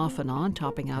rain off and on,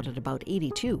 topping out at about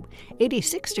 82.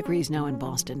 86 degrees now in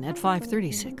Boston at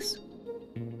 5:36.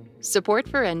 Support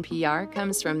for NPR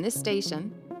comes from this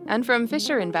station and from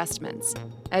Fisher Investments.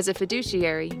 As a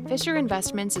fiduciary, Fisher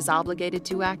Investments is obligated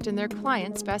to act in their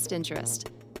client's best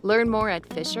interest. Learn more at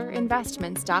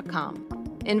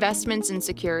FisherInvestments.com. Investments in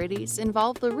securities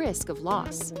involve the risk of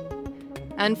loss.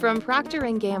 And from Procter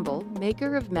 & Gamble,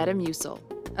 maker of Metamucil,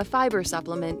 a fiber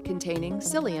supplement containing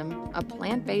psyllium, a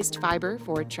plant-based fiber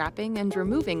for trapping and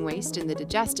removing waste in the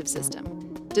digestive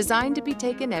system, designed to be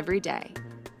taken every day.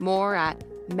 More at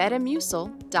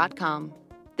Metamucil.com.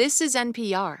 This is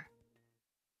NPR.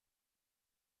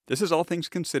 This is All Things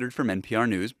Considered from NPR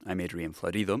News. I'm Adrian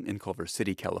Florido in Culver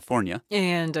City, California.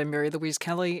 And I'm Mary Louise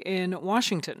Kelly in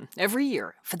Washington. Every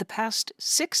year, for the past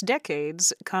 6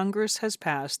 decades, Congress has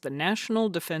passed the National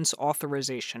Defense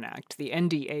Authorization Act, the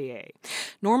NDAA.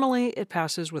 Normally, it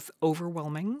passes with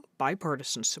overwhelming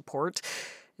bipartisan support.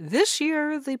 This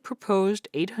year, the proposed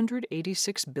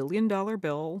 $886 billion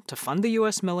bill to fund the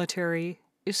U.S. military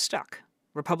is stuck.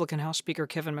 Republican House Speaker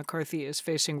Kevin McCarthy is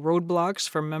facing roadblocks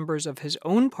from members of his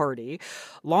own party,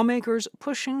 lawmakers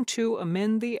pushing to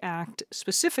amend the act,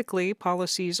 specifically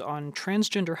policies on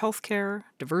transgender health care,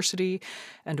 diversity,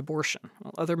 and abortion.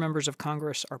 While other members of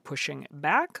Congress are pushing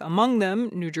back, among them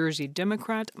New Jersey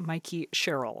Democrat Mikey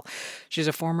Sherrill. She's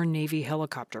a former Navy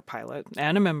helicopter pilot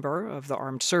and a member of the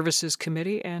Armed Services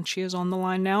Committee, and she is on the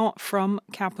line now from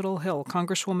Capitol Hill.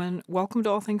 Congresswoman, welcome to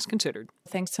All Things Considered.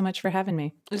 Thanks so much for having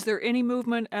me. Is there any move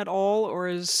movement at all, or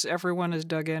is everyone as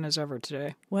dug in as ever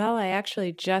today? Well, I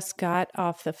actually just got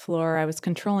off the floor. I was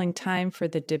controlling time for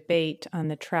the debate on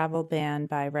the travel ban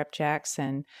by Rep.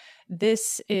 Jackson.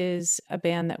 This is a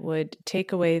ban that would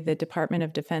take away the Department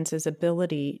of Defense's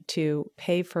ability to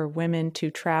pay for women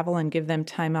to travel and give them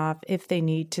time off if they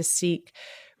need to seek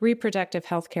reproductive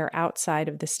health care outside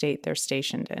of the state they're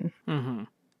stationed in. Mm-hmm.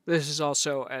 This is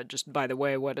also, just by the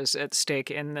way, what is at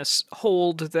stake in this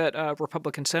hold that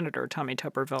Republican Senator Tommy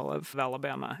Tuberville of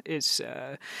Alabama is.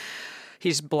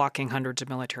 He's blocking hundreds of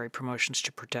military promotions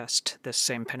to protest this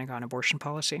same Pentagon abortion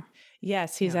policy.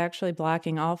 Yes, he's actually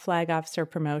blocking all flag officer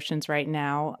promotions right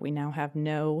now. We now have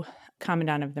no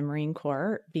Commandant of the Marine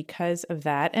Corps because of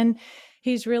that. And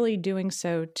he's really doing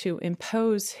so to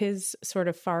impose his sort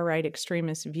of far-right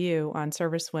extremist view on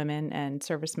servicewomen and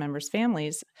service members'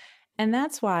 families. And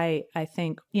that's why I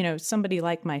think, somebody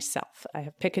like myself, I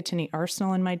have Picatinny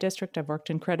Arsenal in my district. I've worked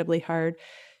incredibly hard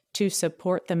to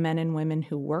support the men and women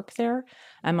who work there.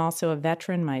 I'm also a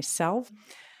veteran myself.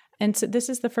 And so this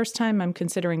is the first time I'm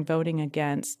considering voting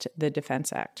against the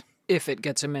Defense Act. If it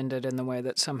gets amended in the way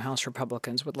that some House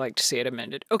Republicans would like to see it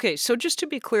amended. Okay, so just to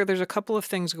be clear, there's a couple of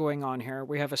things going on here.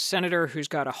 We have a senator who's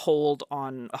got a hold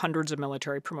on hundreds of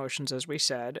military promotions, as we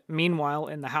said. Meanwhile,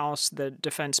 in the House, the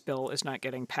defense bill is not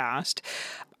getting passed.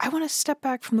 I want to step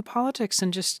back from the politics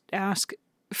and just ask,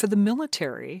 for the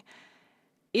military,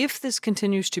 if this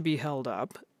continues to be held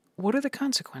up, what are the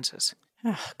consequences?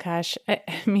 Oh, gosh. I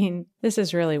mean, this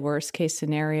is really worst case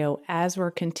scenario as we're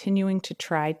continuing to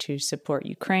try to support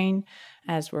Ukraine,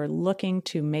 as we're looking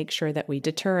to make sure that we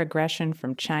deter aggression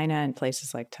from China and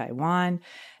places like Taiwan,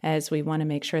 as we want to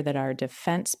make sure that our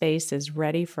defense base is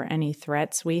ready for any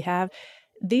threats we have.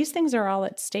 These things are all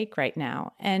at stake right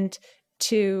now. And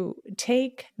to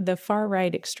take the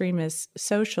far-right extremist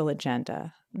social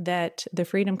agenda that the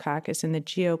Freedom Caucus and the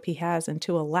GOP has and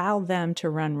to allow them to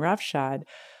run roughshod,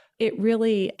 it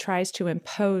really tries to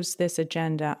impose this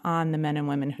agenda on the men and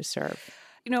women who serve.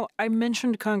 I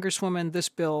mentioned, Congresswoman, this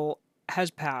bill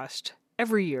has passed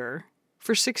every year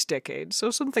for 6 decades, so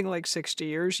something like 60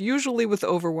 years, usually with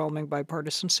overwhelming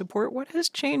bipartisan support. What has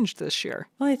changed this year?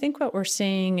 Well, I think what we're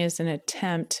seeing is an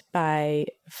attempt by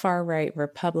far-right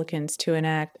Republicans to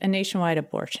enact a nationwide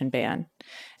abortion ban.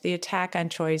 The attack on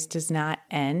choice does not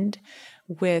end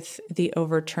with the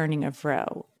overturning of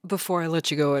Roe. Before I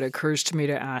let you go, it occurs to me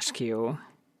to ask you,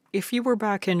 if you were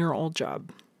back in your old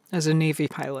job as a Navy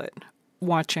pilot,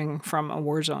 watching from a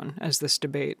war zone as this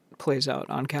debate plays out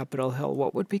on Capitol Hill,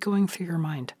 what would be going through your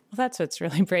mind? Well, that's what's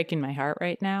really breaking my heart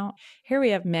right now. Here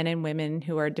we have men and women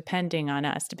who are depending on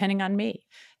us, depending on me,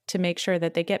 to make sure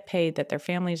that they get paid, that their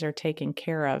families are taken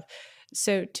care of.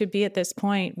 So to be at this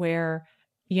point where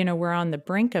we're on the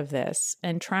brink of this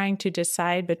and trying to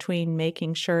decide between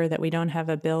making sure that we don't have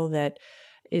a bill that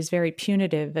is very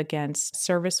punitive against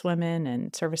servicewomen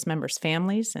and service members'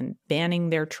 families and banning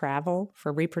their travel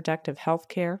for reproductive health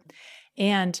care,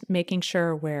 and making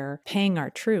sure we're paying our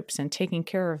troops and taking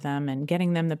care of them and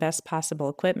getting them the best possible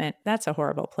equipment, that's a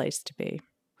horrible place to be.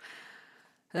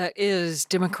 That is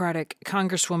Democratic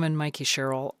Congresswoman Mikey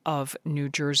Sherrill of New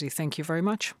Jersey. Thank you very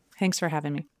much. Thanks for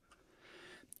having me.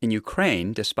 In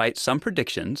Ukraine, despite some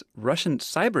predictions, Russian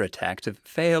cyber attacks have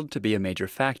failed to be a major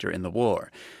factor in the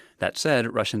war. That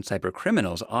said, Russian cyber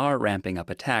criminals are ramping up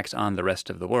attacks on the rest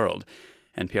of the world.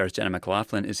 NPR's Jenna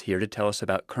McLaughlin is here to tell us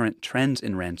about current trends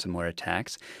in ransomware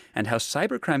attacks and how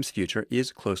cybercrime's future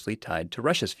is closely tied to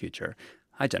Russia's future.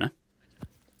 Hi, Jenna.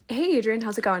 Hey, Adrian.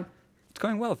 How's it going? It's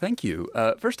going well, thank you.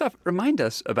 First off, remind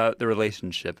us about the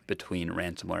relationship between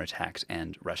ransomware attacks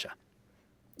and Russia.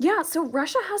 Yeah, so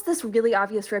Russia has this really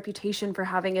obvious reputation for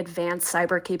having advanced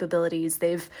cyber capabilities.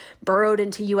 They've burrowed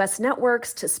into U.S.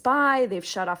 networks to spy. They've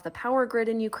shut off the power grid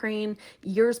in Ukraine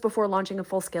years before launching a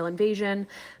full-scale invasion.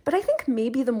 But I think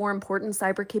maybe the more important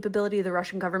cyber capability the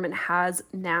Russian government has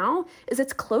now is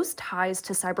its close ties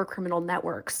to cyber criminal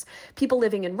networks, people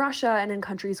living in Russia and in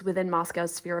countries within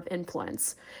Moscow's sphere of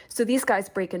influence. So these guys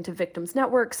break into victims'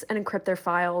 networks and encrypt their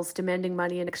files, demanding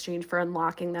money in exchange for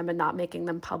unlocking them and not making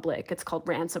them public. It's called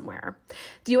ransomware.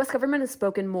 The U.S. government has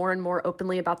spoken more and more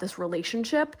openly about this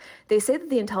relationship. They say that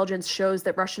the intelligence shows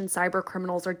that Russian cyber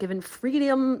criminals are given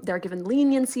freedom, they're given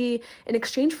leniency in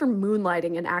exchange for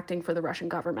moonlighting and acting for the Russian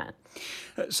government.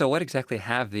 So what exactly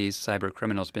have these cyber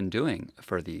criminals been doing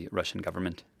for the Russian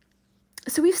government?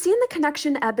 So we've seen the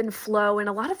connection ebb and flow, and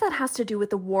a lot of that has to do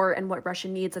with the war and what Russia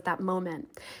needs at that moment.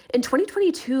 In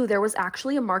 2022, there was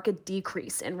actually a marked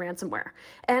decrease in ransomware.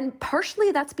 And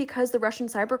partially that's because the Russian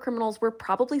cybercriminals were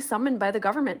probably summoned by the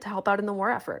government to help out in the war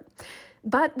effort.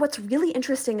 But what's really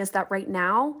interesting is that right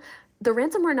now, The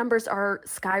ransomware numbers are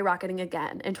skyrocketing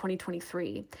again in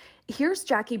 2023. Here's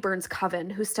Jackie Burns-Coven,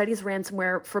 who studies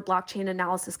ransomware for blockchain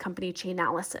analysis company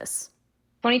Chainalysis.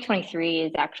 2023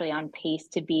 is actually on pace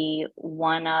to be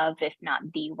one of, if not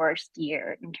the worst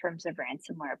year in terms of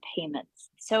ransomware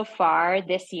payments. So far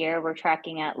this year, we're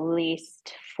tracking at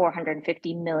least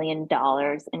 $450 million in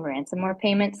ransomware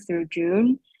payments through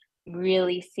June,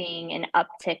 really seeing an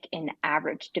uptick in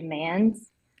average demands.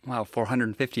 Wow,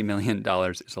 $450 million,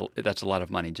 that's a lot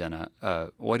of money, Jenna.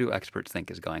 What do experts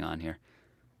think is going on here?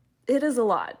 It is a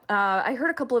lot. I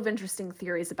heard a couple of interesting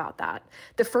theories about that.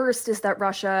 The first is that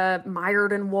Russia,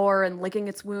 mired in war and licking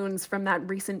its wounds from that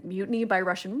recent mutiny by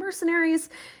Russian mercenaries,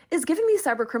 is giving these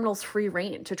cybercriminals free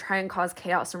rein to try and cause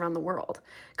chaos around the world.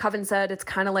 Coven said it's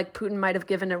kind of like Putin might have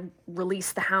given a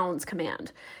release the hounds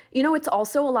command. You know, it's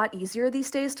also a lot easier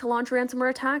these days to launch ransomware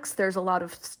attacks. There's a lot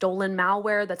of stolen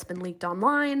malware that's been leaked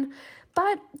online.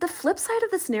 But the flip side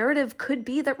of this narrative could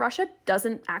be that Russia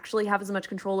doesn't actually have as much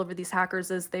control over these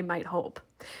hackers as they might hope.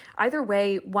 Either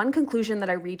way, one conclusion that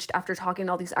I reached after talking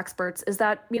to all these experts is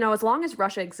that, as long as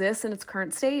Russia exists in its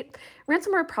current state,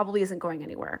 ransomware probably isn't going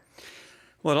anywhere.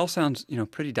 Well, it all sounds,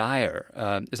 pretty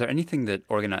dire. Is there anything that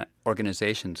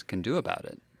organizations can do about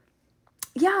it?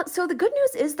 Yeah, so the good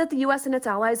news is that the U.S. and its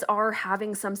allies are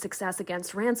having some success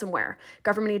against ransomware.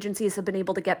 Government agencies have been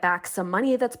able to get back some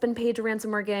money that's been paid to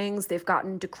ransomware gangs. They've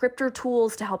gotten decryptor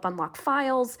tools to help unlock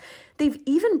files. They've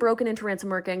even broken into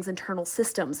ransomware gangs' internal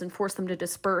systems and forced them to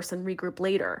disperse and regroup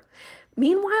later.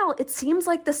 Meanwhile, it seems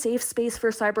like the safe space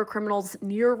for cyber criminals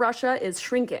near Russia is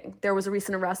shrinking. There was a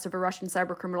recent arrest of a Russian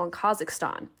cyber criminal in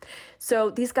Kazakhstan. So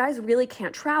these guys really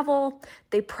can't travel.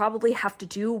 They probably have to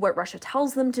do what Russia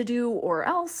tells them to do or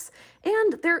else.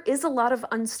 And there is a lot of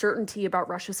uncertainty about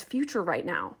Russia's future right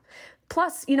now.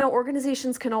 Plus,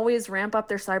 organizations can always ramp up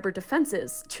their cyber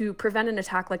defenses to prevent an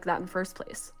attack like that in the first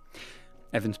place.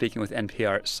 I've been speaking with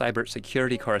NPR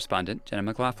cybersecurity correspondent Jenna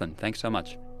McLaughlin. Thanks so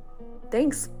much.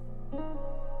 Thanks.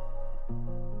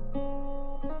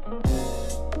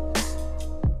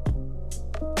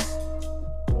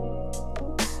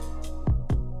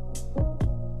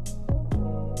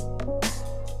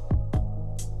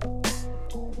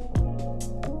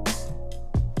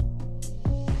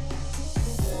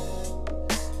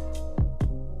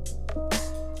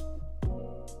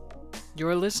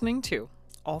 You're listening to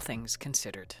All Things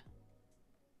Considered.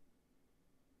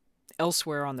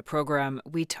 Elsewhere on the program,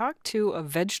 we talked to a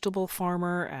vegetable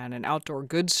farmer and an outdoor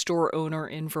goods store owner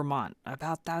in Vermont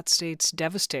about that state's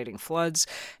devastating floods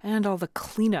and all the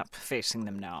cleanup facing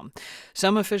them now.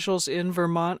 Some officials in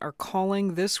Vermont are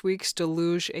calling this week's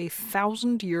deluge a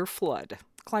 1,000-year flood.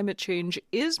 Climate change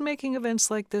is making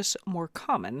events like this more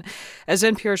common. As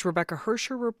NPR's Rebecca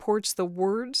Hersher reports, the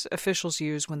words officials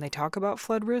use when they talk about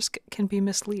flood risk can be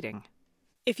misleading.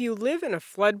 If you live in a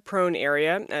flood-prone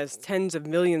area, as tens of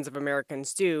millions of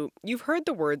Americans do, you've heard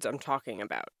the words I'm talking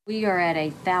about. We are at a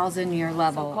 1,000-year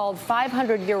level. So-called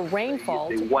 500-year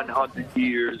rainfall. 100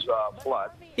 years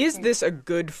flood. Is this a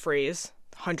good phrase,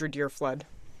 100-year flood?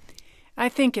 I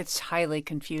think it's highly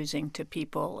confusing to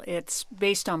people. It's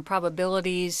based on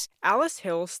probabilities. Alice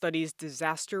Hill studies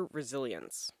disaster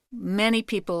resilience. Many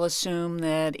people assume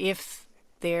that if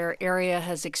their area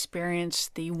has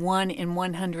experienced the 1 in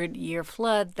 100-year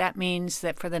flood, that means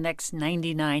that for the next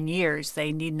 99 years,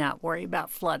 they need not worry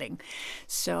about flooding.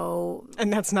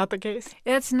 And that's not the case?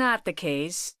 That's not the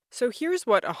case. So here's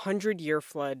what a 100-year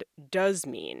flood does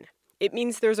mean. It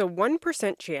means there's a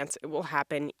 1% chance it will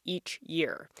happen each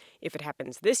year. If it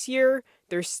happens this year,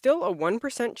 there's still a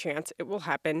 1% chance it will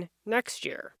happen next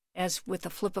year. As with the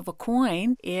flip of a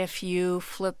coin, if you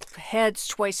flip heads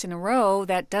twice in a row,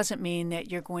 that doesn't mean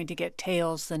that you're going to get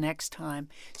tails the next time.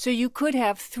 So you could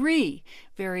have 3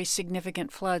 very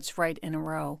significant floods right in a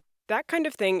row. That kind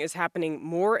of thing is happening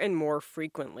more and more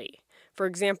frequently. For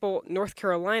example, North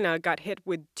Carolina got hit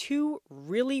with 2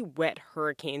 really wet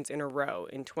hurricanes in a row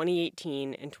in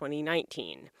 2018 and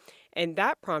 2019. And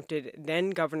that prompted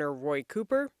then-Governor Roy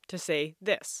Cooper to say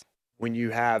this. When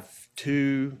you have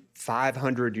 2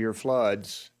 500-year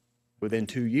floods within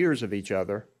 2 years of each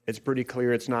other, it's pretty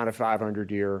clear it's not a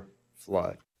 500-year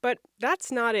flood. But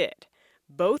that's not it.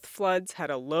 Both floods had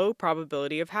a low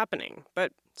probability of happening,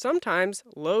 but sometimes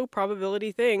low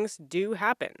probability things do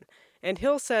happen. And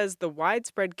Hill says the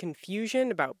widespread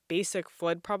confusion about basic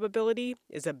flood probability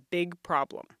is a big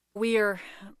problem. We are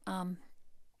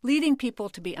leading people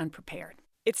to be unprepared.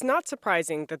 It's not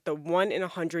surprising that the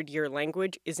 1-in-100-year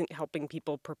language isn't helping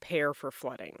people prepare for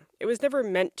flooding. It was never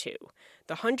meant to.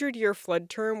 The 100-year flood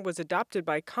term was adopted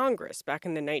by Congress back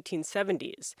in the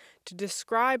 1970s to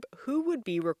describe who would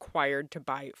be required to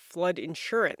buy flood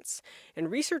insurance.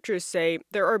 And researchers say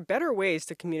there are better ways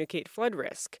to communicate flood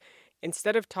risk.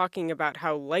 Instead of talking about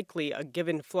how likely a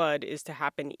given flood is to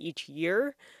happen each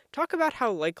year, talk about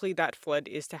how likely that flood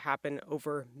is to happen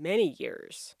over many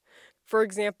years. For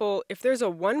example, if there's a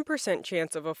 1%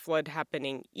 chance of a flood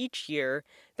happening each year,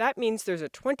 that means there's a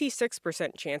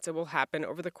 26% chance it will happen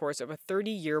over the course of a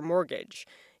 30-year mortgage.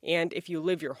 And if you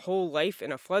live your whole life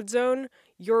in a flood zone,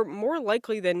 you're more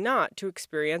likely than not to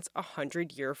experience a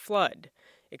 100-year flood.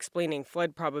 Explaining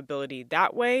flood probability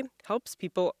that way helps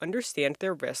people understand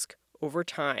their risk over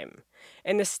time.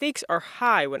 And the stakes are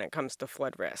high when it comes to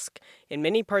flood risk. In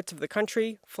many parts of the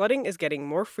country, flooding is getting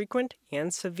more frequent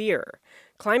and severe.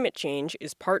 Climate change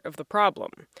is part of the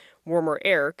problem. Warmer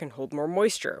air can hold more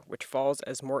moisture, which falls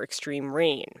as more extreme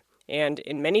rain. And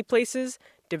in many places,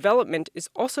 development is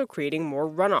also creating more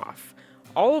runoff,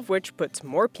 all of which puts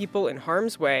more people in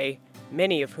harm's way,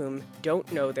 many of whom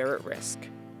don't know they're at risk.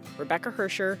 Rebecca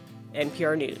Hersher,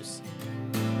 NPR News.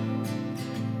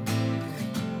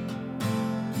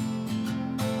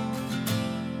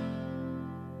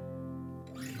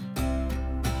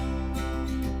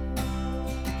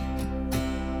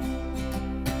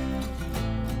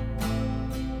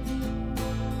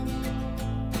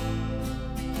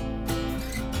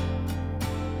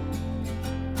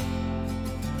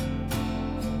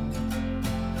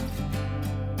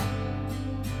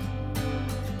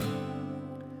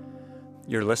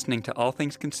 You're listening to All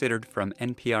Things Considered from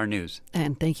NPR News.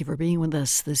 And thank you for being with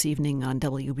us this evening on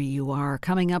WBUR.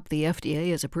 Coming up, the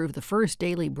FDA has approved the first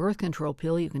daily birth control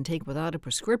pill you can take without a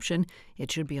prescription.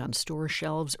 It should be on store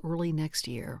shelves early next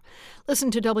year.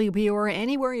 Listen to WBUR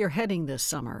anywhere you're heading this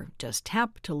summer. Just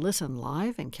tap to listen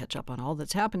live and catch up on all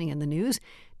that's happening in the news.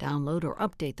 Download or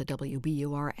update the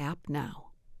WBUR app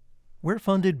now. We're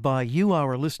funded by you,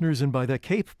 our listeners, and by the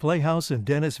Cape Playhouse in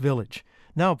Dennis Village.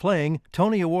 Now playing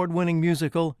Tony Award-winning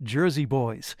musical Jersey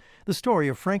Boys, the story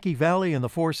of Frankie Valli and the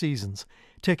Four Seasons.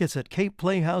 Tickets at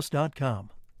capeplayhouse.com.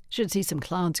 Should see some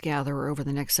clouds gather over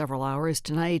the next several hours.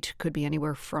 Tonight could be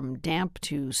anywhere from damp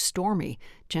to stormy.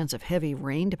 Chance of heavy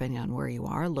rain depending on where you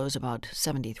are. Lows about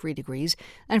 73 degrees.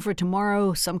 And for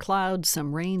tomorrow, some clouds,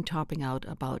 some rain topping out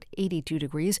about 82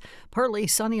 degrees. Partly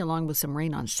sunny along with some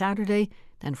rain on Saturday.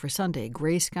 Then for Sunday,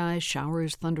 gray skies,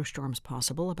 showers, thunderstorms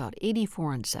possible. About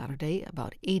 84 on Saturday,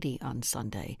 about 80 on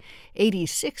Sunday.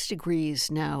 86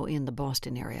 degrees now in the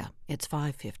Boston area. It's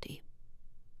 5:50.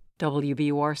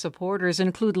 WBUR supporters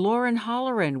include Lauren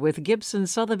Holleran with Gibson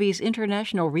Sotheby's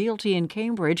International Realty in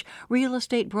Cambridge, real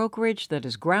estate brokerage that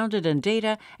is grounded in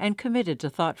data and committed to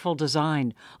thoughtful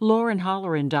design.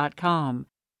 LaurenHolleran.com.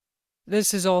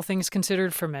 This is All Things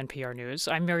Considered from NPR News.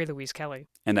 I'm Mary Louise Kelly.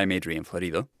 And I'm Adrian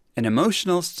Florido. An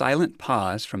emotional, silent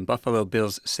pause from Buffalo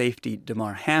Bills safety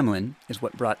Damar Hamlin is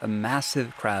what brought a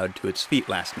massive crowd to its feet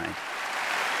last night.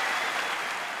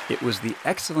 It was the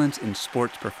Excellence in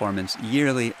Sports Performance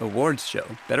yearly awards show,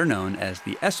 better known as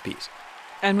the ESPYs.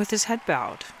 And with his head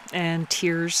bowed and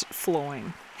tears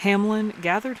flowing, Hamlin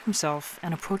gathered himself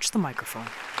and approached the microphone.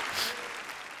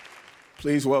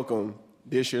 Please welcome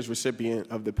this year's recipient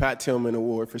of the Pat Tillman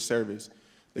Award for Service,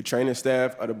 the training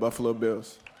staff of the Buffalo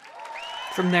Bills.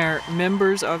 From there,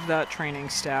 members of that training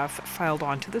staff filed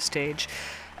onto the stage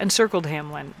and circled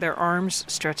Hamlin, their arms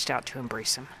stretched out to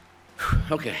embrace him.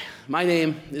 Okay, my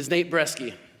name is Nate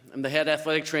Bresky. I'm the head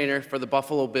athletic trainer for the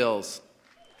Buffalo Bills.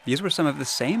 These were some of the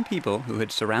same people who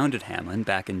had surrounded Hamlin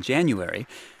back in January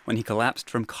when he collapsed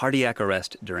from cardiac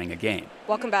arrest during a game.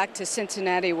 Welcome back to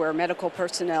Cincinnati, where medical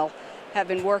personnel have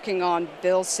been working on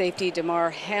Bills safety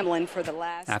Damar Hamlin for the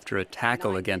last... After a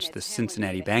tackle against the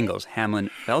Cincinnati Bengals, Hamlin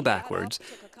fell backwards.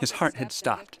 His heart had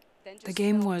stopped. The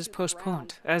game was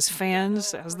postponed as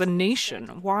fans, as the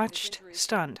nation, watched,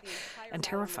 stunned and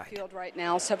terrified. Right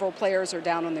now, several players are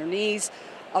down on their knees.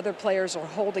 Other players are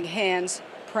holding hands,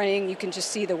 praying. You can just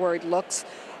see the worried looks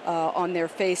on their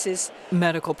faces.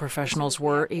 Medical professionals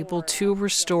were able to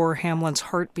restore Hamlin's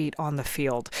heartbeat on the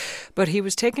field, but he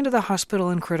was taken to the hospital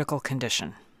in critical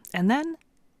condition. And then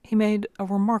he made a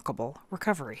remarkable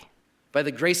recovery. By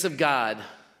the grace of God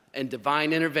and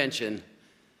divine intervention,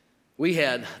 we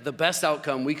had the best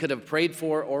outcome we could have prayed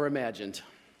for or imagined.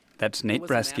 That's Nate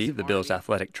Bresky, the Bills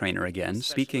athletic trainer again,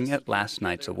 speaking at last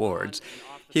night's awards.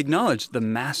 He acknowledged the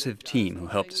massive team who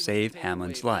helped save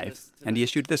Hamlin's life, and he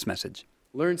issued this message.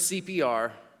 Learn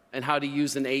CPR and how to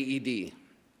use an AED,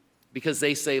 because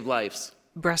they save lives.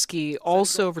 Bresky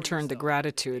also returned the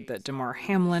gratitude that Damar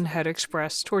Hamlin had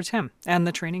expressed towards him and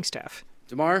the training staff.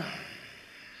 Damar,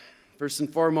 first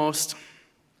and foremost,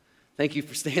 thank you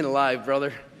for staying alive,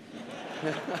 brother.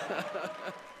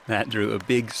 That drew a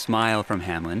big smile from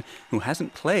Hamlin, who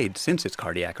hasn't played since his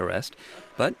cardiac arrest,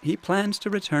 but he plans to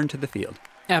return to the field.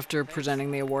 After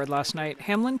presenting the award last night,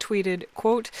 Hamlin tweeted,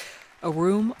 quote, "A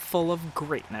room full of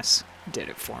greatness did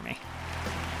it for me."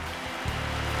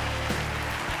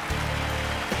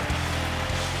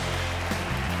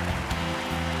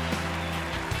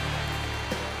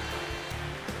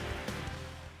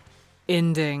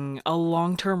 Ending a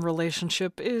long-term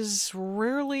relationship is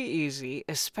rarely easy,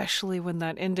 especially when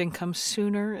that ending comes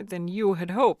sooner than you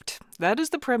had hoped. That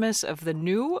is the premise of the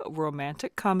new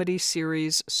romantic comedy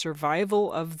series Survival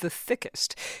of the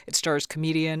Thickest. It stars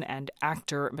comedian and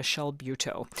actor Michelle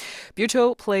Buteau.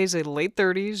 Buteau plays a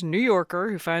late-30s New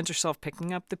Yorker who finds herself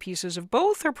picking up the pieces of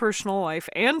both her personal life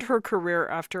and her career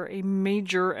after a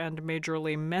major and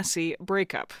majorly messy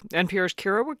breakup. NPR's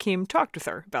Kira Wakim talked with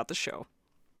her about the show.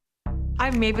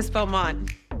 I'm Mavis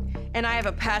Beaumont, and I have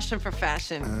a passion for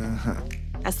fashion.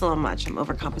 That's a little much. I'm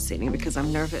overcompensating because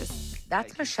I'm nervous.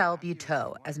 That's Michelle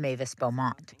Buteau as Mavis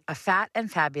Beaumont, a fat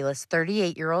and fabulous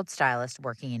 38-year-old stylist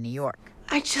working in New York.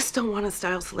 I just don't want to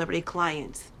style celebrity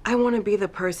clients. I want to be the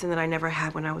person that I never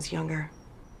had when I was younger.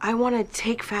 I want to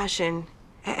take fashion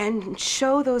and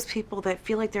show those people that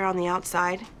feel like they're on the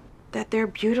outside that they're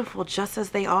beautiful just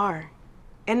as they are.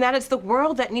 And that it's the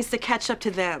world that needs to catch up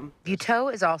to them.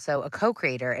 Buteau is also a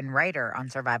co-creator and writer on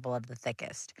Survival of the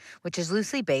Thickest, which is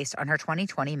loosely based on her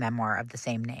 2020 memoir of the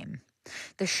same name.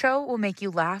 The show will make you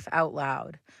laugh out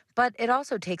loud, but it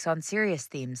also takes on serious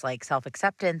themes like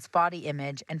self-acceptance, body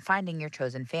image, and finding your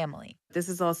chosen family. This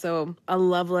is also a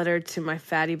love letter to my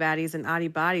fatty baddies and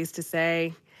oddie bodies to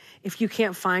say, if you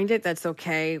can't find it, that's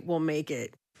okay, we'll make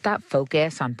it. That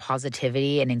focus on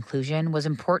positivity and inclusion was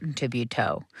important to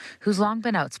Buteau, who's long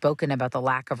been outspoken about the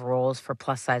lack of roles for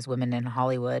plus-size women in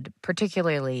Hollywood,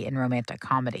 particularly in romantic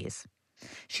comedies.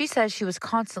 She says she was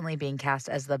constantly being cast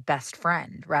as the best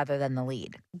friend rather than the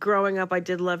lead. Growing up, I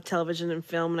did love television and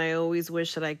film, and I always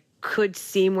wished that I could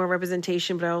see more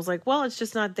representation, but I was like, well, it's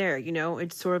just not there, you know?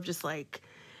 It's sort of just like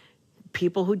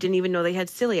people who didn't even know they had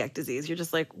celiac disease. You're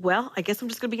just like, well, I guess I'm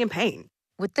just going to be in pain.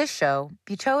 With this show,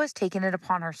 Buteau has taken it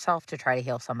upon herself to try to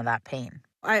heal some of that pain.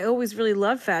 I always really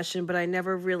loved fashion, but I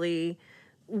never really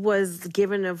was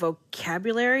given a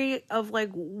vocabulary of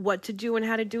like what to do and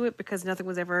how to do it because nothing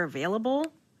was ever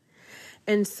available.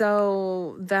 And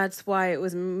so that's why it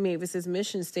was Mavis's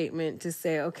mission statement to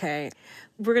say, okay,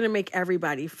 we're going to make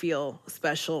everybody feel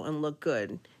special and look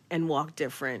good and walk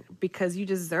different because you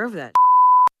deserve that.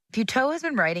 Buteau has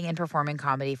been writing and performing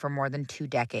comedy for more than 2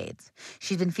 decades.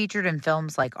 She's been featured in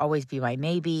films like Always Be My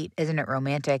Maybe, Isn't It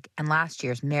Romantic, and last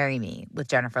year's Marry Me with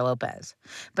Jennifer Lopez.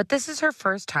 But this is her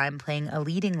first time playing a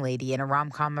leading lady in a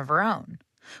rom-com of her own.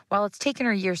 While it's taken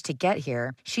her years to get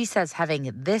here, she says having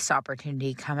this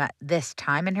opportunity come at this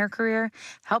time in her career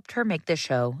helped her make the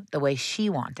show the way she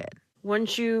wanted.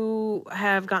 Once you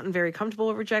have gotten very comfortable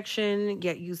with rejection,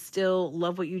 yet you still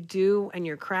love what you do and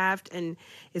your craft and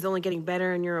is only getting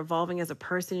better and you're evolving as a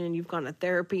person and you've gone to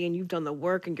therapy and you've done the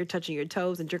work and you're touching your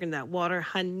toes and drinking that water,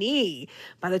 honey,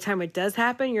 by the time it does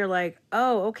happen, you're like,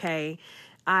 oh, okay,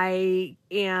 I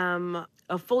am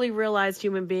a fully realized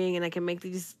human being and I can make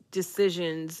these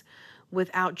decisions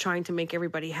without trying to make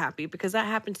everybody happy, because that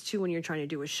happens too when you're trying to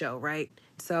do a show, right?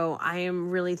 So I am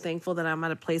really thankful that I'm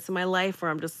at a place in my life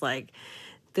where I'm just like,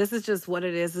 this is just what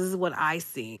it is. This is what I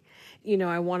see. You know,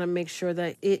 I want to make sure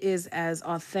that it is as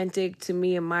authentic to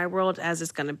me in my world as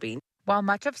it's going to be. While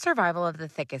much of Survival of the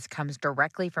Thickest comes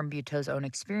directly from Buteau's own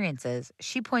experiences,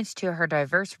 she points to her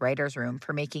diverse writer's room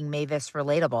for making Mavis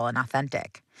relatable and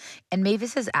authentic. And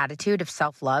Mavis's attitude of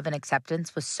self-love and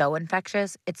acceptance was so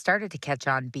infectious, it started to catch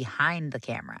on behind the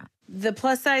camera. The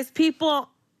plus-size people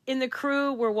in the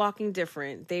crew were walking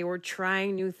different. They were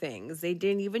trying new things. They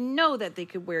didn't even know that they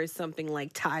could wear something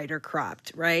like tied or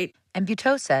cropped, right? And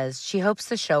Buteau says she hopes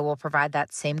the show will provide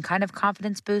that same kind of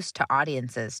confidence boost to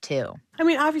audiences, too. I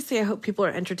mean, obviously, I hope people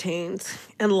are entertained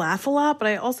and laugh a lot, but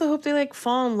I also hope they,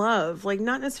 fall in love.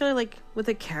 Not necessarily, with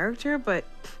a character, but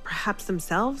perhaps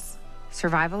themselves.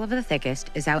 Survival of the Thickest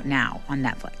is out now on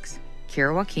Netflix.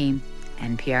 Kira Wakim,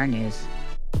 NPR News.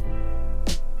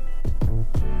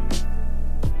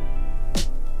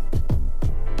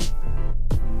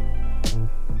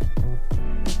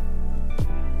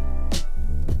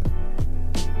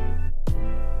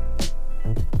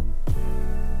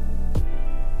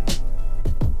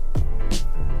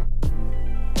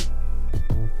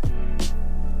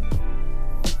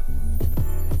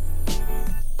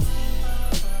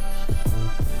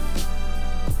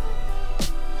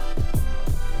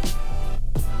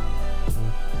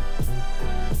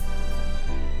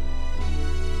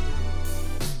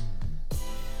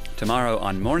 Tomorrow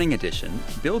on Morning Edition,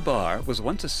 Bill Barr was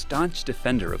once a staunch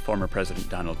defender of former President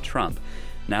Donald Trump.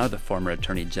 Now the former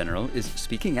Attorney General is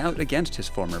speaking out against his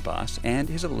former boss and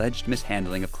his alleged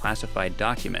mishandling of classified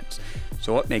documents.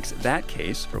 So what makes that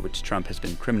case, for which Trump has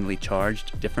been criminally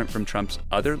charged, different from Trump's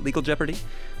other legal jeopardy?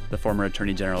 The former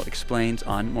Attorney General explains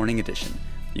on Morning Edition.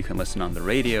 You can listen on the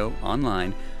radio,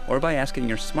 online, or by asking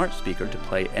your smart speaker to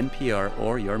play NPR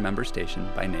or your member station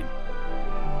by name.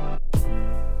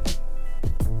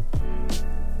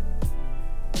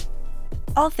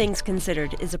 All Things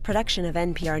Considered is a production of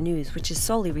NPR News, which is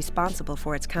solely responsible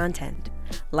for its content.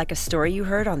 Like a story you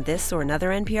heard on this or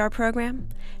another NPR program?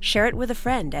 Share it with a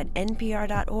friend at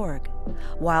npr.org.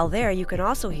 While there, you can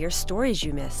also hear stories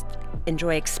you missed,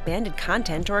 enjoy expanded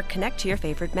content, or connect to your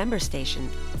favorite member station,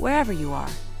 wherever you are.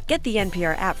 Get the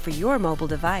NPR app for your mobile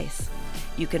device.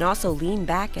 You can also lean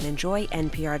back and enjoy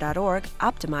npr.org,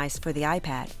 optimized for the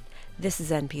iPad. This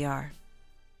is NPR.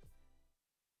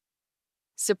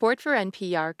 Support for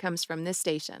NPR comes from this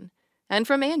station and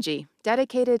from Angie,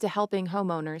 dedicated to helping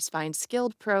homeowners find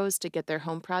skilled pros to get their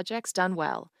home projects done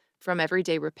well, from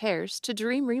everyday repairs to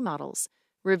dream remodels.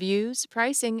 Reviews,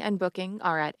 pricing, and booking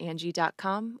are at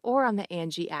Angie.com or on the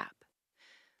Angie app.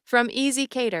 From Easy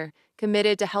Cater,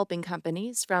 committed to helping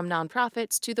companies from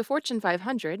nonprofits to the Fortune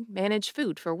 500 manage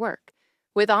food for work,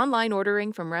 with online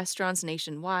ordering from restaurants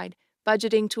nationwide,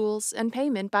 budgeting tools, and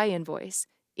payment by invoice.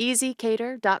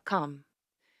 EasyCater.com.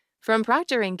 From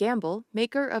Procter & Gamble,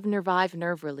 maker of Nervive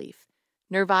Nerve Relief.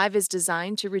 Nervive is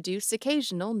designed to reduce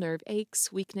occasional nerve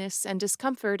aches, weakness, and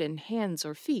discomfort in hands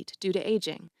or feet due to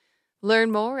aging.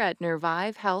 Learn more at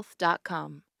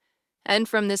nervivehealth.com. And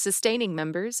from the sustaining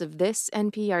members of this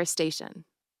NPR station.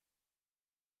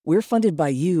 We're funded by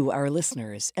you, our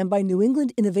listeners, and by New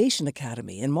England Innovation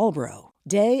Academy in Marlborough.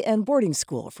 Day and boarding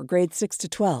school for grades 6 to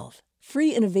 12.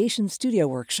 Free Innovation Studio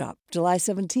Workshop, July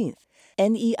 17th.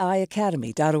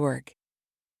 NEIacademy.org.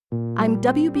 I'm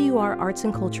WBUR Arts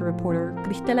and Culture reporter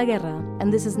Cristela Guerra,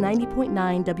 and this is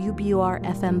 90.9 WBUR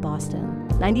FM Boston,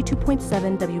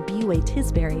 92.7 WBUH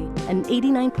Tisbury, and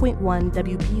 89.1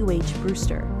 WBUH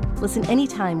Brewster. Listen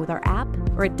anytime with our app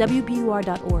or at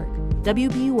WBUR.org.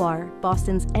 WBUR,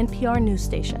 Boston's NPR news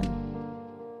station.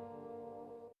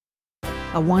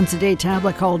 A once-a-day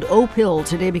tablet called Opill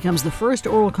today becomes the first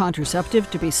oral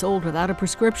contraceptive to be sold without a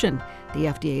prescription. The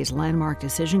FDA's landmark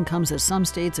decision comes as some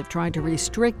states have tried to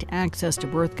restrict access to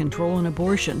birth control and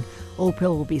abortion.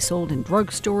 Opill will be sold in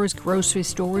drugstores, grocery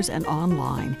stores, and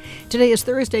online. Today is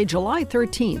Thursday, July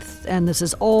 13th, and this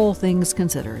is All Things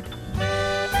Considered.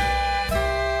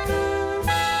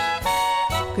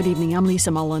 Good evening, I'm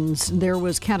Lisa Mullins. There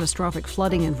was catastrophic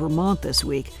flooding in Vermont this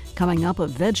week. Coming up, a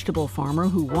vegetable farmer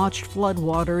who watched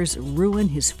floodwaters ruin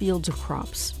his fields of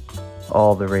crops.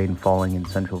 All the rain falling in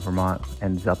central Vermont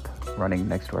ends up running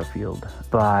next to our field.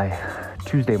 By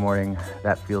Tuesday morning,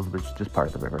 that field was just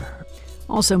part of the river.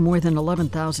 Also, more than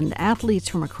 11,000 athletes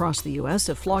from across the U.S.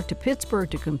 have flocked to Pittsburgh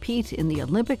to compete in the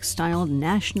Olympic-style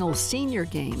National Senior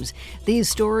Games. These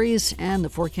stories and the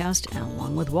forecast,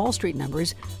 along with Wall Street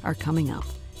numbers, are coming up.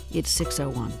 It's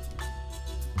 6:01.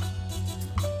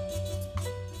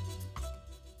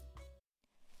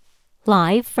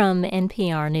 Live from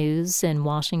NPR News in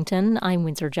Washington, I'm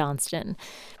Windsor Johnston.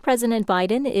 President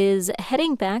Biden is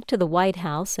heading back to the White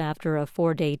House after a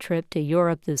 4-day trip to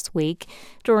Europe this week.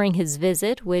 During his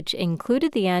visit, which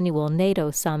included the annual NATO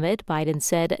summit, Biden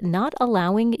said not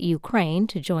allowing Ukraine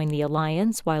to join the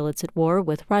alliance while it's at war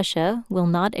with Russia will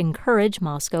not encourage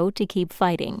Moscow to keep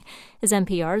fighting. As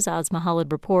NPR's Asma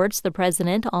Khalid reports, the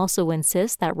president also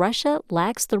insists that Russia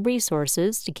lacks the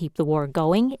resources to keep the war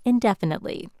going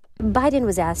indefinitely. Biden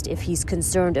was asked if he's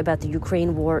concerned about the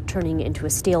Ukraine war turning into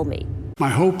a stalemate. My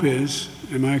hope is,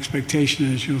 and my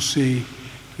expectation is, you'll see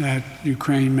that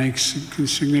Ukraine makes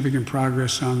significant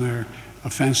progress on their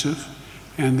offensive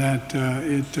and that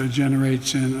it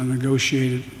generates a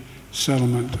negotiated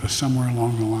settlement somewhere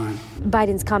along the line.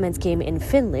 Biden's comments came in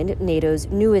Finland, NATO's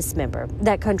newest member.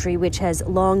 That country, which has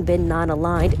long been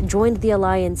non-aligned, joined the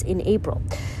alliance in April.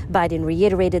 Biden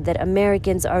reiterated that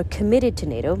Americans are committed to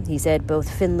NATO. He said both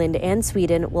Finland and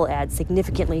Sweden will add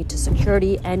significantly to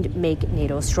security and make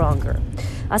NATO stronger.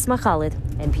 Asma Khalid,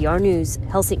 NPR News,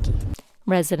 Helsinki.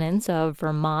 Residents of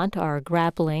Vermont are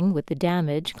grappling with the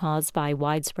damage caused by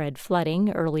widespread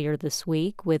flooding earlier this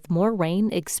week, with more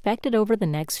rain expected over the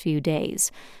next few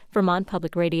days. Vermont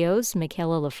Public Radio's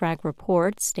Michaela Lafranc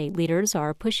reports state leaders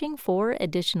are pushing for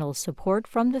additional support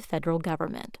from the federal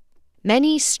government.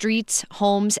 Many streets,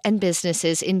 homes, and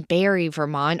businesses in Barrie,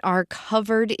 Vermont are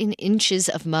covered in inches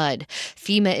of mud.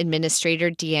 FEMA Administrator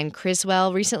Deanne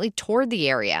Criswell recently toured the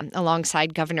area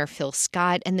alongside Governor Phil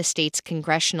Scott and the state's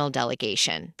congressional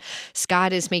delegation.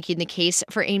 Scott is making the case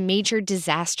for a major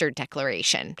disaster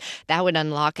declaration that would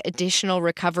unlock additional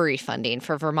recovery funding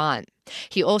for Vermont.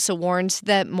 He also warns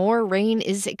that more rain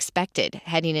is expected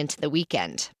heading into the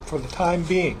weekend. For the time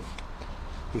being,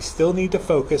 we still need to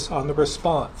focus on the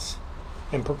response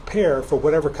and prepare for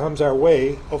whatever comes our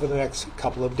way over the next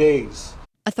couple of days.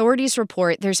 Authorities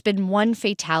report there's been one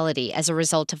fatality as a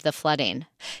result of the flooding.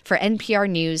 For NPR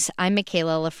News, I'm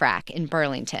Michaela Lafrac in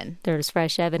Burlington. There's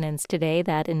fresh evidence today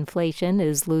that inflation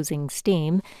is losing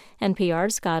steam.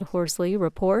 NPR's Scott Horsley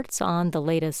reports on the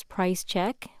latest price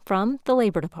check from the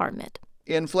Labor Department.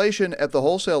 Inflation at the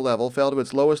wholesale level fell to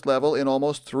its lowest level in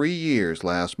almost 3 years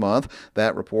last month.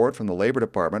 That report from the Labor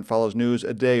Department follows news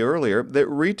a day earlier that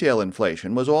retail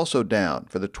inflation was also down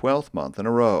for the 12th month in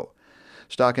a row.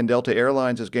 Stock in Delta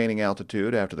Airlines is gaining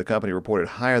altitude after the company reported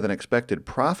higher than expected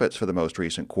profits for the most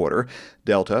recent quarter.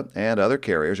 Delta and other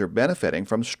carriers are benefiting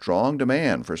from strong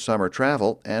demand for summer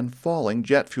travel and falling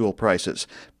jet fuel prices.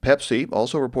 Pepsi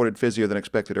also reported fizzier than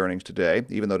expected earnings today.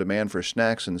 Even though demand for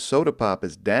snacks and soda pop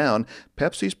is down,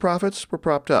 Pepsi's profits were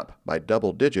propped up by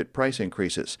double-digit price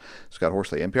increases. Scott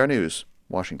Horsley, NPR News,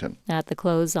 Washington. At the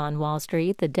close on Wall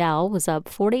Street, the Dow was up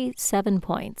 47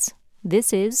 points.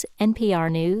 This is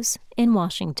NPR News in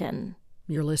Washington.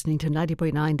 You're listening to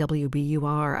 90.9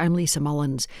 WBUR. I'm Lisa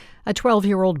Mullins. A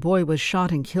 12-year-old boy was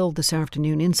shot and killed this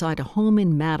afternoon inside a home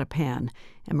in Mattapan.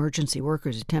 Emergency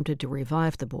workers attempted to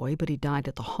revive the boy, but he died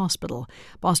at the hospital.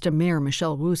 Boston Mayor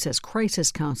Michelle Wu says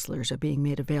crisis counselors are being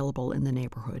made available in the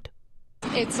neighborhood.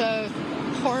 It's a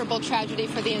horrible tragedy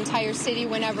for the entire city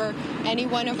whenever any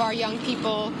one of our young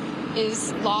people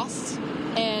is lost,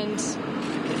 and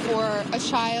for a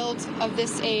child of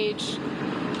this age,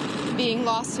 being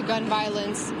lost to gun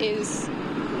violence is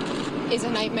a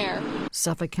nightmare.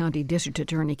 Suffolk County District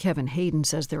Attorney Kevin Hayden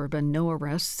says there have been no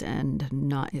arrests and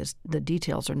the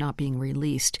details are not being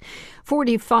released.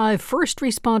 45 first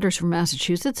responders from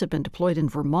Massachusetts have been deployed in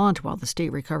Vermont while the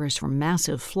state recovers from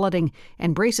massive flooding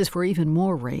and braces for even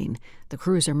more rain. The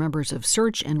crews are members of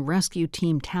Search and Rescue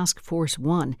Team Task Force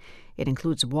 1. It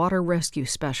includes water rescue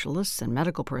specialists and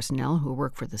medical personnel who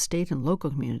work for the state and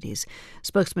local communities.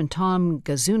 Spokesman Tom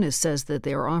Gazunas says that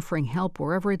they are offering help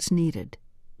wherever it's needed.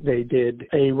 They did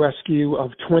a rescue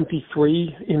of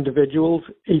 23 individuals,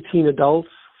 18 adults,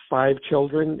 5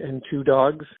 children, and 2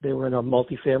 dogs. They were in a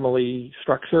multifamily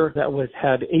structure that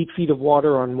had 8 feet of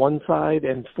water on one side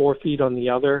and 4 feet on the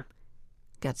other.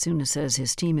 Gatsuna says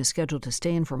his team is scheduled to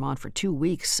stay in Vermont for 2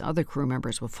 weeks. Other crew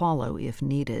members will follow if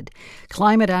needed.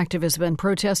 Climate activists have been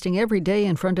protesting every day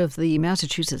in front of the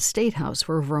Massachusetts State House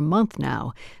for over a month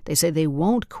now. They say they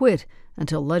won't quit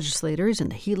until legislators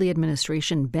and the Healey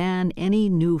administration ban any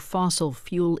new fossil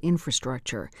fuel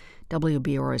infrastructure.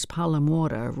 WBUR's Paula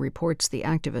Mora reports the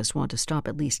activists want to stop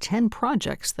at least 10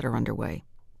 projects that are underway.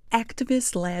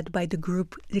 Activists led by the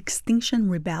group Extinction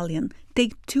Rebellion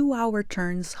take 2-hour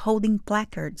turns holding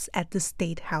placards at the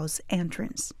State House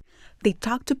entrance. They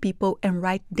talk to people and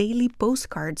write daily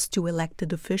postcards to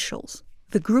elected officials.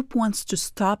 The group wants to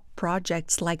stop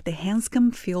projects like the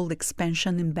Hanscom Field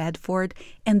expansion in Bedford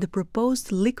and the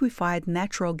proposed liquefied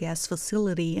natural gas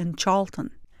facility in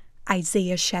Charlton.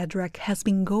 Isaiah Shadrack has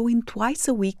been going twice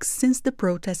a week since the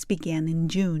protests began in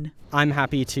June. I'm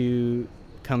happy to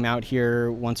come out here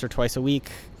once or twice a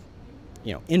week,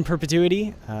 in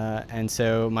perpetuity. And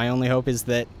so my only hope is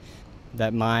that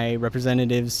my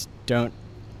representatives don't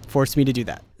force me to do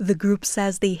that. The group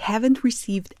says they haven't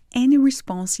received any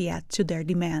response yet to their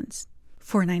demands.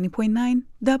 For 90.9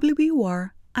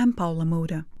 WBUR, I'm Paula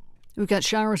Moda. We've got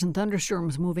showers and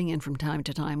thunderstorms moving in from time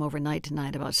to time overnight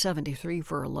tonight, about 73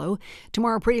 for a low.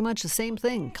 Tomorrow, pretty much the same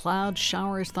thing. Clouds,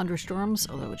 showers, thunderstorms,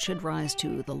 although it should rise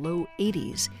to the low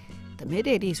 80s. The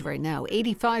mid-80s right now,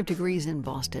 85 degrees in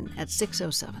Boston at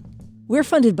 6:07. We're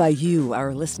funded by you,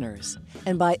 our listeners,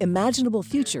 and by Imaginable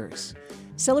Futures,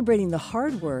 celebrating the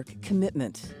hard work,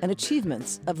 commitment, and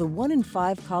achievements of the 1 in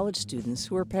 5 college students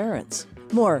who are parents.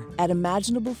 More at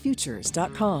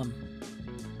imaginablefutures.com.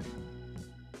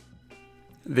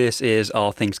 This is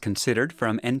All Things Considered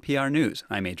from NPR News.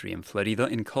 I'm Adrian Florido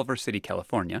in Culver City,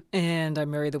 California. And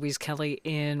I'm Mary Louise Kelly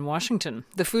in Washington.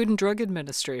 The Food and Drug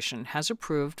Administration has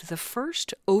approved the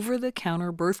first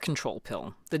over-the-counter birth control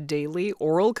pill. The daily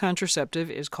oral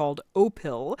contraceptive is called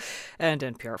Opill. And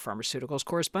NPR Pharmaceuticals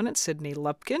correspondent Sydney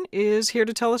Lupkin is here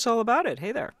to tell us all about it.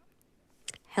 Hey there.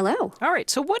 Hello. All right.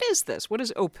 So what is this? What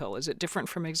is Opill? Is it different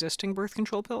from existing birth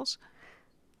control pills?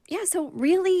 Yeah, so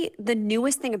really the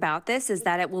newest thing about this is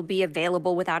that it will be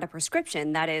available without a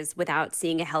prescription, that is, without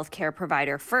seeing a healthcare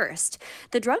provider first.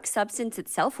 The drug substance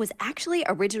itself was actually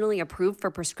originally approved for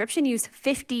prescription use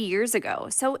 50 years ago,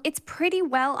 so it's pretty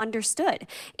well understood.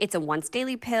 It's a once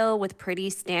daily pill with pretty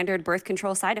standard birth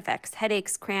control side effects,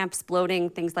 headaches, cramps, bloating,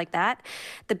 things like that.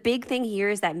 The big thing here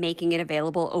is that making it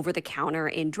available over the counter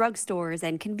in drugstores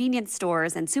and convenience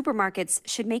stores and supermarkets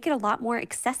should make it a lot more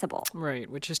accessible. Right,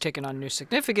 which has taken on new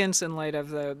significance in light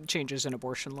of the changes in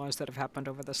abortion laws that have happened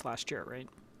over this last year, right?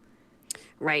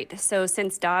 Right. So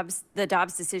since the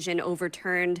Dobbs decision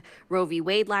overturned Roe v.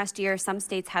 Wade last year, some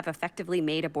states have effectively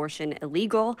made abortion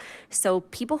illegal. So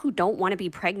people who don't want to be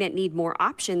pregnant need more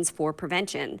options for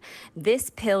prevention.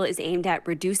 This pill is aimed at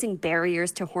reducing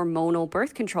barriers to hormonal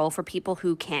birth control for people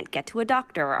who can't get to a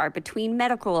doctor, are between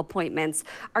medical appointments,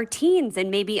 are teens,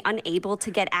 and may be unable to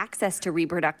get access to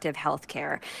reproductive health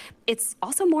care. It's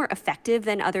also more effective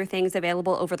than other things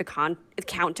available over the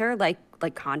counter, like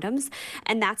condoms.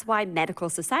 And that's why medical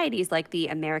societies like the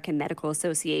American Medical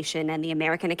Association and the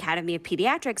American Academy of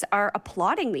Pediatrics are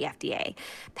applauding the FDA.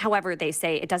 However, they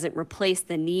say it doesn't replace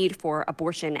the need for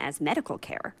abortion as medical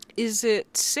care. Is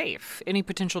it safe? Any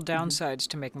potential downsides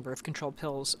to making birth control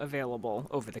pills available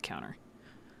over the counter?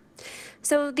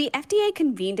 So the FDA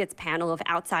convened its panel of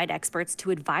outside experts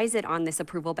to advise it on this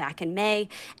approval back in May,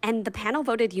 and the panel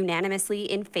voted unanimously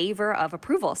in favor of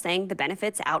approval, saying the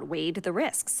benefits outweighed the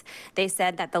risks. They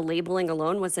said that the labeling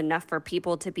alone was enough for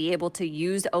people to be able to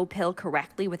use O-pill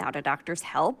correctly without a doctor's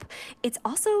help. It's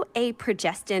also a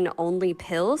progestin-only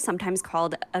pill, sometimes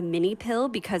called a mini pill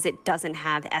because it doesn't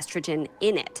have estrogen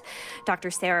in it. Dr.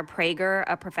 Sarah Prager,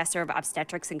 a professor of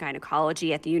obstetrics and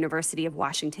gynecology at the University of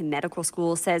Washington Medical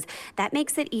School, says that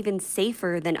makes it even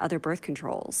safer than other birth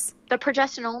controls. The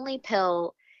progestin-only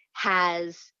pill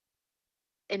has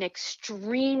an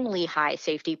extremely high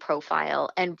safety profile,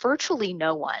 and virtually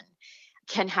no one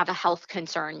can have a health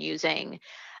concern using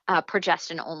a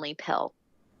progestin-only pill.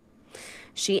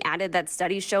 She added that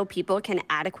studies show people can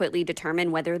adequately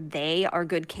determine whether they are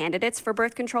good candidates for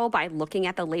birth control by looking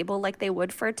at the label like they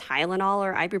would for Tylenol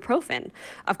or ibuprofen.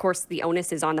 Of course, the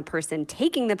onus is on the person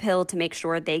taking the pill to make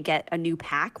sure they get a new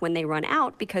pack when they run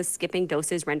out, because skipping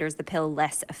doses renders the pill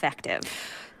less effective.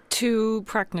 Two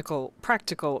practical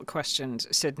questions,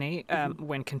 Sydney.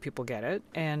 When can people get it,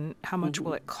 and how much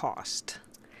will it cost?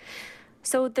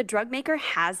 So the drug maker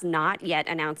has not yet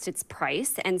announced its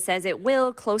price and says it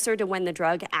will closer to when the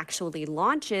drug actually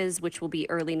launches, which will be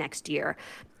early next year.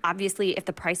 Obviously, if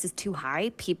the price is too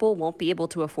high, people won't be able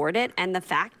to afford it, and the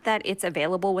fact that it's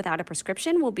available without a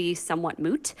prescription will be somewhat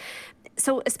moot.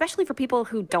 So especially for people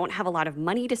who don't have a lot of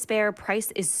money to spare,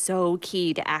 price is so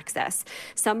key to access.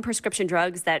 Some prescription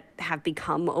drugs that have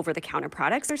become over-the-counter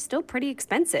products are still pretty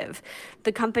expensive.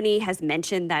 The company has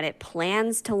mentioned that it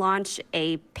plans to launch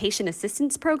a patient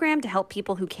assistance program to help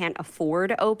people who can't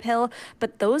afford O-pill,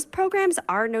 but those programs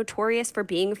are notorious for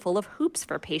being full of hoops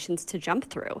for patients to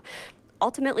jump through.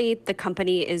 Ultimately, the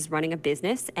company is running a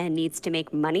business and needs to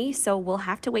make money, so we'll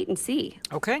have to wait and see.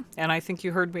 Okay, and I think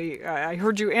you heard me. I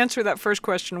heard you answer that first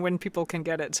question, when people can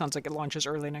get it. Sounds like it launches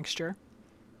early next year.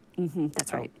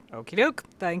 That's right. Okie doke.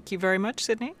 Thank you very much,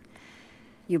 Sydney.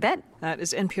 You bet. That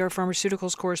is NPR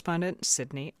Pharmaceuticals correspondent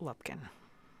Sydney Lupkin.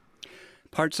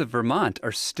 Parts of Vermont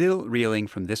are still reeling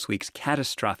from this week's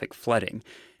catastrophic flooding,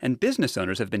 and business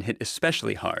owners have been hit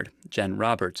especially hard. Jen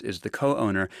Roberts is the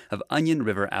co-owner of Onion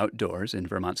River Outdoors in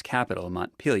Vermont's capital,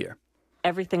 Montpelier.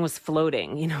 Everything was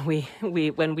floating. You know, we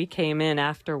when we came in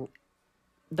after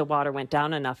the water went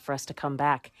down enough for us to come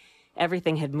back,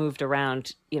 everything had moved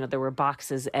around. You know, there were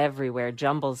boxes everywhere,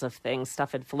 jumbles of things.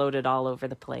 Stuff had floated all over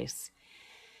the place.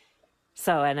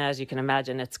 So, and as you can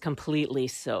imagine, it's completely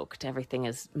soaked. Everything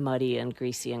is muddy and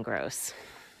greasy and gross.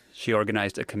 She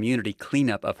organized a community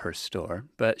cleanup of her store,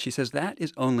 but she says that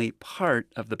is only part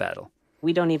of the battle.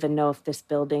 We don't even know if this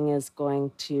building is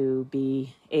going to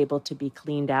be able to be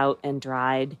cleaned out and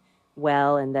dried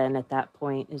well, and then at that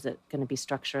point, is it going to be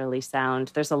structurally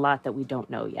sound? There's a lot that we don't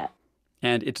know yet.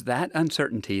 And it's that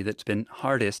uncertainty that's been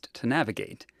hardest to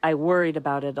navigate. I worried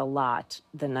about it a lot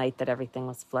the night that everything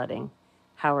was flooding.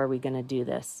 How are we going to do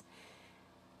this?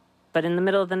 But in the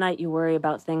middle of the night, you worry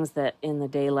about things that in the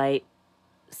daylight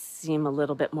seem a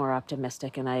little bit more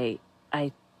optimistic. And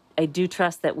I do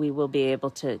trust that we will be able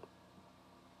to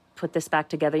put this back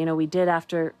together. You know, we did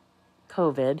after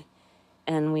COVID,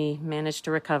 and we managed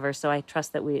to recover. So I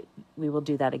trust that we will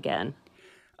do that again.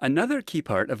 Another key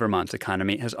part of Vermont's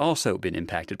economy has also been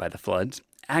impacted by the floods: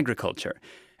 agriculture.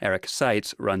 Eric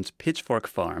Seitz runs Pitchfork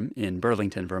Farm in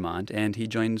Burlington, Vermont, and he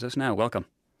joins us now. Welcome.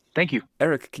 Thank you.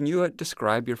 Eric, can you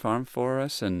describe your farm for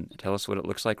us and tell us what it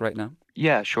looks like right now?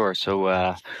 Yeah, sure.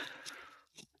 So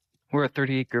we're a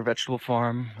 30-acre vegetable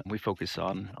farm. We focus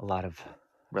on a lot of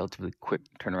relatively quick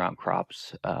turnaround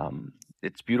crops.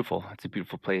 It's beautiful. It's a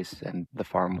beautiful place, and the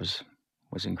farm was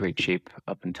in great shape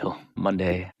up until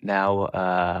Monday.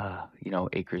 Now,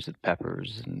 acres of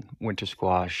peppers and winter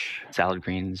squash, salad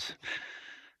greens,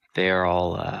 they are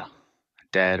all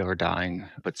dead or dying,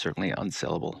 but certainly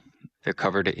unsellable. They're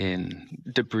covered in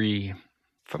debris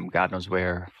from God knows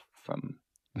where, from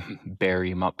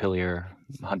Barrie, Montpelier,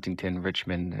 Huntington,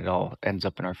 Richmond. It all ends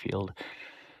up in our field.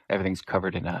 Everything's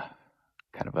covered in a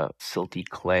kind of a silty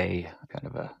clay,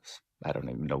 I don't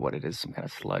even know what it is, some kind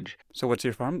of sludge. So what's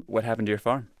your farm? What happened to your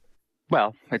farm?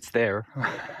 Well, it's there.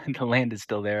 The land is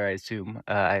still there, I assume.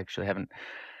 I actually haven't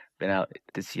been out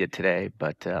to see it today,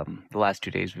 but the last 2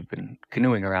 days we've been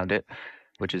canoeing around it,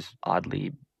 which is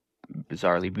oddly,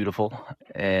 bizarrely beautiful.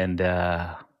 And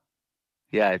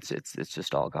it's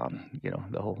just all gone.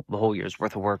 The whole year's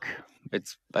worth of work.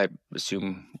 It's, I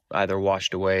assume, either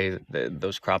washed away,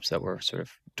 those crops that were sort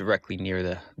of directly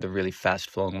near the really fast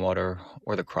flowing water,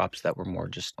 or the crops that were more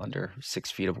just under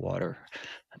 6 feet of water.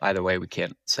 Either way, we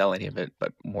can't sell any of it,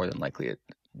 but more than likely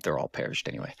they're all perished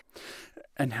anyway.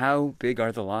 And how big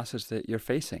are the losses that you're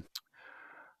facing?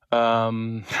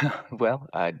 Well,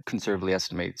 I'd conservatively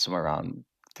estimate somewhere around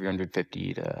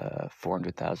 350 to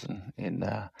 400,000 in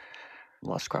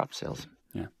lost crop sales.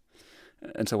 Yeah.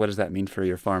 And so what does that mean for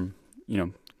your farm,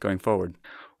 going forward?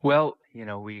 Well,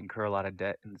 we incur a lot of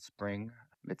debt in the spring.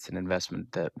 It's an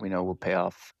investment that we know will pay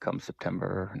off come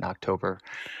September and October.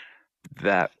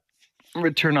 That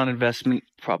return on investment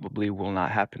probably will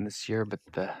not happen this year, but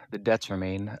the debts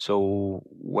remain. So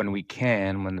when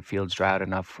the fields dry out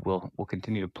enough, we'll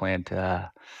continue to plant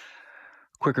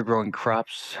quicker growing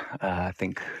crops. I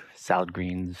think salad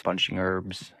greens, bunching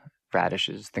herbs,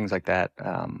 radishes, things like that.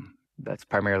 That's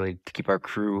primarily to keep our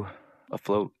crew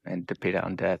afloat and to pay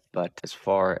down debt. But as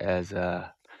far as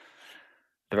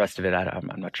the rest of it,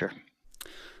 I'm not sure.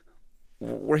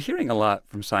 We're hearing a lot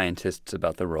from scientists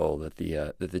about the role that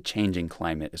the changing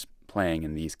climate is playing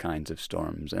in these kinds of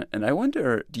storms. And I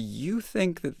wonder, do you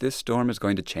think that this storm is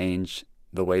going to change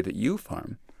the way that you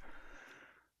farm?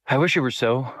 I wish it were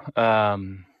so.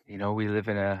 We live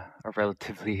in a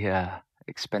relatively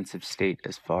expensive state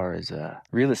as far as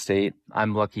real estate.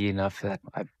 I'm lucky enough that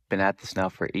I've been at this now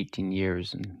for 18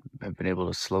 years and have been able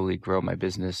to slowly grow my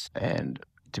business. And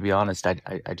to be honest, I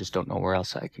just don't know where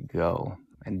else I could go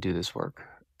and do this work.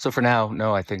 So for now,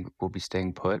 no, I think we'll be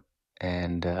staying put.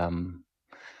 And,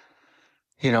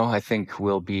 I think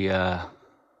we'll be a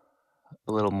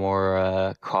little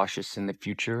more cautious in the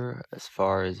future as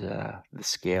far as the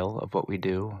scale of what we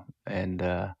do, and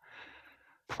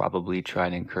probably try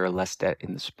and incur less debt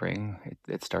in the spring.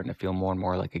 It's starting to feel more and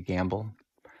more like a gamble.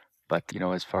 But,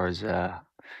 as far as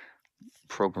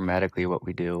programmatically what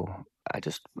we do,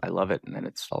 I love it, and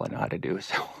it's all I know how to do.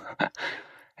 So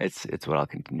it's what I'll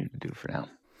continue to do for now.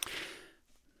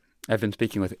 I've been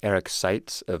speaking with Eric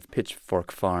Seitz of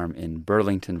Pitchfork Farm in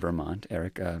Burlington, Vermont.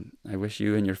 Eric, I wish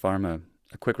you and your farm a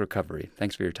quick recovery.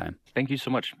 Thanks for your time. Thank you so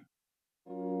much.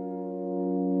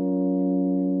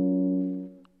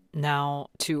 Now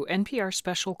to NPR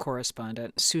special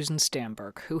correspondent Susan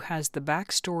Stamberg, who has the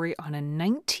backstory on a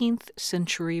 19th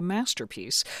century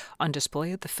masterpiece on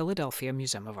display at the Philadelphia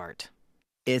Museum of Art.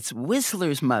 It's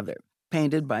Whistler's Mother,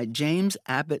 painted by James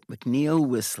Abbott McNeill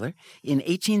Whistler in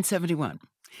 1871.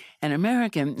 An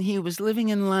American, he was living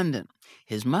in London.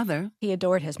 His mother, he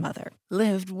adored his mother,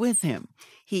 lived with him.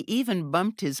 He even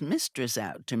bumped his mistress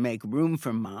out to make room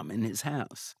for Mom in his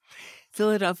house.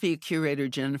 Philadelphia curator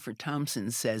Jennifer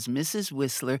Thompson says Mrs.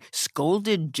 Whistler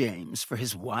scolded James for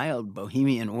his wild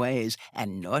bohemian ways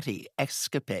and naughty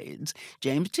escapades.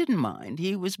 James didn't mind.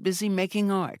 He was busy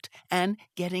making art and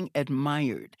getting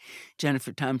admired.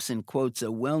 Jennifer Thompson quotes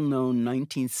a well-known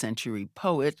 19th century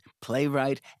poet,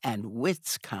 playwright, and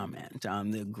wit's comment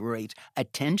on the great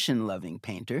attention-loving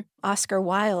painter. Oscar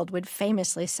Wilde would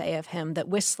famously say of him that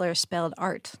Whistler spelled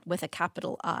art with a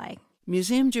capital I.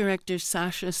 Museum director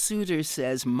Sasha Suter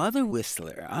says Mother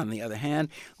Whistler, on the other hand,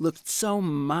 looked so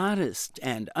modest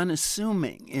and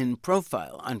unassuming in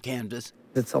profile on canvas.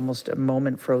 It's almost a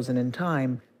moment frozen in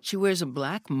time. She wears a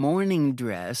black morning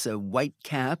dress, a white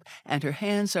cap, and her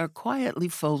hands are quietly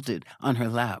folded on her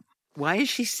lap. Why is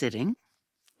she sitting?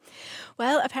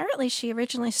 Well, apparently she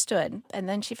originally stood, and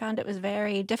then she found it was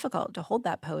very difficult to hold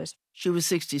that pose. She was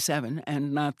 67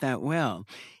 and not that well.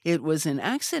 It was an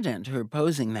accident, her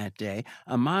posing that day.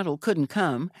 A model couldn't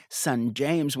come. Son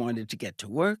James wanted to get to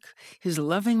work. His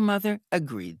loving mother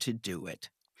agreed to do it.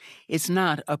 It's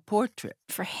not a portrait.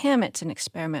 For him, it's an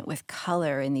experiment with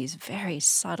color in these very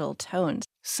subtle tones.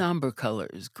 Somber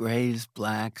colors, grays,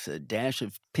 blacks, a dash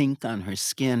of pink on her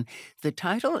skin. The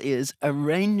title is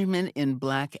Arrangement in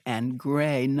Black and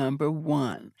Gray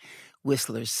 #1.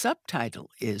 Whistler's subtitle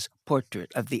is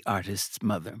Portrait of the Artist's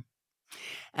Mother.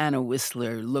 Anna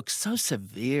Whistler looks so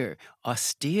severe,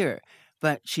 austere,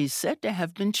 but she's said to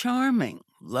have been charming,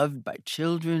 loved by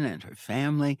children and her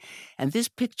family, and this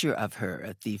picture of her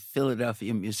at the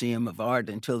Philadelphia Museum of Art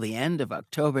until the end of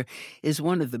October is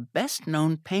one of the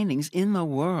best-known paintings in the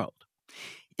world.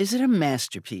 Is it a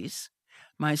masterpiece?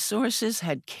 My sources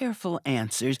had careful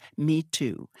answers. Me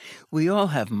too. We all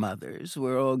have mothers.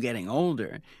 We're all getting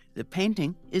older. The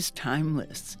painting is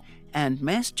timeless. And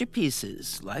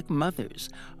masterpieces, like mothers,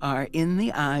 are in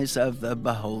the eyes of the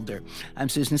beholder. I'm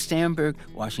Susan Stamberg,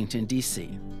 Washington,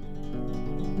 D.C.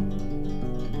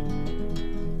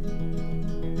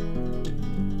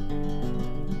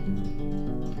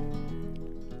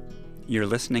 You're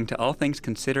listening to All Things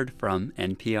Considered from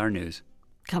NPR News.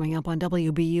 Coming up on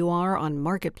WBUR on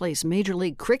Marketplace, Major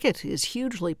League Cricket is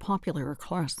hugely popular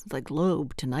across the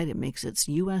globe. Tonight it makes its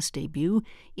U.S. debut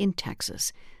in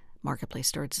Texas. Marketplace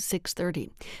starts at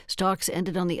 6:30. Stocks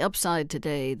ended on the upside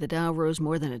today. The Dow rose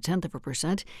more than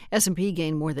 0.1%. S&P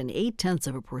gained more than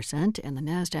 0.8%, and the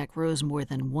Nasdaq rose more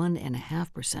than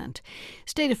 1.5%.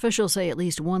 State officials say at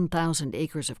least 1,000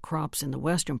 acres of crops in the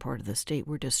western part of the state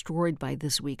were destroyed by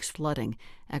this week's flooding.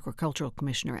 Agricultural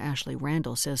Commissioner Ashley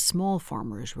Randall says small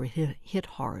farmers were hit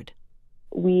hard.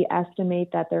 We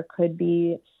estimate that there could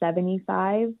be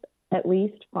 75 at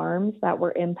least farms that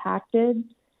were impacted,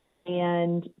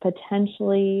 and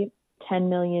potentially $10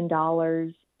 million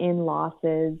in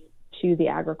losses to the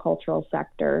agricultural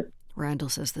sector. Randall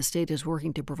says the state is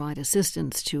working to provide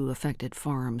assistance to affected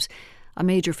farms. A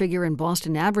major figure in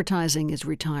Boston advertising is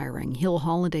retiring. Hill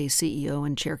Holiday CEO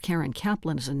and Chair Karen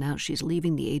Kaplan has announced she's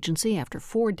leaving the agency after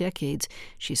 4 decades.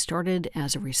 She started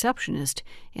as a receptionist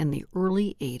in the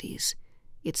early 80s.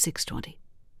 It's 6:20.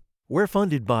 We're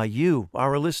funded by you,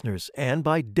 our listeners, and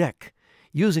by DEC,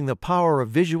 using the power of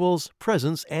visuals,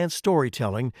 presence, and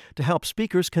storytelling to help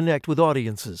speakers connect with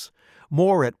audiences.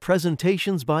 More at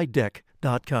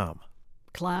presentationsbydec.com.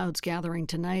 Clouds gathering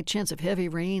tonight, chance of heavy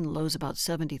rain, lows about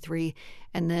 73,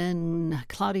 and then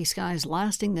cloudy skies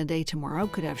lasting the day tomorrow.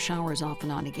 Could have showers off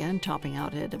and on again, topping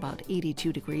out at about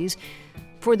 82 degrees.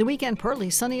 For the weekend, partly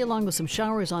sunny along with some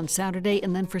showers on Saturday,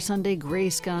 and then for Sunday, gray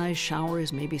skies,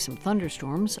 showers, maybe some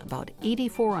thunderstorms. About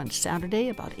 84 on Saturday,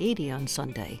 about 80 on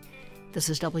Sunday. This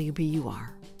is WBUR.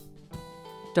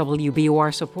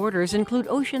 WBUR supporters include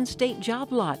Ocean State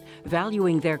Job Lot,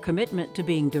 valuing their commitment to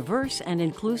being diverse and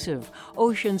inclusive.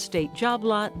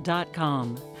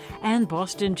 OceanStateJobLot.com. And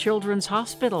Boston Children's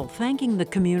Hospital, thanking the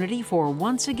community for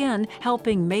once again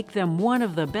helping make them one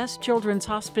of the best children's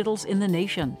hospitals in the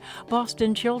nation.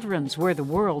 Boston Children's, where the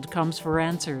world comes for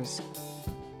answers.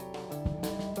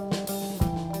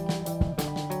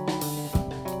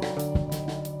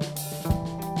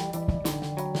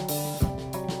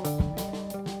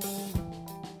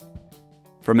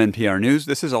 From NPR News,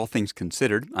 this is All Things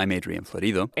Considered. I'm Adrian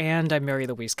Florido. And I'm Mary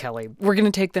Louise Kelly. We're going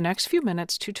to take the next few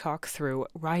minutes to talk through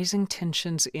rising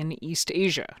tensions in East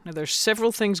Asia. Now, there's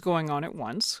several things going on at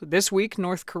once. This week,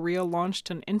 North Korea launched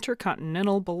an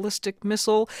intercontinental ballistic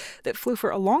missile that flew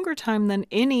for a longer time than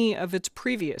any of its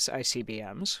previous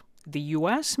ICBMs. The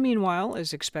U.S., meanwhile,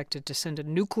 is expected to send a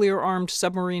nuclear-armed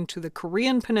submarine to the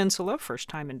Korean peninsula, first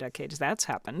time in decades that's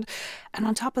happened. And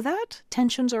on top of that,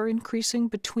 tensions are increasing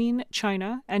between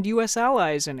China and U.S.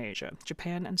 allies in Asia,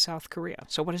 Japan and South Korea.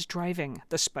 So what is driving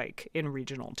the spike in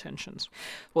regional tensions?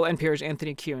 Well, NPR's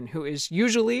Anthony Kuhn, who is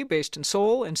usually based in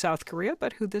Seoul in South Korea,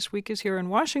 but who this week is here in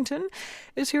Washington,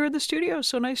 is here in the studio.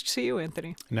 So nice to see you,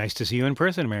 Anthony. Nice to see you in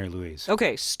person, Mary Louise.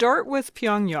 Okay, start with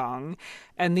Pyongyang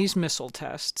and these missile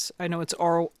tests. I know it's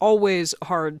always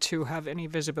hard to have any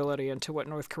visibility into what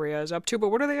North Korea is up to, but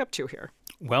what are they up to here?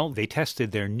 Well, they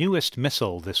tested their newest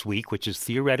missile this week, which is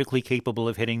theoretically capable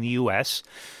of hitting the U.S.,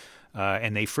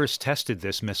 and they first tested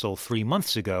this missile 3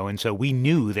 months ago, and so we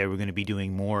knew they were going to be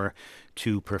doing more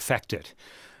to perfect it.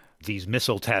 These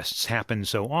missile tests happen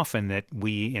so often that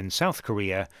we in South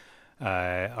Korea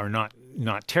are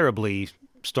not terribly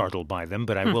startled by them,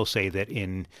 but I will say that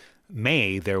in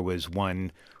May, there was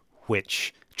one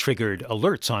which triggered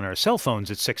alerts on our cell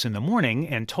phones at 6 a.m.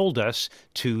 and told us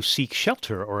to seek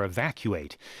shelter or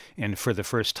evacuate. And for the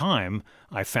first time,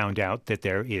 I found out that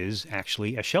there is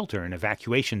actually a shelter, an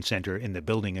evacuation center in the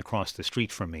building across the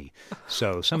street from me.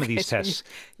 So some of these tests... So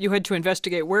you had to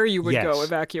investigate where you would Yes. go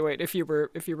evacuate if you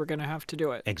were going to have to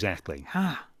do it. Exactly.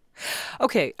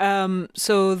 Okay,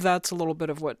 so that's a little bit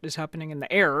of what is happening in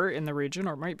the air in the region,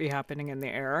 or might be happening in the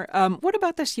air. What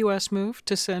about this U.S. move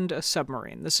to send a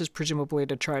submarine? This is presumably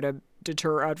to try to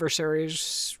deter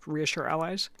adversaries, reassure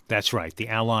allies? That's right. The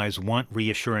allies want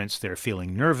reassurance. They're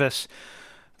feeling nervous.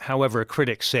 However,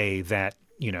 critics say that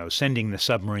sending the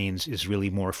submarines is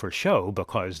really more for show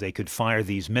because they could fire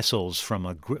these missiles from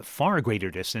a far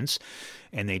greater distance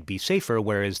and they'd be safer,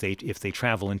 whereas if they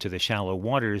travel into the shallow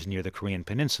waters near the Korean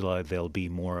Peninsula, they'll be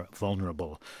more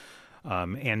vulnerable.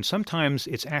 And sometimes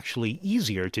it's actually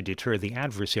easier to deter the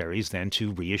adversaries than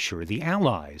to reassure the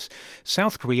allies.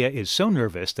 South Korea is so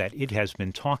nervous that it has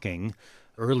been talking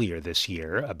earlier this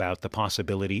year about the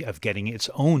possibility of getting its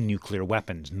own nuclear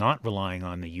weapons, not relying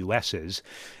on the U.S.'s,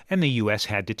 and the U.S.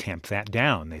 had to tamp that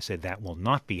down. They said that will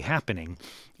not be happening,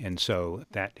 and so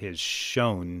that has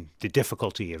shown the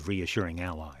difficulty of reassuring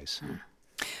allies.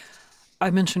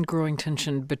 I mentioned growing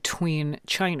tension between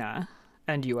China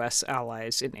and U.S.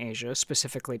 allies in Asia,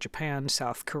 specifically Japan,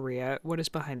 South Korea. What is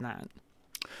behind that?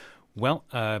 Well,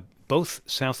 both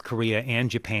South Korea and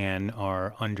Japan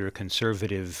are under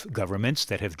conservative governments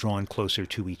that have drawn closer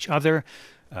to each other,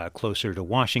 closer to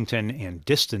Washington, and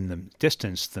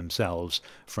distanced themselves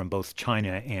from both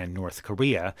China and North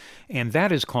Korea. And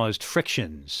that has caused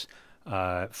frictions.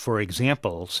 For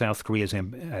example, China's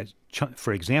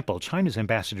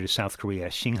ambassador to South Korea,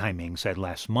 Xing Haiming, said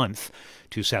last month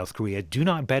to South Korea, "Do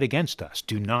not bet against us.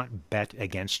 Do not bet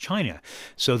against China."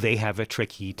 So they have a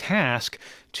tricky task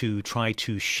to try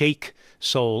to shake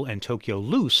Seoul and Tokyo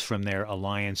loose from their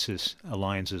alliances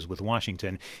with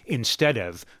Washington instead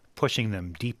of pushing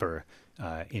them deeper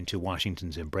into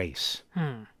Washington's embrace.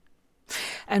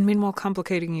 And meanwhile,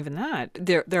 complicating even that,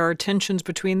 there are tensions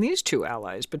between these two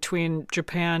allies, between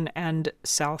Japan and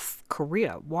South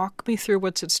Korea. Walk me through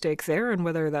what's at stake there and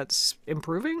whether that's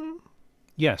improving?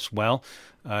 Yes, well,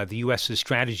 the U.S.'s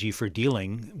strategy for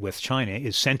dealing with China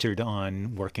is centered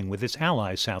on working with its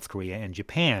allies, South Korea and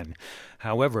Japan.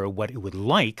 However, what it would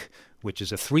like, which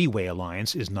is a three-way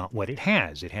alliance, is not what it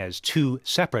has. It has two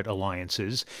separate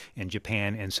alliances, and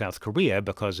Japan and South Korea,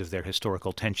 because of their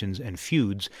historical tensions and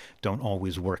feuds, don't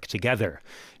always work together.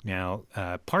 Now,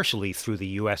 partially through the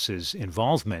U.S.'s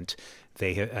involvement,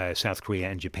 South Korea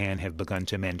and Japan have begun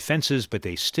to mend fences, but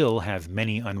they still have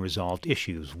many unresolved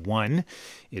issues. One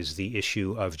is the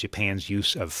issue of Japan's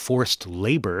use of forced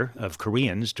labor of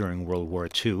Koreans during World War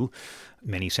II.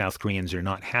 Many South Koreans are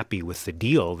not happy with the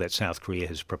deal that South Korea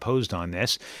has proposed on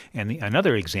this. And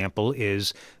another example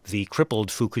is the crippled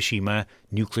Fukushima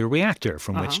nuclear reactor,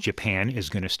 from which Japan is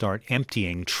going to start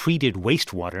emptying treated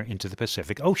wastewater into the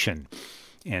Pacific Ocean.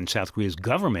 And South Korea's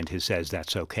government says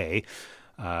that's okay.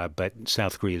 But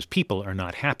South Korea's people are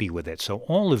not happy with it. So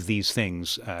all of these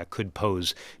things could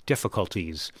pose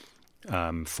difficulties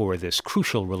for this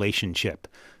crucial relationship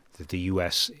that the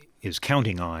U.S. is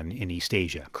counting on in East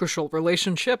Asia. Crucial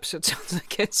relationships. It sounds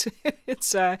like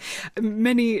it's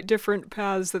many different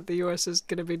paths that the U.S. is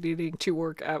going to be needing to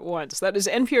work at once. That is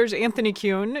NPR's Anthony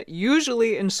Kuhn,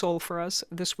 usually in Seoul for us,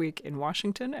 this week in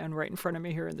Washington, and right in front of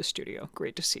me here in the studio.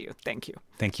 Great to see you. Thank you.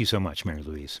 Thank you so much, Mary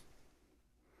Louise.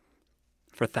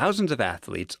 For thousands of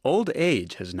athletes, old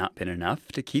age has not been enough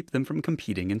to keep them from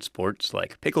competing in sports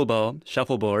like pickleball,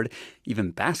 shuffleboard,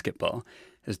 even basketball.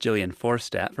 As Jillian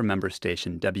Forstat from member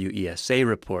station WESA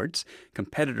reports,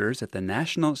 competitors at the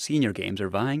National Senior Games are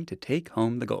vying to take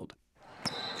home the gold.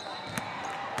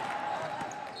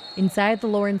 Inside the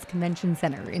Lawrence Convention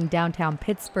Center in downtown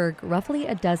Pittsburgh, roughly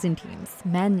a dozen teams,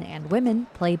 men and women,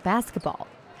 play basketball,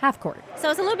 half court.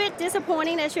 So it's a little bit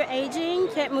disappointing as you're aging,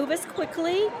 can't move as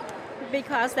quickly,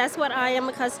 because that's what I am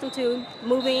accustomed to,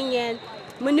 moving and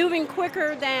maneuvering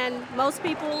quicker than most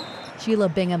people. Sheila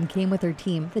Bingham came with her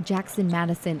team, the Jackson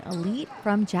Madison Elite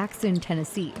from Jackson,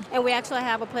 Tennessee. And we actually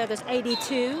have a player that's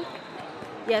 82.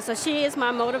 Yeah, so she is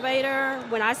my motivator.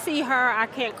 When I see her, I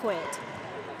can't quit.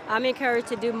 I'm encouraged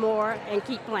to do more and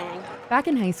keep playing. Back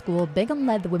in high school, Bingham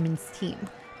led the women's team.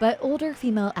 But older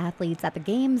female athletes at the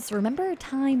games remember a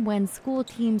time when school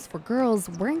teams for girls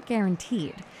weren't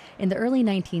guaranteed. In the early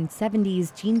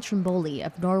 1970s, Jean Trimboli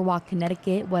of Norwalk,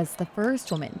 Connecticut was the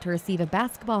first woman to receive a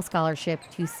basketball scholarship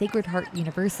to Sacred Heart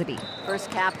University.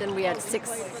 First captain, we had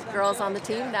 6 girls on the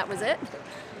team, that was it.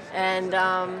 And,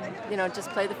 just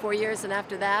played the 4 years, and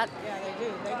after that,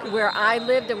 where I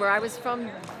lived and where I was from,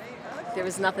 there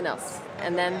was nothing else.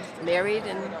 And then married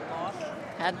and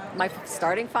Had my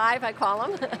starting five, I call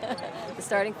them. The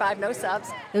starting five, no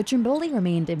subs. Though Trimboli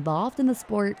remained involved in the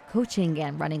sport, coaching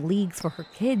and running leagues for her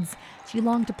kids, she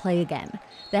longed to play again.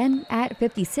 Then, at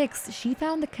 56, she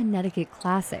found the Connecticut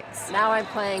Classics. Now I'm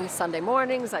playing Sunday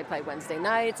mornings, I play Wednesday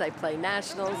nights, I play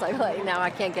nationals, now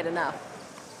I can't get enough.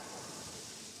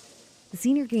 The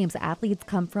Senior Games athletes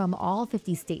come from all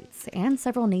 50 states and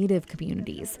several Native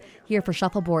communities. Here for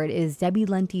shuffleboard is Debbie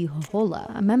Lenti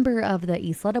Jojola, a member of the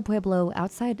Isleta Pueblo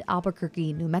outside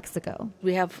Albuquerque, New Mexico.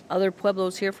 We have other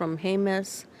pueblos here from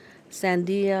Jemez,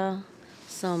 Sandia,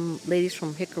 some ladies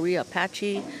from Hickory,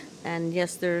 Apache, and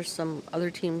yes, there's some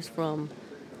other teams from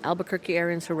Albuquerque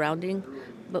area and surrounding.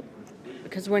 But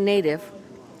because we're Native,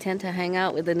 tend to hang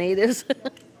out with the natives.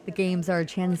 The games are a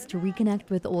chance to reconnect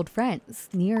with old friends,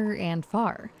 near and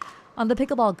far. On the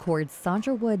pickleball courts,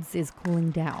 Sandra Woods is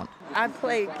cooling down. I've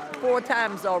played 4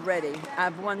 times already.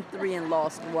 I've won 3 and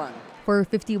lost 1. For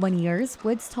 51 years,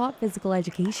 Woods taught physical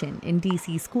education in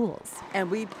D.C. schools. And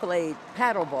we played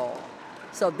paddleball,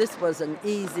 so this was an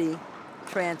easy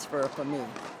transfer for me.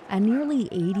 At nearly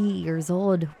 80 years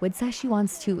old, Woods says she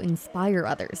wants to inspire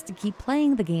others to keep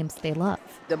playing the games they love.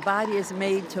 The body is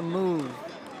made to move.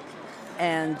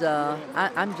 And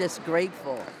I'm just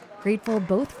grateful. Grateful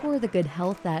both for the good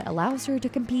health that allows her to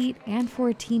compete and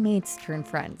for teammates turned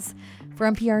friends. For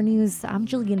NPR News, I'm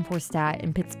Jillian Forstat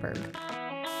in Pittsburgh.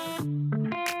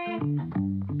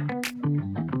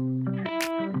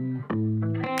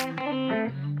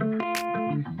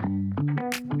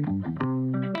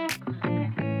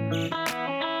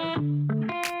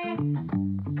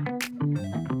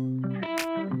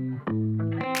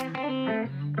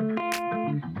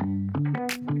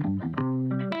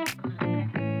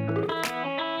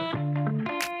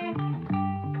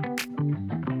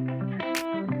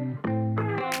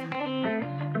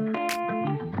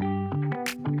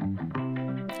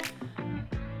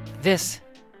 This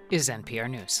is NPR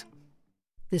News.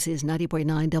 This is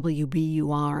 90.9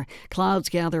 WBUR. Clouds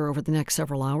gather over the next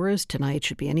several hours. Tonight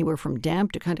should be anywhere from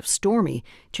damp to kind of stormy.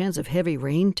 Chance of heavy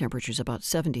rain, temperatures about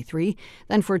 73.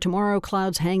 Then for tomorrow,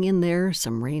 clouds hang in there,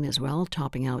 some rain as well,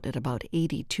 topping out at about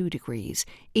 82 degrees.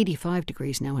 85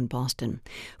 degrees now in Boston.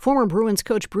 Former Bruins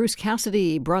coach Bruce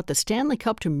Cassidy brought the Stanley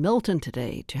Cup to Milton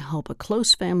today to help a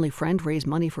close family friend raise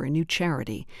money for a new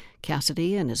charity.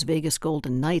 Cassidy and his Vegas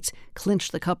Golden Knights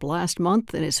clinched the cup last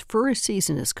month in his first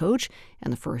season as coach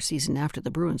and the first season after the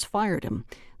Bruins fired him.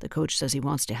 The coach says he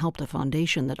wants to help the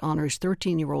foundation that honors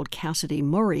 13-year-old Cassidy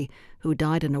Murray, who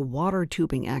died in a water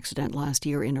tubing accident last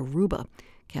year in Aruba.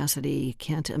 Cassidy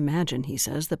can't imagine, he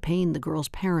says, the pain the girl's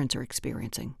parents are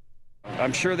experiencing.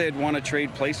 I'm sure they'd want to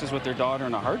trade places with their daughter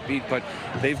in a heartbeat, but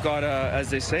they've got to,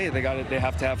 as they say, they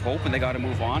have to have hope and they got to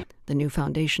move on. The new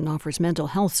foundation offers mental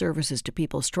health services to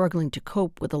people struggling to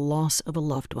cope with the loss of a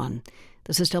loved one.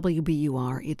 This is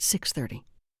WBUR. It's 6:30.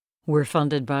 We're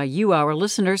funded by you, our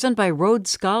listeners, and by Road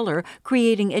Scholar,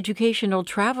 creating educational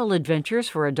travel adventures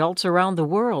for adults around the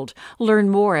world.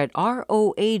 Learn more at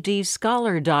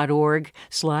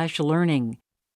roadscholar.org/learning.